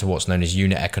then get into what's known as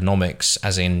unit economics,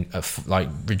 as in like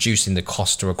reducing the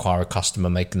cost to acquire a customer,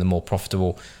 making them more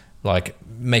profitable, like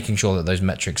making sure that those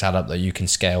metrics add up, that you can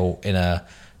scale in a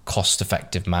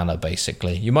cost-effective manner,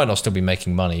 basically. You might not still be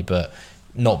making money, but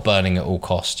not burning at all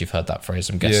costs. You've heard that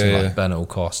phrase, I'm guessing, like burn at all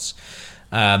costs.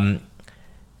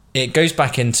 It goes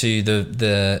back into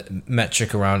the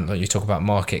metric around, like you talk about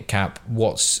market cap,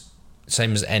 what's,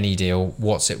 same as any deal,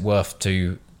 what's it worth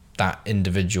to that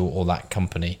individual or that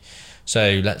company.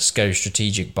 So let's go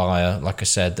strategic buyer, like I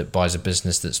said, that buys a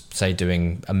business that's, say,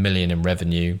 doing $1 million in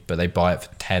revenue, but they buy it for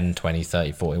 10, 20,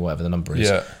 30, 40, whatever the number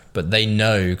is. But they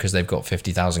know, because they've got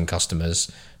 50,000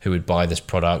 customers who would buy this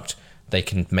product, they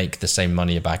can make the same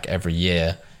money back every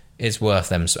year. It's worth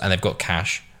them, and they've got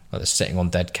cash, like they're sitting on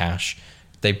dead cash.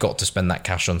 They've got to spend that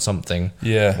cash on something.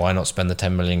 Why not spend the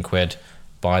 10 million quid,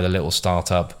 buy the little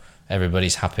startup,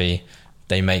 everybody's happy,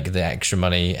 they make the extra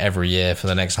money every year for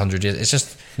the next 100 years. It's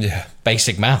just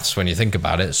basic maths when you think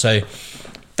about it. So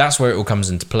that's where it all comes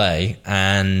into play,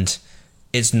 and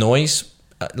it's noise.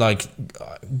 Like,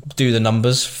 do the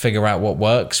numbers, figure out what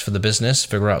works for the business,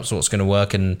 figure out what's going to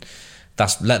work, and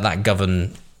let that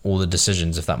govern all the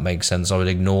decisions, if that makes sense. I would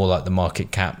ignore like the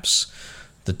market caps,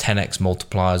 the 10x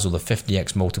multipliers or the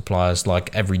 50x multipliers.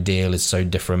 Like, every deal is so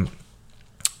different.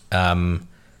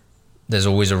 there's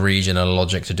always a reason and a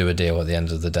logic to do a deal at the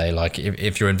end of the day. Like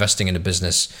if you're investing in a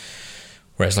business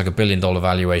where it's like $1 billion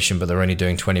valuation, but they're only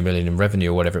doing 20 million in revenue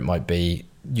or whatever it might be,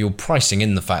 you're pricing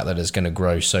in the fact that it's going to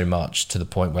grow so much to the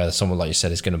point where someone, like you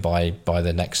said, is going to buy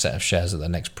the next set of shares at the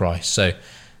next price. So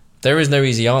there is no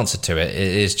easy answer to it.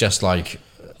 It is just like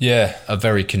a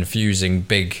very confusing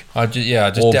big I'd just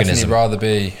organism. definitely rather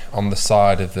be on the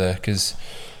side of because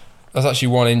there's actually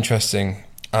one interesting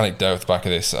anecdote at the back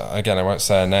of this. Again, I won't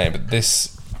say her name, but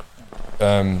this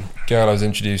girl I was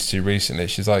introduced to recently,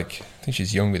 she's like, I think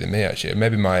she's younger than me actually,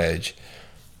 maybe my age,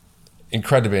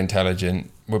 incredibly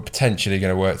intelligent. We're potentially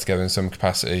going to work together in some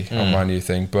capacity on my new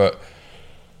thing, but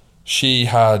she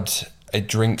had a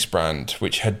drinks brand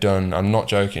which had done, I'm not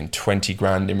joking, 20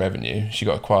 grand in revenue. She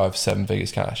got acquired for 7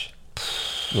 figures cash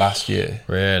last year.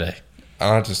 Really?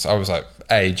 And I was like,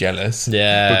 A, jealous,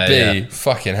 Yeah, but B, yeah.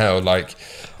 fucking hell, like,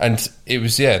 and it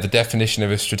was the definition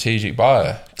of a strategic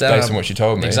buyer based on what she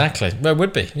told me. Exactly. Well, it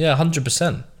would be. Yeah,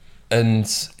 100%.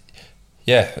 And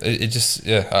it just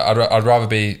I'd rather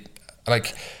be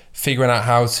like figuring out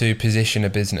how to position a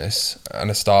business and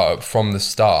a startup from the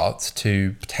start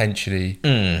to potentially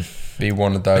be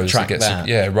one of those Attract that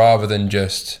gets rather than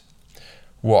just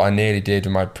what I nearly did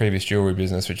with my previous jewelry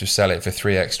business, which is sell it for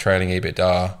 3x trailing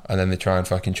EBITDA, and then they try and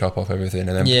fucking chop off everything,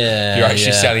 and then you're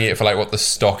actually selling it for like what the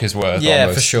stock is worth. Yeah,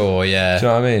 almost. for sure. Yeah. Do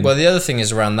you know what I mean? Well, the other thing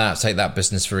is around that. Take that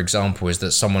business for example, is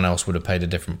that someone else would have paid a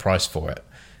different price for it.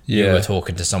 You were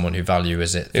talking to someone who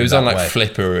values it. It was on like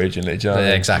Flipper originally. Do you know what I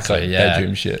mean? Exactly. It's like yeah.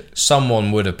 bedroom shit.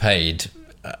 Someone would have paid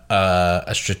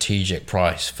a strategic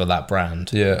price for that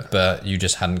brand. Yeah. But you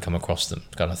just hadn't come across them,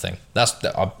 kind of thing.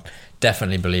 I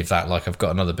definitely believe that. Like I've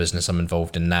got another business I'm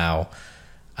involved in now,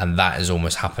 and that is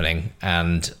almost happening.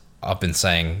 And I've been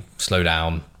saying, slow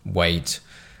down, wait.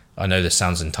 I know this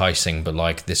sounds enticing, but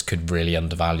like this could really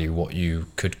undervalue what you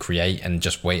could create, and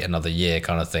just wait another year,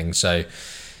 kind of thing. So.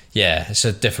 Yeah, it's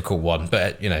a difficult one,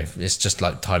 but it's just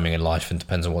like timing in life and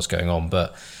depends on what's going on.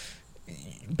 But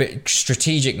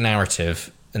strategic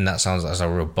narrative, and that sounds like a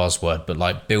real buzzword, but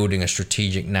like building a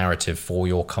strategic narrative for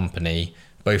your company,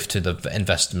 both to the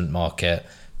investment market,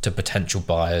 to potential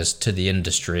buyers, to the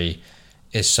industry,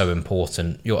 is so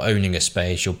important. You're owning a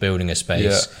space, you're building a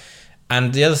space. Yeah.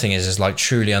 And the other thing is like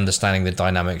truly understanding the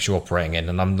dynamics you're operating in.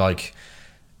 And I'm like,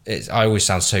 I always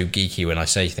sound so geeky when I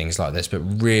say things like this, but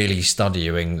really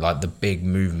studying like the big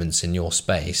movements in your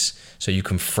space so you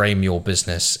can frame your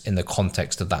business in the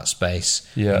context of that space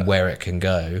and where it can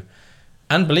go,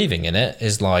 and believing in it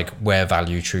is like where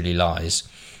value truly lies.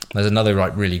 There's another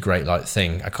like really great like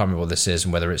thing, I can't remember what this is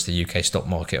and whether it's the UK stock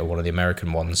market or one of the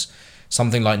American ones.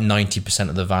 Something like 90%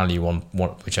 of the value on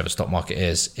whichever stock market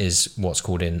is what's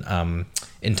called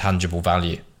intangible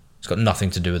value. It's got nothing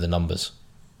to do with the numbers.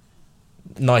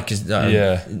 Nike is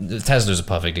Tesla's a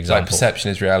perfect example. Like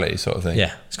perception is reality sort of thing.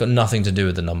 Yeah, it's got nothing to do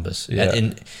with the numbers.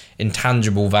 Yeah.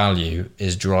 Intangible value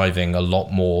is driving a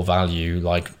lot more value,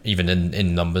 like even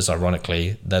in numbers,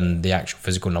 ironically, than the actual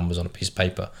physical numbers on a piece of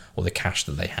paper or the cash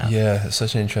that they have. Yeah, that's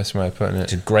such an interesting way of putting it.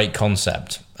 It's a great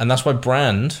concept, and that's why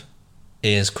brand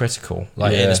is critical.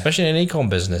 Like, especially in an e-com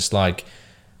business, like.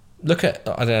 Look at,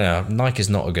 I don't know, Nike's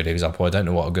not a good example. I don't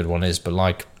know what a good one is, but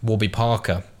like Warby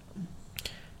Parker.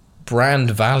 Brand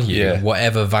value,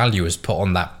 whatever value is put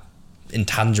on that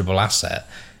intangible asset,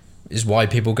 is why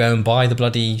people go and buy the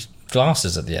bloody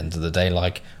glasses at the end of the day.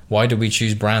 Like, why do we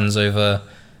choose brands over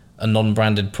a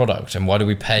non-branded product? And why do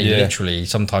we pay literally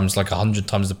sometimes like 100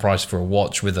 times the price for a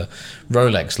watch with a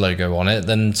Rolex logo on it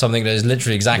than something that is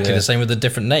literally exactly the same with a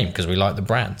different name because we like the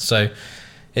brand? So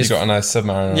It's got a nice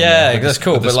submarine. Yeah, that's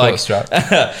cool. But like,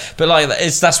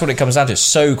 that's what it comes down to. It's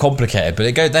so complicated, but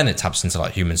it taps into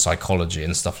like human psychology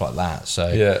and stuff like that. So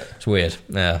it's weird.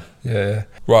 Yeah.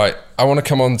 Right. I want to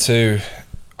come on to.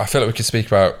 I feel like we could speak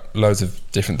about loads of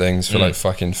different things for like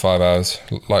fucking 5 hours,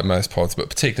 like most pods, but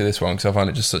particularly this one because I find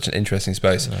it just such an interesting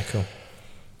space. Yeah, cool.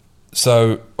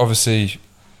 So obviously,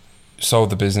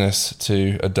 sold the business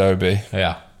to Adobe.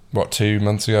 Yeah. What, 2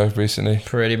 months ago, recently?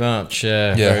 Pretty much,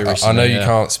 yeah. Very recently, I know you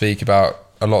can't speak about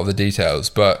a lot of the details,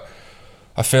 but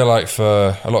I feel like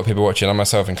for a lot of people watching, and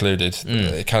myself included,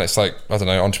 it's like, I don't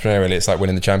know, entrepreneurially, it's like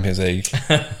winning the Champions League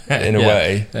in a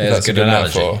way. Yeah, that's a good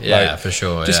analogy. Metaphor. Yeah, for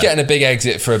sure. Just getting a big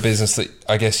exit for a business that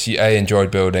I guess you A, enjoyed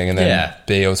building, and then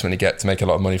B, ultimately get to make a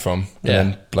lot of money from. And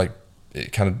then like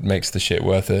it kind of makes the shit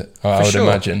worth it, I would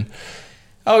imagine.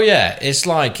 Oh yeah, it's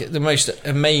like the most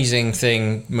amazing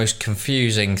thing, most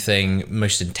confusing thing,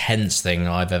 most intense thing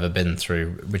I've ever been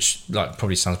through, which like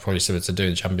probably sounds similar to doing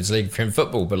the Champions League in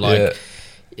football, but like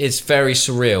it's very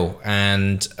surreal,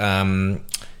 and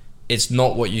it's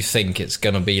not what you think it's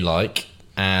going to be like.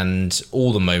 and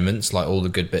all the moments, like all the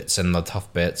good bits and the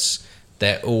tough bits,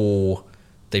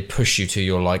 they push you to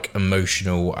your like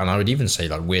emotional, and I would even say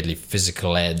like weirdly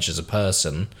physical edge as a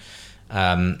person.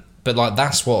 But like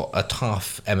that's what a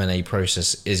tough M&A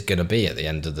process is going to be at the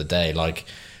end of the day. Like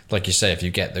you say, if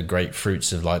you get the great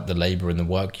fruits of like the labor and the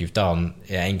work you've done,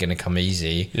 it ain't going to come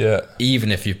easy. Yeah.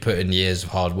 Even if you've put in years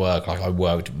of hard work, like I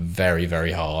worked very,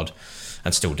 very hard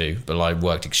and still do, but like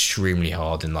worked extremely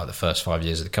hard in like the first 5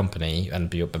 years of the company and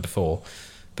before.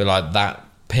 But like that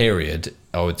period,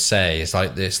 I would say it's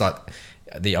like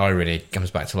the irony comes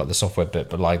back to like the software bit,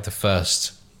 but like the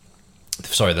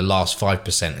last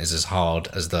 5% is as hard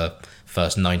as the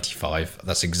first 95.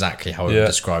 That's exactly how I would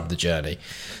describe the journey.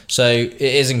 So it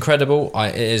is incredible.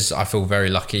 I feel very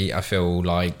lucky. I feel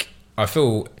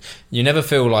you never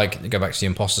feel like, go back to the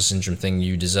imposter syndrome thing,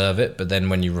 you deserve it, but then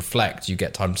when you reflect, you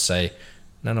get time to say,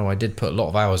 no, I did put a lot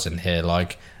of hours in here.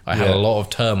 Like I had a lot of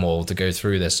turmoil to go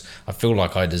through this. I feel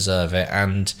like I deserve it.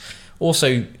 And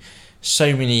also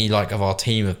so many like of our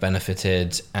team have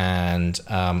benefited, and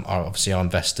obviously our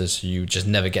investors, who you just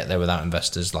never get there without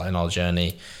investors, like in our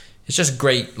journey. It's just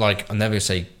great. Like I never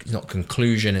say it's not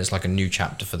conclusion, it's like a new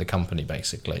chapter for the company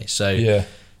basically. So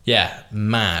yeah,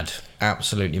 mad,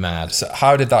 absolutely mad. So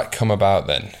how did that come about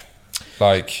then?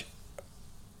 Like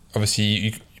obviously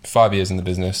you 5 years in the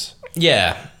business.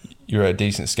 Yeah. You're at a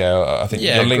decent scale. I think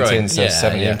your LinkedIn says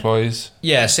 70 employees.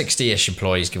 Yeah, 60-ish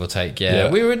employees, give or take.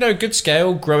 Yeah. We were at good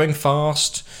scale, growing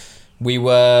fast. We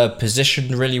were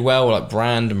positioned really well, like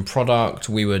brand and product.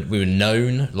 We were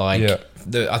known.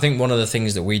 I think one of the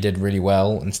things that we did really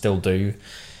well and still do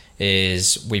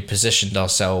is we positioned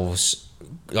ourselves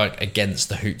like against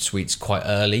the Hootsuites quite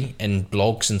early in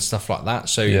blogs and stuff like that.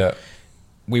 So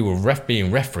we were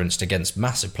being referenced against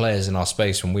massive players in our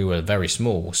space when we were very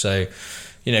small. So,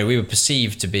 you know, we were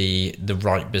perceived to be the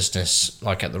right business,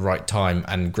 like at the right time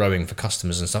and growing for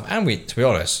customers and stuff. And to be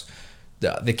honest,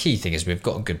 the key thing is we've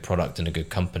got a good product and a good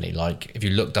company. Like if you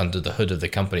looked under the hood of the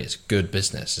company, it's a good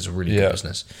business. It's a really good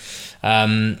business.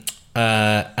 And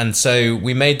so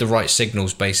we made the right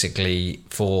signals basically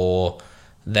for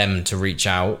them to reach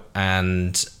out.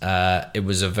 And it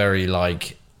was a very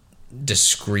like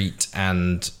discreet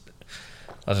and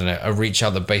I don't know, a reach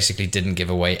out that basically didn't give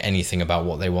away anything about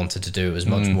what they wanted to do. It was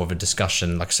much more of a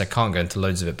discussion. Like I said, I can't go into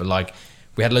loads of it, but like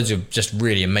we had loads of just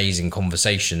really amazing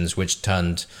conversations, which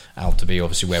turned out to be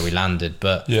obviously where we landed.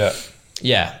 But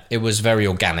yeah, it was very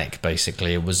organic.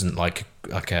 Basically, it wasn't like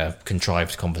a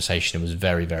contrived conversation. It was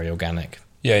very, very organic.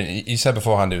 Yeah, you said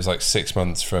beforehand it was like 6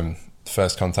 months from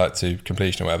first contact to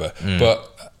completion or whatever.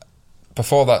 But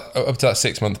before that, up to that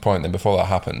 6 month point, then before that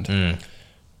happened,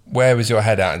 where was your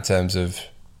head at in terms of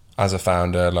as a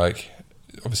founder? Like,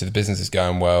 obviously the business is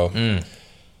going well.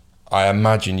 I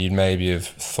imagine you'd maybe have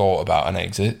thought about an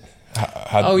exit.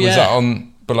 Was that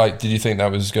on? But like, did you think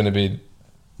that was going to be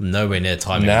nowhere near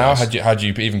timing? Now, had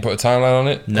you even put a timeline on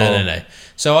it? No.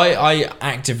 So I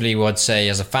actively would say,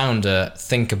 as a founder,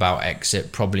 think about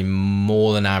exit probably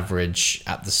more than average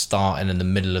at the start and in the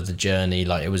middle of the journey.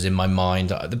 Like it was in my mind.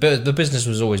 The business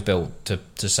was always built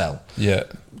to sell. Yeah,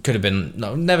 never could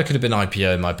have been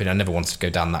IPO in my opinion. I never wanted to go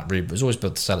down that route. But it was always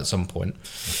built to sell at some point.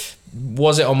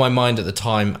 Was it on my mind at the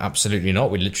time? Absolutely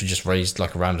not. We literally just raised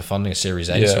like a round of funding, a Series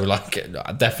A. So we're like,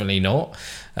 definitely not.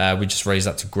 We just raised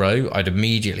that to grow. I'd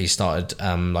immediately started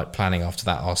like planning after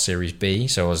that our Series B.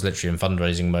 So I was literally in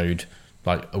fundraising mode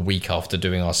like a week after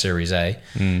doing our Series A.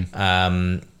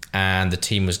 And the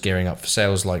team was gearing up for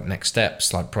sales, like next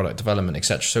steps, like product development,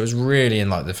 etc. So it was really in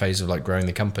like the phase of like growing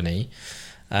the company.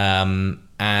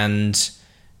 And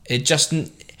it just...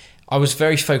 I was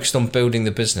very focused on building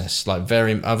the business, like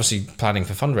very obviously planning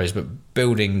for fundraise, but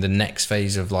building the next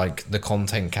phase of like the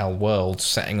Content Cal world,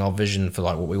 setting our vision for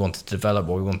like what we wanted to develop,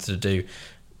 what we wanted to do.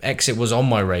 Exit was on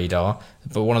my radar,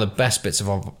 but one of the best bits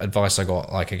of advice I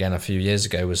got, like again a few years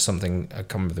ago, was something, I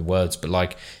can't remember the words, but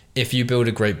like if you build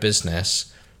a great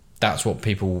business, that's what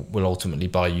people will ultimately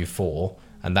buy you for,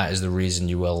 and that is the reason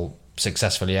you will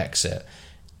successfully exit.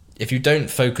 If you don't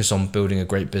focus on building a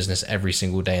great business every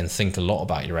single day and think a lot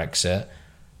about your exit,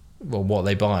 well, what are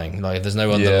they buying? Like, there's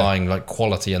no underlying like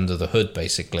quality under the hood.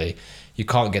 Basically, you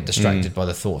can't get distracted by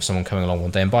the thought of someone coming along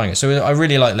one day and buying it. So I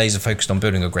really like laser focused on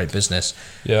building a great business.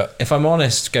 Yeah. If I'm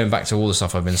honest, going back to all the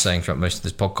stuff I've been saying throughout most of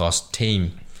this podcast,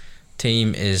 team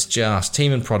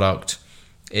and product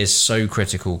is so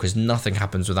critical because nothing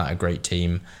happens without a great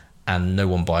team. And no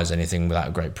one buys anything without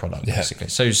a great product, basically.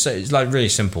 So it's like really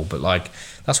simple, but like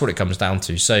that's what it comes down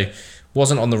to. So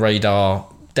wasn't on the radar,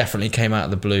 definitely came out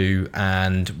of the blue,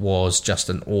 and was just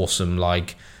an awesome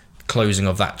like closing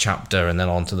of that chapter, and then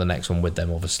on to the next one with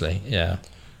them, obviously. Yeah.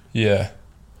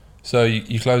 So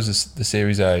you closed the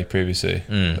Series A previously.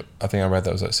 I think I read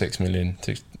that was like $6 million.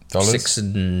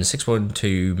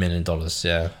 $6.2 million,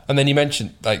 yeah. And then you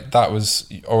mentioned like that was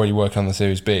already working on the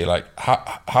Series B. Like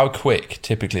how quick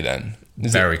typically then?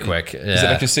 Very quick. Yeah. Is it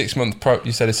like a 6 month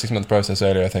you said a 6 month process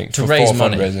earlier, I think, to raise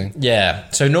money. Fundraising. Yeah.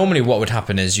 So normally what would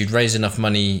happen is you'd raise enough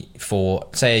money for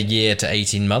say a year to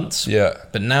 18 months. Yeah.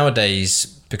 But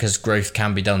nowadays, because growth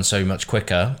can be done so much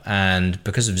quicker, and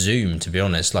because of Zoom, to be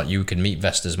honest, like you can meet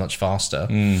investors much faster,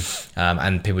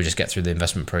 and people just get through the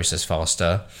investment process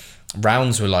faster.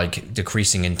 Rounds were like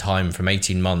decreasing in time from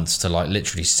 18 months to like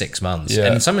literally 6 months,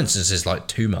 and in some instances like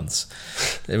 2 months.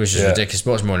 It was just ridiculous,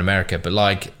 much more in America. But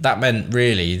like that meant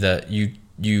really that you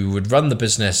would run the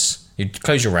business, you'd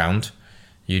close your round,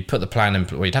 you'd put the plan in,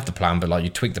 well, you'd have the plan, but like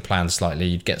you'd tweak the plan slightly,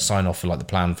 you'd get sign off for like the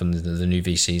plan from the new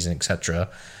VCs and etc.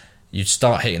 You'd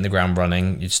start hitting the ground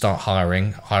running, you'd start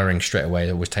hiring straight away.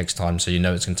 It always takes time, so you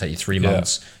know it's going to take you 3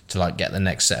 months to like get the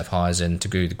next set of hires in to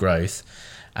do the growth.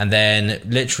 And then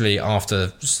literally after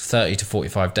 30 to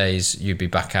 45 days, you'd be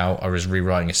back out. I was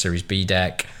rewriting a Series B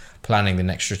deck, planning the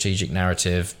next strategic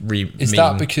narrative. Is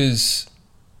that because,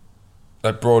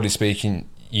 like broadly speaking,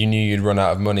 you knew you'd run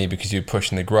out of money because you're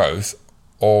pushing the growth?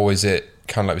 Or is it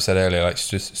kind of like we said earlier, like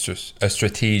just a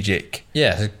strategic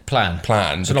plan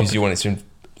because you want it to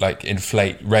like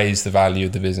raise the value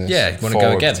of the business you want to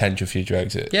go again. Potential future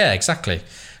exit. Yeah, exactly.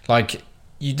 Like...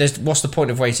 what's the point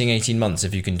of waiting 18 months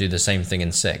if you can do the same thing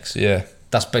in 6? Yeah.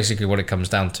 That's basically what it comes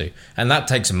down to. And that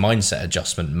takes a mindset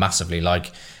adjustment massively.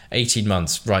 Like 18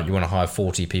 months, right, you want to hire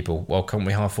 40 people. Well, can't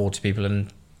we hire 40 people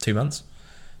in 2 months?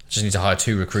 Just need to hire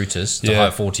 2 recruiters to hire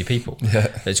 40 people.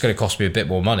 Yeah. It's going to cost me a bit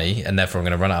more money, and therefore I'm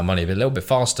going to run out of money a little bit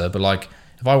faster. But like,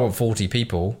 if I want 40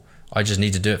 people, I just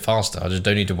need to do it faster. I just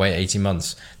don't need to wait 18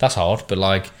 months. That's hard, but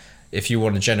like, if you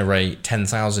want to generate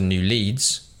 10,000 new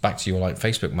leads, back to your like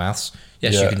Facebook maths,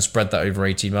 yes, you can spread that over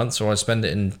 18 months, or I spend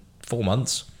it in 4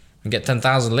 months and get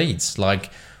 10,000 leads.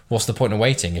 Like, what's the point of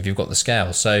waiting if you've got the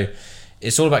scale? So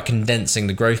it's all about condensing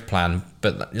the growth plan.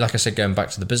 But like I said, going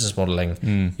back to the business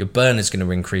modeling, your burn is going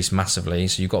to increase massively.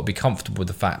 So you've got to be comfortable with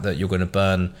the fact that you're going to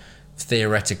burn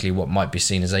theoretically what might be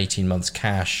seen as 18 months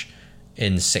cash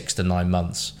in 6 to 9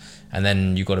 months. And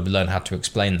then you've got to learn how to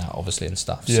explain that, obviously, and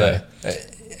stuff. Yeah. So,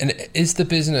 and is the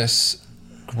business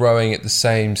growing at the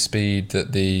same speed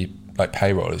that the like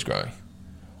payroll is growing,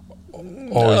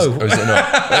 or is it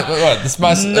not? This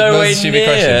must nowhere a stupid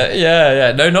question.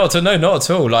 Yeah. No, not at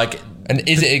all. Like, and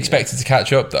is it expected to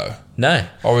catch up though? No.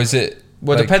 Or is it?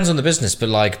 Well, it depends on the business, but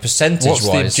like percentage-wise,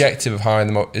 what's the objective of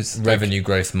hiring them? Is revenue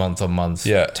growth month on month.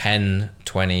 Yeah,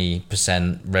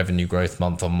 10-20% revenue growth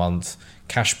month on month.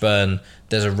 Cash burn.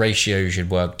 There's a ratio you should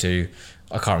work to.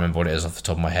 I can't remember what it is off the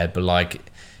top of my head, but like,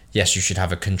 yes, you should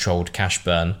have a controlled cash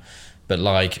burn, but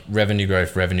like revenue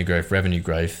growth,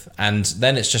 and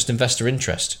then it's just investor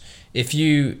interest. If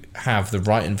you have the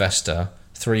right investor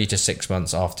 3 to 6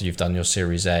 months after you've done your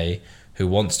Series A who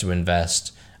wants to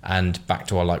invest, and back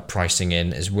to our like pricing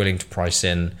in, is willing to price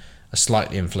in a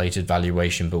slightly inflated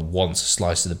valuation but wants a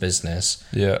slice of the business,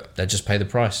 they'll just pay the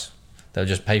price. They'll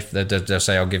just pay for, they'll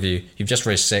say, you've just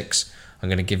raised 6, I'm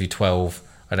going to give you 12.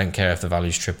 I don't care if the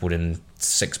value's tripled in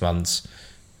 6 months.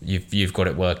 You've got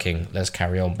it working. Let's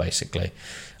carry on, basically.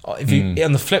 If you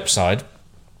on the flip side,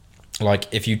 like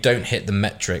if you don't hit the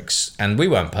metrics, and we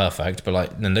weren't perfect, but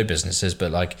like no businesses,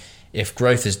 but like if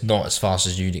growth is not as fast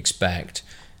as you'd expect,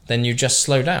 then you just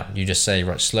slow down. You just say,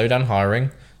 right, slow down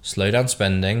hiring, slow down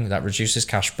spending. That reduces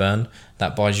cash burn.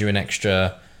 That buys you an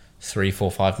extra 3,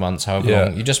 4, 5 months, however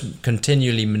long. You just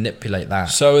continually manipulate that.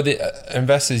 So are the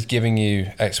investors giving you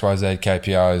XYZ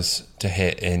KPIs to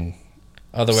hit in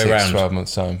other way around, 12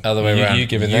 months time? Other way around.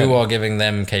 You are giving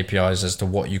them KPIs as to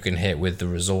what you can hit with the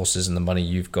resources and the money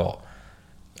you've got.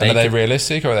 And are they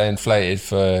realistic, or are they inflated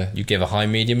for? You give a high,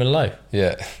 medium, and low.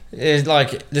 Yeah. It's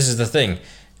like, this is the thing.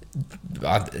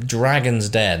 Dragon's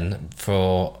Den,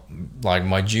 for like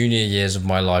my junior years of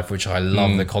my life, which I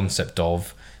love the concept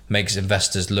of, makes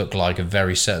investors look like a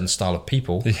very certain style of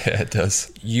people. Yeah, it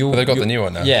does. Well, they've got the new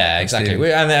one now. Yeah,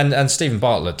 exactly. And Stephen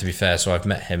Bartlett, to be fair, so I've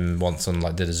met him once on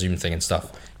like did a Zoom thing and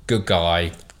stuff. Good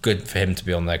guy. Good for him to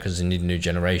be on there because they need a new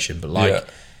generation. But like,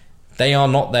 they are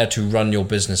not there to run your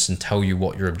business and tell you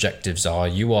what your objectives are.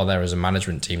 You are there as a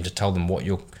management team to tell them what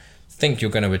you think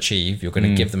you're going to achieve. You're going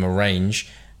to give them a range.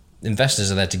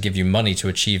 Investors are there to give you money to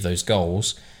achieve those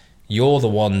goals. You're the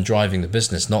one driving the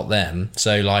business, not them.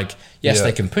 So like, yes,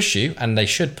 they can push you, and they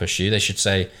should push you. They should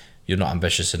say, you're not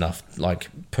ambitious enough. Like,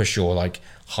 push your like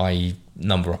high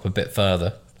number up a bit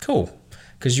further. Cool.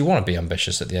 Because you want to be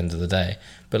ambitious at the end of the day.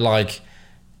 But like,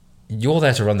 you're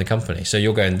there to run the company. So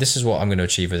you're going, this is what I'm going to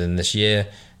achieve within this year.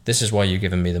 this is why you've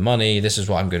given me the money, this is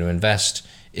what I'm going to invest.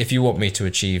 If you want me to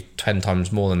achieve 10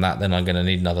 times more than that, then I'm going to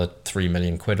need another 3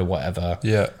 million quid or whatever.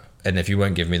 Yeah. And if you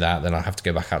won't give me that, then I have to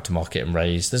go back out to market and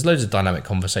raise. There's loads of dynamic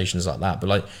conversations like that. But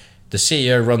like, the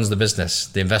CEO runs the business.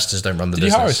 The investors don't run the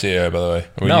business. Did you hire a CEO, by the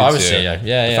way? No, I was CEO.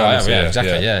 Yeah,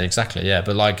 exactly. Yeah. Yeah, exactly. Yeah,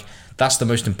 but like, that's the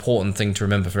most important thing to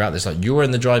remember throughout this. Like, you're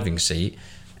in the driving seat.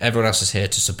 Everyone else is here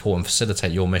to support and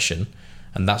facilitate your mission.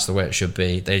 And that's the way it should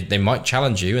be. They might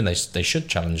challenge you, and they should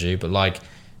challenge you, but like,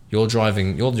 you're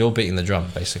driving, you're beating the drum,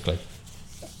 basically.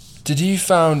 Did you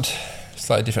found,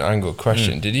 slightly different angle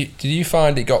question, did you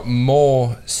find it got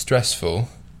more stressful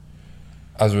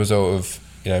as a result of,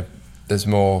 you know, there's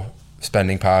more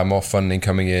spending power, more funding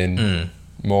coming in,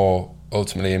 more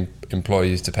ultimately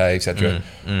employees to pay, etc.,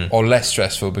 or less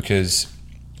stressful because,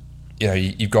 you know,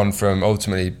 you've gone from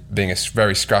ultimately being a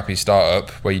very scrappy startup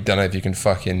where you don't know if you can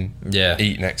fucking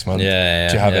eat next month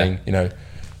to having, you know,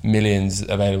 millions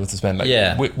available to spend.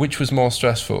 Like, which was more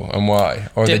stressful and why?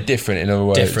 Or are they different in other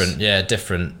ways?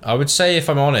 Different. I would say, if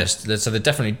I'm honest, so they're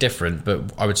definitely different,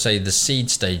 but I would say the seed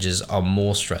stages are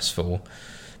more stressful.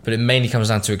 But it mainly comes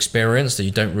down to experience, that you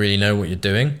don't really know what you're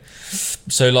doing.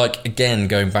 So like, again,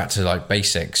 going back to like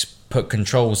basics, put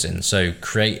controls in. So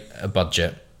create a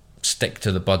budget, stick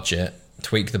to the budget,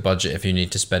 tweak the budget if you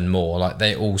need to spend more. Like,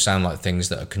 they all sound like things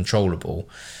that are controllable.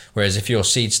 Whereas if you're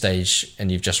seed stage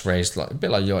and you've just raised, like a bit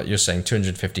like you're saying,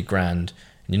 250 grand,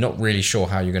 and you're not really sure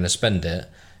how you're going to spend it,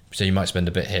 so you might spend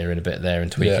a bit here and a bit there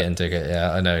and tweak it and take it.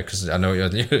 Yeah, I know, because I know you're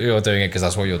doing it because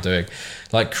that's what you're doing.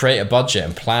 Like, create a budget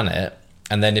and plan it.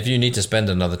 And then if you need to spend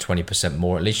another 20%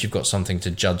 more, at least you've got something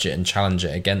to judge it and challenge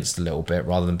it against a little bit,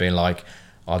 rather than being like,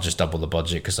 I'll just double the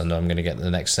budget because I know I'm going to get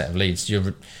the next set of leads.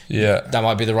 That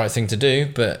might be the right thing to do,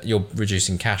 but you're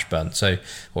reducing cash burn,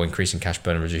 or increasing cash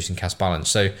burn and reducing cash balance.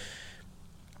 So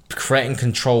creating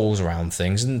controls around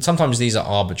things, and sometimes these are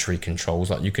arbitrary controls,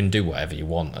 like you can do whatever you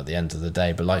want at the end of the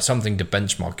day, but like something to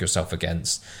benchmark yourself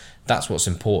against, that's what's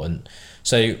important.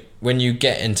 So when you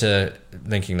get into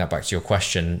linking that back to your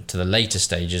question, to the later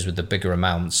stages with the bigger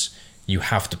amounts, you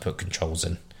have to put controls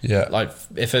in. Yeah. Like,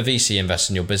 if a VC invests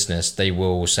in your business, they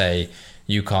will say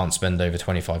you can't spend over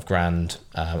 25 grand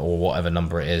or whatever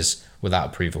number it is without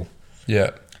approval.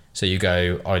 Yeah. So you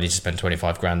go, I need to spend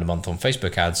 25 grand a month on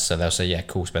Facebook ads. So they'll say, yeah,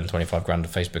 cool, spend 25 grand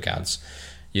on Facebook ads.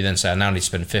 You then say, I now need to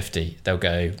spend 50. They'll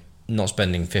go, not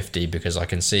spending 50 because I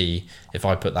can see if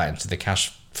I put that into the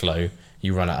cash flow,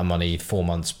 you run out of money 4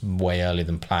 months way earlier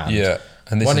than planned. Yeah.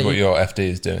 And this is what your FD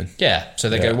is doing. Yeah. So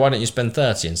they go, why don't you spend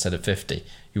 30 instead of 50?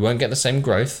 You won't get the same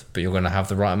growth, but you're going to have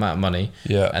the right amount of money.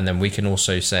 Yeah. And then we can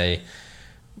also say,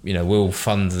 you know, we'll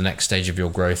fund the next stage of your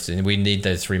growth, and we need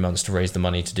those 3 months to raise the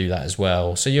money to do that as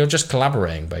well. So you're just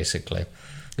collaborating, basically.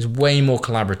 It's way more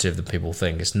collaborative than people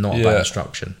think. It's not about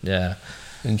instruction. Yeah.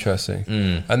 Interesting.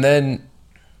 And then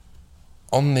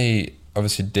on the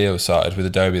obviously deal side with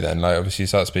Adobe, then, like, obviously you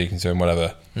start speaking to them,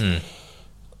 whatever.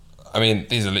 I mean,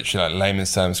 these are literally like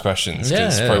layman's terms questions.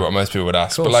 It's probably what most people would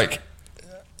ask. But like,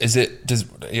 does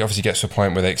you obviously get to a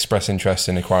point where they express interest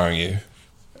in acquiring you,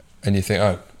 and you think,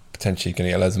 oh, potentially going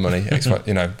to get loads of money,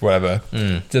 you know, whatever.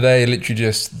 Do they literally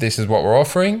just, this is what we're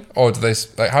offering, or do they,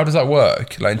 like, how does that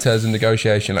work? Like, in terms of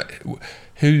negotiation, like,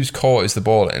 whose court is the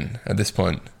ball in at this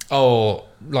point? Oh,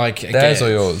 like, theirs or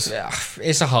yours?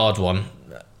 It's a hard one.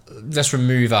 Let's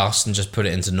remove us and just put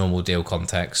it into normal deal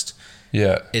context.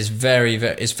 Yeah, it's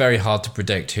very hard to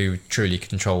predict who truly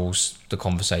controls the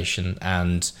conversation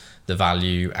and the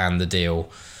value and the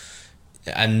deal,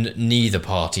 and neither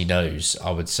party knows,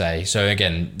 I would say. So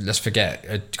again, let's forget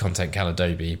a content Cal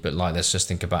Adobe, but like, let's just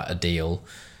think about a deal.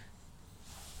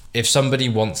 If somebody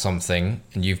wants something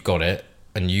and you've got it,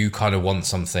 and you kind of want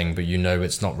something, but you know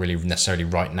it's not really necessarily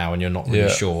right now, and you're not really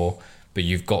sure, but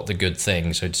you've got the good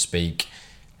thing, so to speak.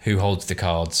 Who holds the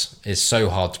cards is so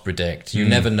hard to predict. You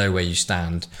never know where you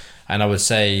stand. And I would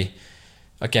say,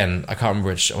 again, I can't remember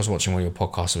which, I was watching one of your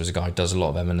podcasts, there was a guy who does a lot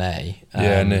of M&A.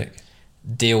 Nick.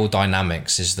 Deal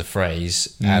dynamics is the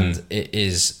phrase, and it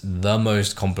is the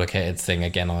most complicated thing,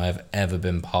 again, I have ever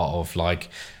been part of. Like,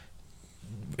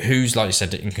 who's, like you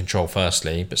said, in control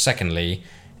firstly, but secondly,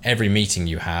 every meeting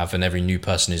you have and every new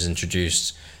person who's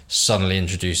introduced suddenly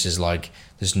introduces like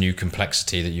this new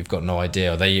complexity that you've got no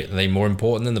idea. Are they more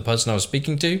important than the person I was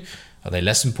speaking to? Are they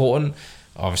less important?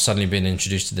 I've suddenly been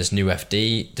introduced to this new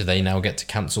FD. Do they now get to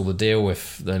cancel the deal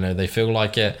if they feel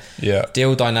like it? Yeah.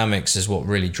 Deal dynamics is what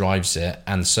really drives it.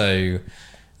 And so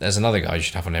there's another guy you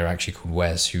should have on here actually called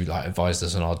Wes, who like advised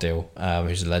us on our deal,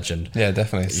 who's a legend. Yeah,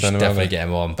 definitely. You should definitely get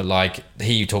him on. But like,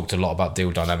 he talked a lot about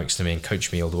deal dynamics to me and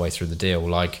coached me all the way through the deal.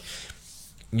 Like,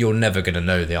 you're never going to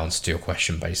know the answer to your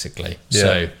question, basically. Yeah.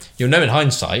 So you'll know in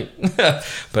hindsight,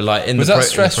 but like Was that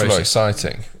stressful or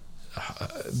exciting?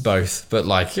 Both, but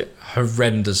like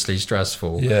horrendously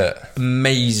stressful. Yeah.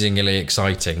 Amazingly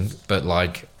exciting, but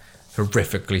like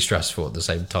horrifically stressful at the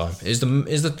same time. Is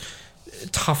the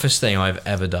toughest thing I've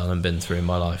ever done and been through in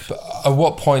my life. But at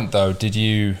what point though did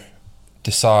you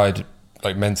decide,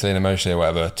 like mentally and emotionally or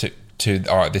whatever, to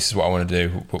all right, this is what I want to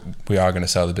do. We are going to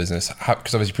sell the business.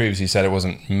 Because obviously previously you said it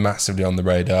wasn't massively on the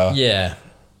radar. Yeah.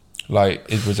 Like,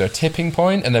 was there a tipping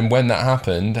point? And then when that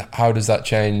happened, how does that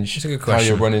change It's a good how question.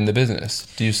 you're running the business?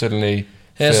 Do you suddenly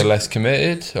Yes. feel less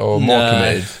committed or more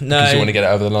committed because you want to get it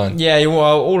over the line? Yeah,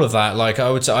 well, all of that. Like, I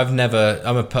would say,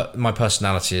 my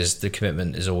personality is the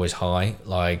commitment is always high.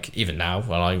 Like, even now,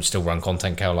 when I still run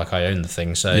Content Cal, like I own the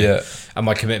thing. So, Yeah. and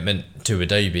my commitment to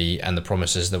Adobe and the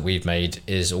promises that we've made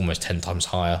is almost 10 times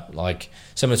higher. Like,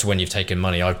 similar to when you've taken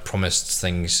money, I've promised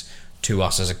things to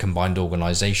us as a combined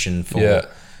organization for Yeah.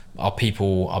 our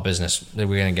people, our business. We're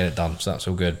going to get it done. So that's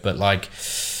all good. But like,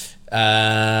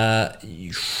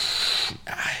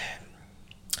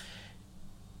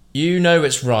 you know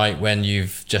it's right when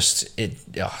you've just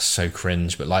so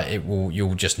cringe, but like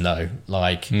you'll just know,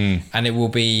 like, and it will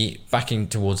be backing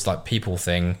towards like people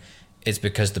thing. It's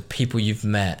because the people you've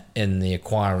met in the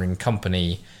acquiring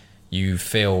company you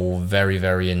feel very,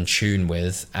 very in tune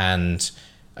with. And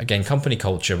again, company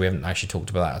culture, we haven't actually talked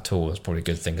about that at all. That's probably a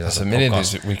good thing. That's a million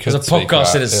things we could There's a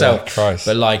podcast in itself. Yeah, Christ.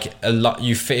 But like a lot,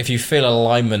 if you feel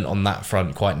alignment on that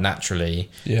front quite naturally,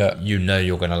 Yeah. you know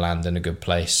you're going to land in a good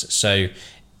place. So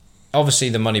obviously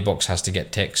the money box has to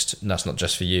get ticked. And that's not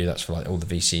just for you. That's for like all the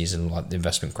VCs and like the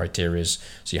investment criterias.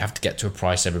 So you have to get to a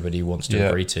price everybody wants to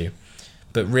agree to.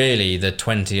 But really the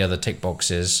 20 other tick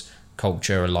boxes,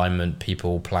 culture, alignment,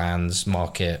 people, plans,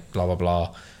 market, blah, blah,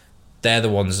 blah, they're the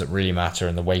ones that really matter,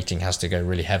 and the weighting has to go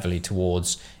really heavily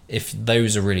towards. If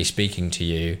those are really speaking to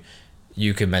you,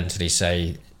 you can mentally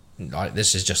say, like,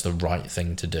 this is just the right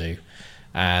thing to do.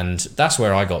 And that's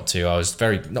where I got to. I was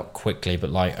very, not quickly, but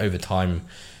like over time,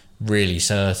 really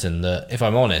certain that, if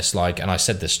I'm honest, like, and I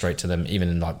said this straight to them, even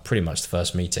in like pretty much the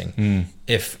first meeting,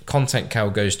 if Content Cal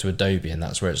goes to Adobe and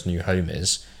that's where its new home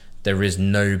is, there is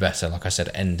no better, like I said,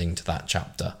 ending to that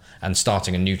chapter and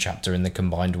starting a new chapter in the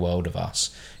combined world of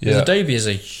us. Because Adobe is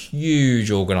a huge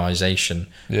organization.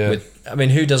 Yeah. I mean,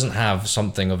 who doesn't have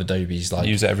something of Adobe's? Like,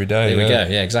 Use it every day. there we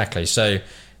go. Yeah, exactly. So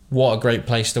what a great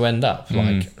place to end up.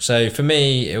 Like, so for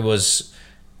me, it was,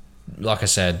 like I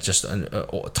said, just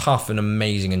a tough and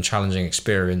amazing and challenging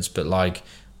experience, but like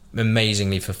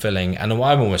amazingly fulfilling. And I'm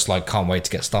almost like, can't wait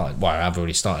to get started. Well, I've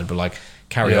already started, but like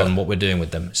carry on what we're doing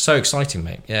with them. So exciting,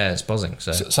 mate. Yeah, it's buzzing.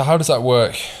 So how does that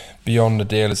work beyond the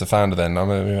deal as a founder then? I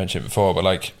mean, we mentioned it before, but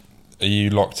like, are you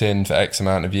locked in for X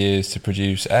amount of years to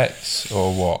produce X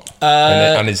or what?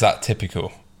 And is that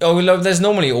typical? Oh, look, there's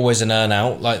normally always an earn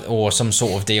out, like, or some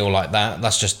sort of deal like that.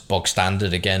 That's just bog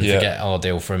standard again. Yeah. Forget our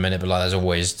deal for a minute, but like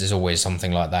there's always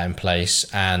something like that in place.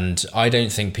 And I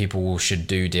don't think people should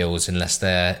do deals unless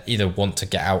they either want to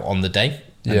get out on the day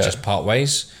and just part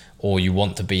ways, or you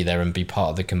want to be there and be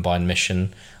part of the combined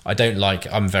mission. I'm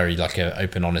very like an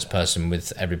open, honest person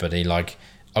with everybody. Like,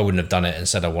 I wouldn't have done it and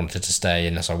said I wanted to stay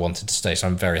unless I wanted to stay. So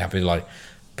I'm very happy to like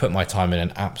put my time in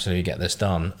and absolutely get this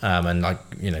done, and like,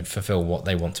 you know, fulfill what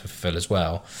they want to fulfill as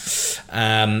well.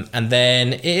 And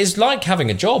then it is like having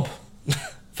a job,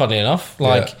 funnily enough.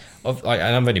 Like, and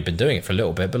I've only been doing it for a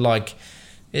little bit, but like,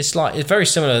 it's very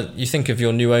similar. You think of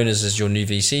your new owners as your new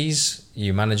VCs.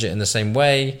 You manage it in the same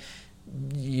way.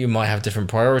 You might have different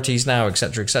priorities now,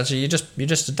 etc., etc. You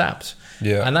just adapt.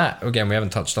 Yeah. And that, again, we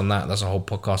haven't touched on that. That's a whole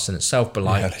podcast in itself. But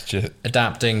like, legit.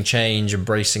 adapting, change,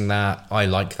 embracing that. I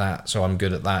like that, so I'm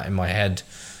good at that in my head.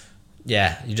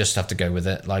 Yeah, you just have to go with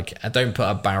it. Like, don't put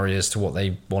up barriers to what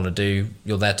they want to do.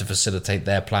 You're there to facilitate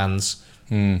their plans.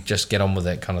 Just get on with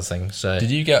it, kind of thing. So,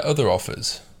 Did you get other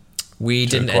offers? we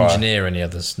didn't acquire? engineer any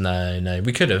others. No,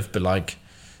 we could have, but like,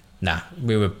 nah,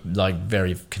 we were like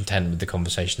very content with the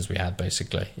conversations we had,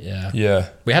 basically. Yeah.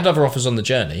 We had other offers on the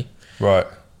journey, Right.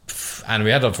 and we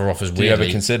had other offers you ever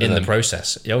weirdly consider in them? the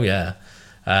process. Oh yeah.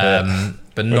 But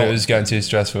When not. it was going too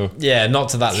stressful. Yeah, not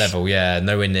to that level. Yeah,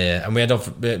 nowhere near. And we had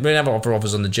other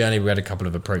offers on the journey. We had a couple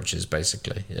of approaches,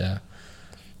 basically. Yeah.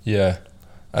 Yeah.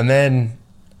 And then,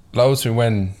 like, ultimately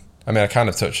when, I mean, I kind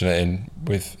of touched on it in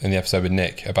the episode with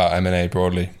Nick about M&A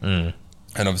broadly. And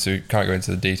obviously we can't go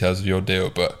into the details of your deal,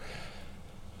 but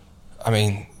I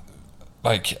mean,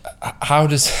 like, how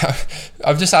does,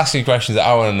 I'm just asking questions that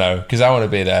I want to know because I want to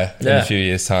be there in a few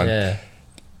years' time. Yeah.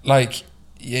 Like,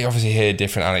 you obviously hear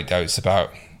different anecdotes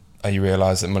about how you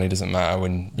realise that money doesn't matter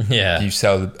when Yeah. you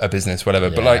sell a business,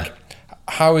 whatever. But Yeah. like,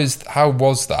 how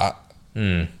was that?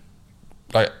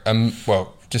 Like,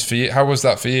 well, just for you, how was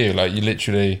that for you? Like, you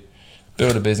literally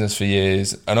build a business for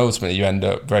years, and ultimately you end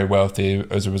up very wealthy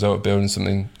as a result of building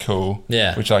something cool.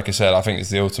 Yeah. Which, like I said, I think is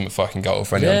the ultimate fucking goal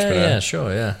for any entrepreneur. Yeah,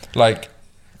 sure, yeah. Like,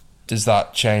 does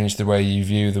that change the way you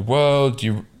view the world? Do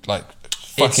you, like,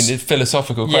 fucking it's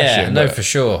philosophical question. Yeah, no, for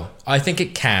sure. I think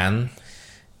it can.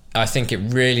 I think it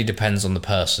really depends on the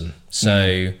person.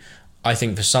 So I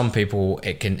think for some people,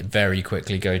 it can very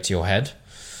quickly go to your head.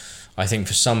 I think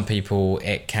for some people,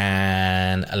 it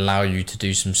can allow you to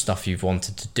do some stuff you've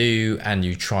wanted to do, and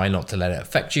you try not to let it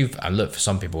affect you. And look, for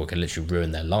some people, it can literally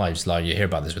ruin their lives. Like, you hear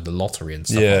about this with the lottery and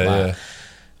stuff like that. Yeah.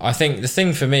 I think the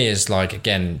thing for me is, like,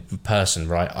 again, person,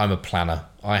 right? I'm a planner.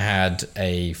 I had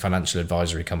a financial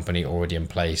advisory company already in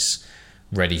place,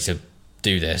 ready to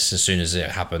do this as soon as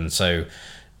it happened. So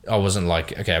I wasn't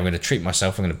like, okay, I'm going to treat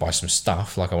myself. I'm going to buy some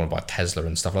stuff. Like, I want to buy a Tesla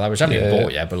and stuff like that, which I haven't even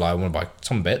bought yet, but like, I want to buy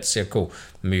some bits. Yeah, cool.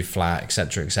 Move flat,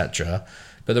 etc., etc.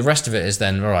 But the rest of it is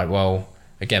then, all right, well,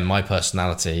 again, my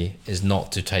personality is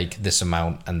not to take this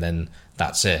amount and then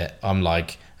that's it. I'm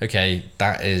like, okay,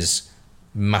 that is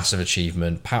massive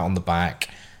achievement, pat on the back,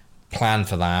 plan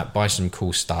for that, buy some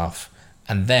cool stuff,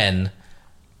 and then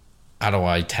how do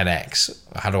I 10x?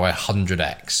 How do I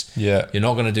 100x? Yeah. You're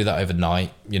not going to do that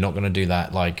overnight. You're not going to do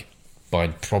that like by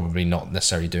probably not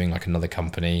necessarily doing like another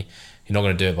company. You're not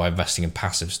going to do it by investing in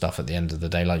passive stuff at the end of the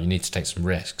day. Like, you need to take some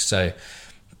risks. So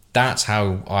that's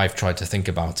how I've tried to think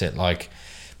about it. Like,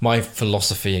 my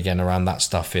philosophy again around that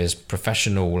stuff is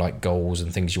professional, like, goals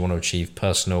and things you want to achieve,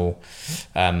 personal,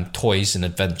 toys and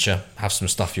adventure, have some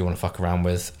stuff you want to fuck around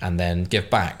with, and then give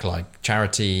back, like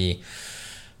charity,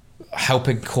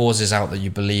 helping causes out that you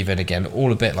believe in. Again,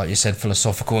 all a bit, like you said,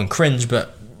 philosophical and cringe,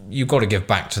 but you've got to give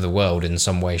back to the world in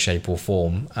some way, shape or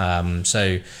form.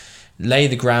 So lay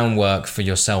the groundwork for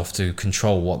yourself to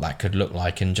control what that could look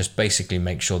like, and just basically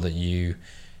make sure that you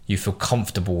feel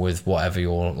comfortable with whatever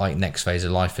your like next phase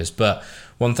of life is. But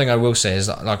one thing I will say is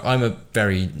that, like, I'm a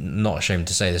very, not ashamed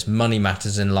to say this, money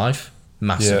matters in life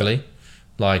massively. Yeah.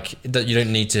 Like, that you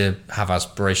don't need to have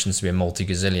aspirations to be a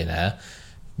multi-gazillionaire.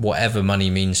 Whatever money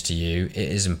means to you, it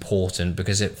is important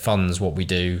because it funds what we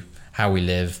do, how we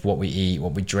live, what we eat,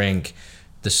 what we drink,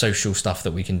 the social stuff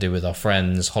that we can do with our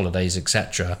friends, holidays,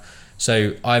 etc.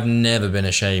 So I've never been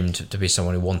ashamed to be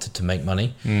someone who wanted to make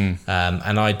money.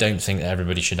 And I don't think that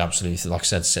everybody should absolutely, like I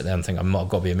said, sit there and think I've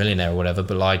got to be a millionaire or whatever,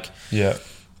 but like, yeah,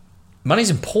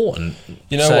 money's important.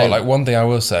 You know what, like, one thing I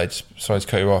will say, just sorry to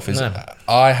cut you off, is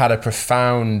I had a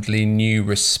profoundly new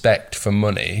respect for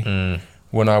money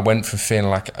when I went from feeling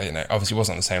like, you know, obviously it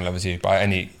wasn't on the same level as you by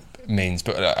any means,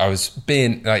 but I was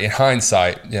being, like, in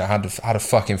hindsight, you know, I had a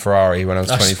fucking Ferrari when I was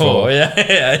 24.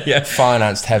 Yeah.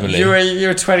 Financed heavily. You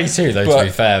were 22 though, to be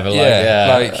fair,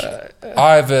 but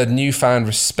I have a newfound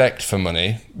respect for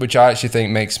money, which I actually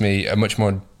think makes me a much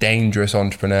more dangerous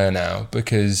entrepreneur now,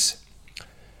 because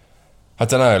I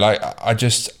don't know, like,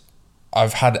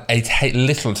 I've had a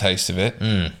little taste of it,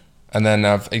 and then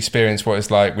I've experienced what it's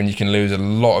like when you can lose a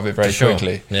lot of it very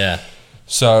quickly. Yeah.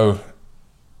 So,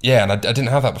 yeah, and I didn't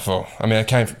have that before. I mean, I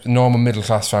came from a normal middle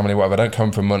class family, whatever. I don't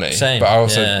come from money, Same. But I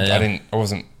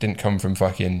also didn't come from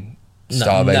fucking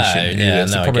starvation either.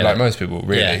 So probably like most people,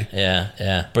 really.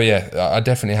 Yeah. But yeah, I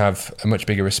definitely have a much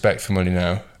bigger respect for money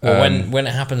now. Well, when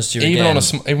it happens to you even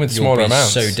again, even with smaller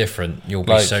amounts, so different. You'll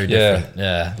be so different.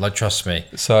 Yeah, like, trust me.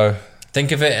 So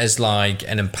think of it as like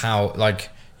an empower, like,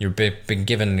 you've been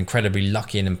given an incredibly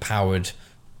lucky and empowered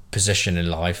position in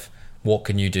life. What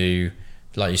can you do,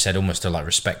 like you said, almost to like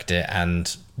respect it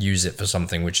and use it for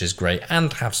something which is great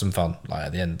and have some fun, like,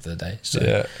 at the end of the day.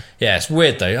 So yeah, it's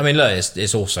weird though. I mean, look,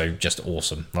 it's also just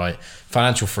awesome, right?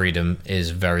 Financial freedom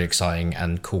is very exciting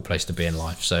and cool place to be in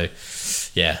life. So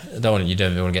yeah, you don't want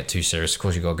to get too serious. Of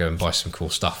course, you got to go and buy some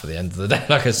cool stuff at the end of the day,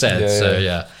 like I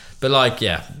said. But like,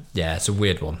 yeah, it's a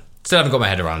weird one. Still haven't got my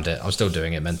head around it. I'm still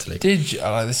doing it mentally. Did you,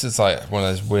 this is like one of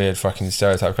those weird fucking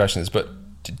stereotype questions, but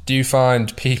do you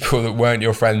find people that weren't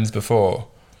your friends before?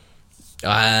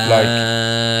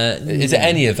 Is it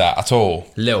any of that at all?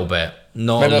 A little bit.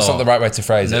 Maybe that's not the right way to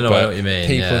phrase it. No, I know what you mean.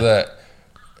 People that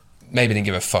maybe didn't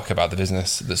give a fuck about the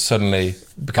business, that suddenly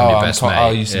become your best mate. I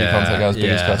used to be Contact Girl's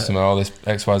biggest customer, all this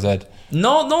XYZ.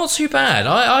 Not too bad.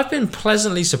 I've been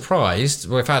pleasantly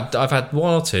surprised. I've had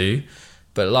one or two,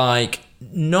 but like,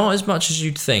 not as much as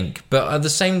you'd think. But at the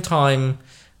same time,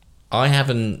 I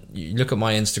haven't. You look at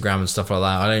my Instagram and stuff like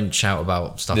that. I don't shout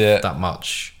about stuff that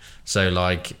much. So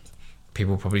like,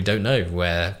 people probably don't know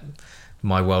where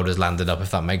my world has landed up,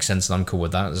 if that makes sense, and I'm cool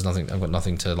with that. There's nothing, I've got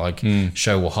nothing to like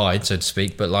show or hide, so to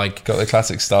speak. But like, got the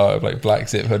classic startup like black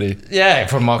zip hoodie. Yeah,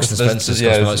 from Marks and Spencer's,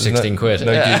 cost me like 16 quid.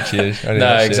 No Gucci.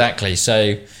 No, exactly.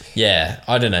 So yeah,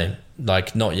 I don't know,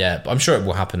 like not yet, but I'm sure it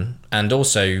will happen. And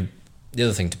also, the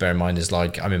other thing to bear in mind is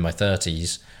like I'm in my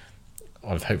 30s.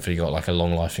 I've hopefully got like a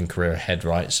long life and career ahead,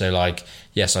 right? So like,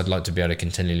 yes, I'd like to be able to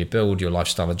continually build, your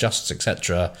lifestyle adjusts,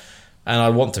 etc. And I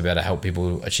want to be able to help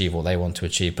people achieve what they want to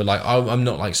achieve. But like, I'm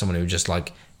not like someone who just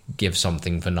like gives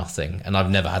something for nothing. And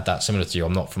I've never had that. Similar to you,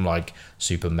 I'm not from like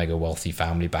super mega wealthy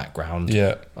family background.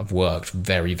 Yeah. I've worked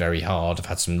very, very hard. I've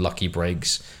had some lucky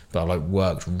breaks, but I've like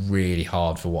worked really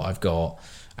hard for what I've got.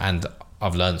 And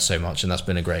I've learned so much, and that's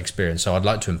been a great experience. So I'd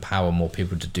like to empower more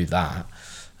people to do that.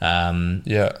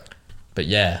 Yeah. But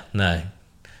yeah, no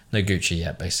Gucci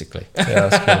yet, basically. Yeah,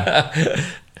 that's cool.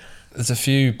 There's a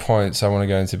few points I want to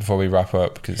go into before we wrap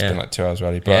up, because it's been like 2 hours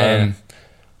already. But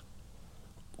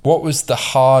what was the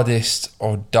hardest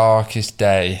or darkest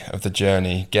day of the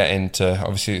journey getting to,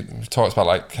 obviously we've talked about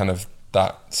like kind of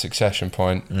that succession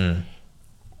point.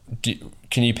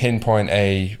 Can you pinpoint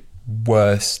a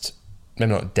worst,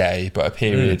 maybe not day, but a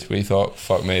period where you thought,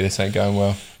 fuck me, this ain't going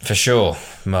well? For sure.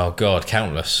 Oh God,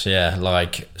 countless. Yeah,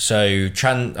 like, so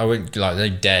I wouldn't like no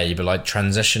day, but like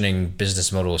transitioning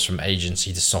business models from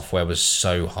agency to software was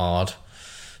so hard.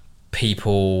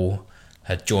 People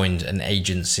had joined an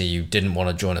agency who didn't want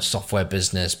to join a software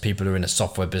business. People who are in a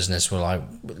software business were like,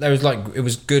 it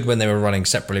was good when they were running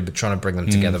separately, but trying to bring them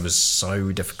together was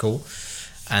so difficult.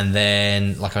 And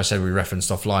then, like I said, we referenced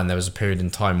offline, there was a period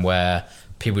in time where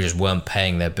people just weren't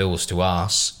paying their bills to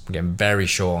us, getting very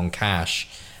short on cash.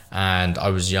 And I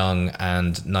was young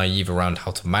and naive around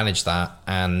how to manage that.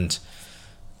 And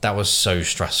that was so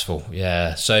stressful.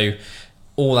 Yeah. So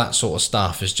all that sort of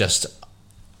stuff is just,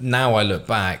 now I look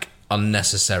back,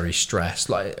 unnecessary stress.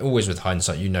 Like always with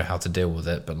hindsight, you know how to deal with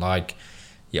it. But like,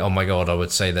 yeah, oh my God, I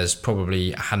would say there's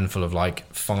probably a handful of like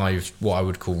 5, what I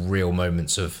would call real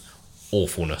moments of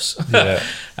awfulness. Yeah.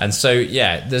 And so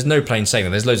yeah, there's no plain saying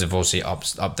that. There's loads of obviously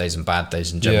up days and bad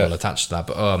days in general attached to that,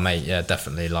 but oh mate, yeah,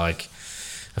 definitely like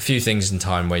a few things in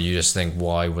time where you just think,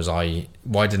 why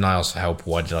didn't I ask for help,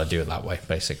 why did I do it that way,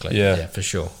 basically. Yeah, for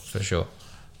sure.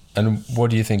 And what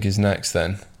do you think is next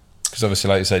then? Because obviously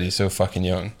like you said, you're still fucking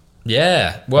young.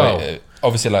 Yeah, well, like,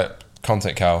 obviously like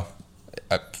Content Cal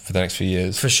for the next few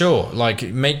years. For sure. Like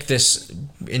make this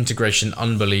integration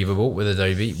unbelievable with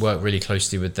Adobe, work really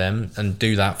closely with them and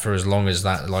do that for as long as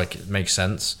that like makes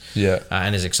sense. Yeah.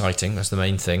 And is exciting. That's the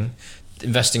main thing.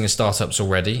 Investing in startups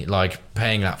already, like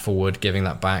paying that forward, giving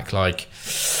that back, like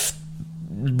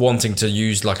wanting to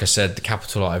use, like I said, the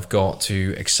capital I've got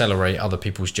to accelerate other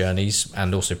people's journeys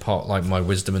and also part like my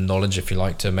wisdom and knowledge, if you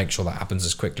like, to make sure that happens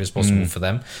as quickly as possible for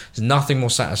them. There's nothing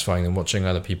more satisfying than watching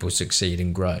other people succeed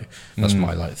and grow. That's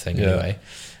my like thing anyway.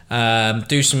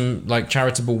 Do some like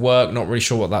charitable work, not really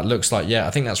sure what that looks like yet.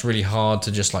 I think that's really hard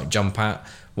to just like jump at.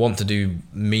 Want to do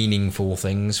meaningful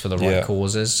things for the right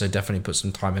causes, so definitely put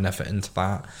some time and effort into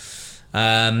that.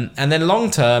 And then long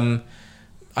term,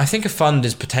 I think a fund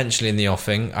is potentially in the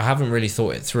offing. I haven't really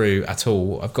thought it through at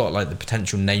all. I've got like the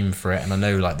potential name for it, and I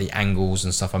know like the angles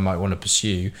and stuff I might want to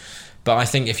pursue. But I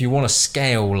think if you want to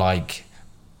scale like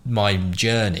my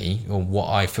journey or what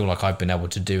I feel like I've been able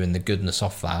to do and the goodness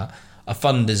of that, a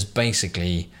fund is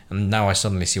basically, and now I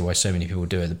suddenly see why so many people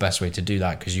do it, the best way to do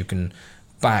that, because you can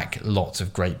back lots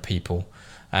of great people.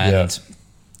 And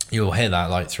you'll hear that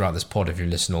like throughout this pod if you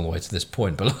listen all the way to this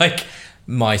point. But like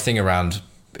my thing around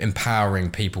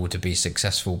empowering people to be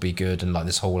successful, be good, and like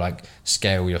this whole like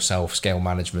scale yourself, scale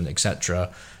management,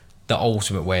 etc. The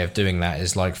ultimate way of doing that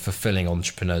is like fulfilling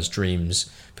entrepreneurs' dreams,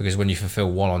 because when you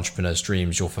fulfill one entrepreneur's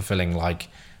dreams, you're fulfilling like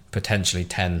potentially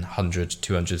 10, 100,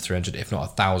 200, 300, if not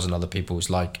 1,000 other people's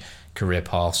like career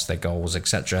paths, their goals,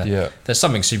 etc. There's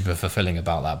something super fulfilling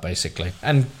about that, basically,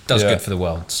 and does good for the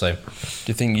world. So do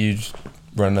you think you'd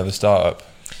run another startup?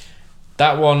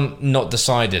 That one, not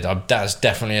decided. That's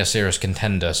definitely a serious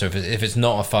contender. So if it's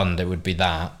not a fund, it would be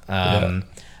that.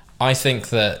 I think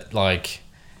that like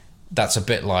that's a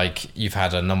bit like you've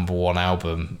had a number one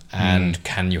album and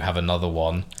can you have another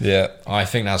one? Yeah. I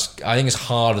think it's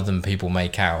harder than people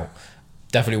make out.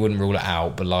 Definitely wouldn't rule it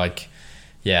out, but like,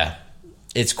 yeah,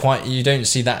 it's quite, you don't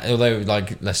see that, although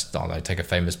like, let's take a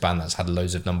famous band that's had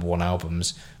loads of number one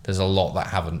albums. There's a lot that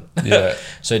haven't. Yeah.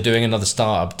 So doing another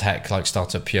startup tech, like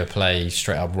startup pure play,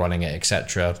 straight up running it,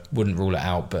 etc., wouldn't rule it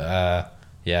out, but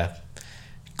yeah.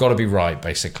 Got to be right,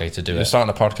 basically, to do it. You're starting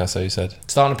a podcast, so you said.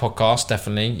 Starting a podcast,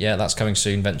 definitely. Yeah, that's coming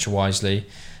soon, Venture Wisely.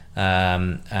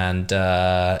 and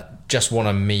just want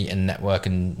to meet and network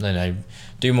and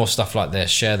do more stuff like this,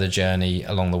 share the journey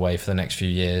along the way for the next few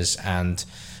years, and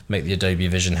make the Adobe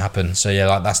vision happen. So yeah,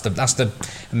 like that's the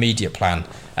immediate plan,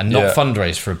 and not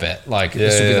fundraise for a bit. Like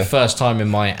this will be the first time in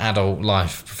my adult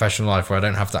life, professional life, where I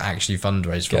don't have to actually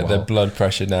fundraise for a while. Get the blood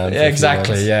pressure down. Yeah,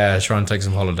 exactly. Yeah, try and take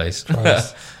some holidays.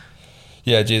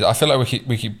 Yeah, geez, I feel like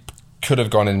we could have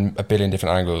gone in a billion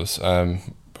different angles,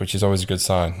 which is always a good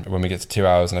sign when we get to 2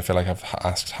 hours, and I feel like I've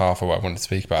asked half of what I wanted to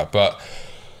speak about. But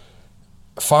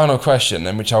final question,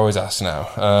 and which I always ask now,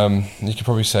 you could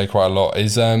probably say quite a lot,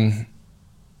 is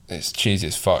it's cheesy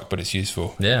as fuck, but it's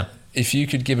useful. Yeah. If you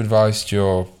could give advice to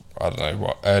your, I don't know,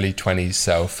 what, early 20s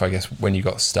self, I guess, when you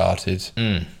got started,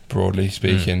 broadly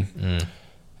speaking,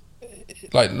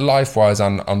 like life-wise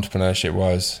and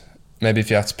entrepreneurship-wise, maybe if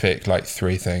you had to pick like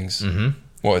 3 things,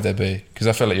 what would they be? Because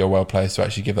I feel like you're well placed to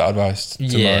actually give that advice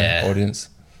to my audience.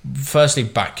 Firstly,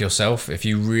 back yourself. If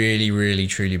you really, really,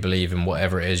 truly believe in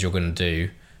whatever it is you're going to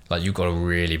do, like you've got to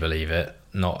really believe it.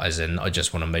 Not as in, I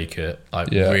just want to make it. Like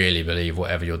really believe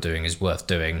whatever you're doing is worth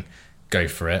doing. Go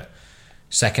for it.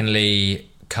 Secondly,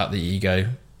 cut the ego.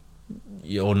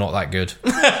 You're not that good.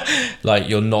 Like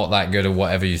you're not that good at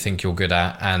whatever you think you're good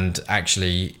at. And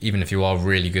actually, even if you are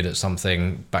really good at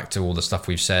something, back to all the stuff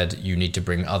we've said, you need to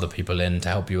bring other people in to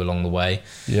help you along the way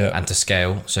and to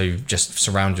scale. So just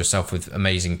surround yourself with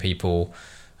amazing people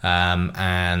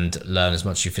and learn as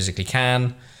much as you physically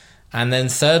can. And then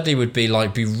thirdly would be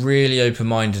like, be really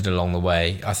open-minded along the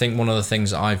way. I think one of the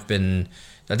things I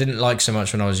didn't like so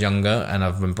much when I was younger, and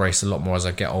I've embraced a lot more as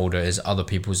I get older, is other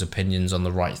people's opinions on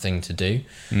the right thing to do.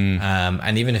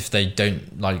 And even if they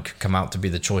don't like come out to be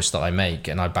the choice that I make,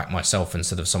 and I back myself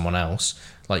instead of someone else,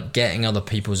 like getting other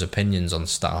people's opinions on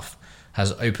stuff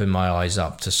has opened my eyes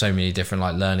up to so many different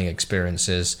like learning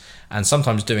experiences, and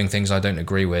sometimes doing things I don't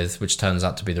agree with, which turns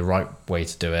out to be the right way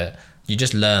to do it. You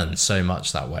just learn so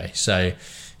much that way. So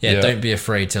don't be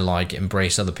afraid to like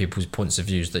embrace other people's points of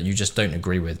views that you just don't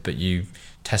agree with, but you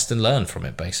test and learn from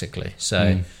it basically.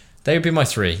 So they would be my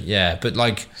 3. Yeah. But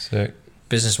like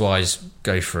business wise,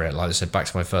 go for it. Like I said, back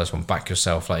to my first one, back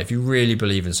yourself. Like if you really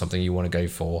believe in something you want to go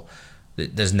for,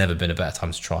 there's never been a better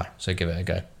time to try. So give it a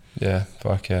go. Yeah.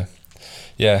 Fuck yeah.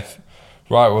 Yeah.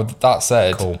 Right. Well, that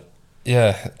said, cool.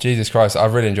 Yeah, Jesus Christ, I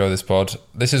really enjoy this pod.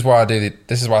 This is why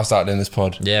this is why I started doing this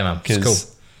pod. Yeah, man, it's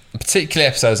cool. Particularly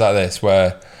episodes like this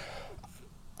where,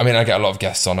 I mean, I get a lot of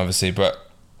guests on, obviously, but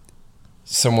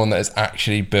someone that has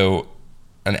actually built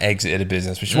and exited a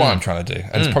business, which is what I'm trying to do,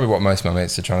 and it's probably what most of my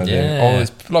mates are trying to do. There's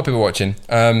a lot of people watching.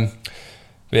 But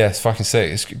yeah, it's fucking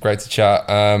sick. It's great to chat.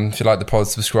 If you like the pod,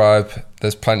 subscribe.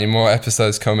 There's plenty more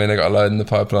episodes coming. I got a load in the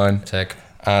pipeline. Sick.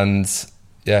 And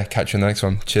yeah, catch you in the next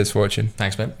one. Cheers for watching.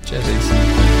 Thanks, mate. Cheers.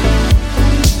 Peace.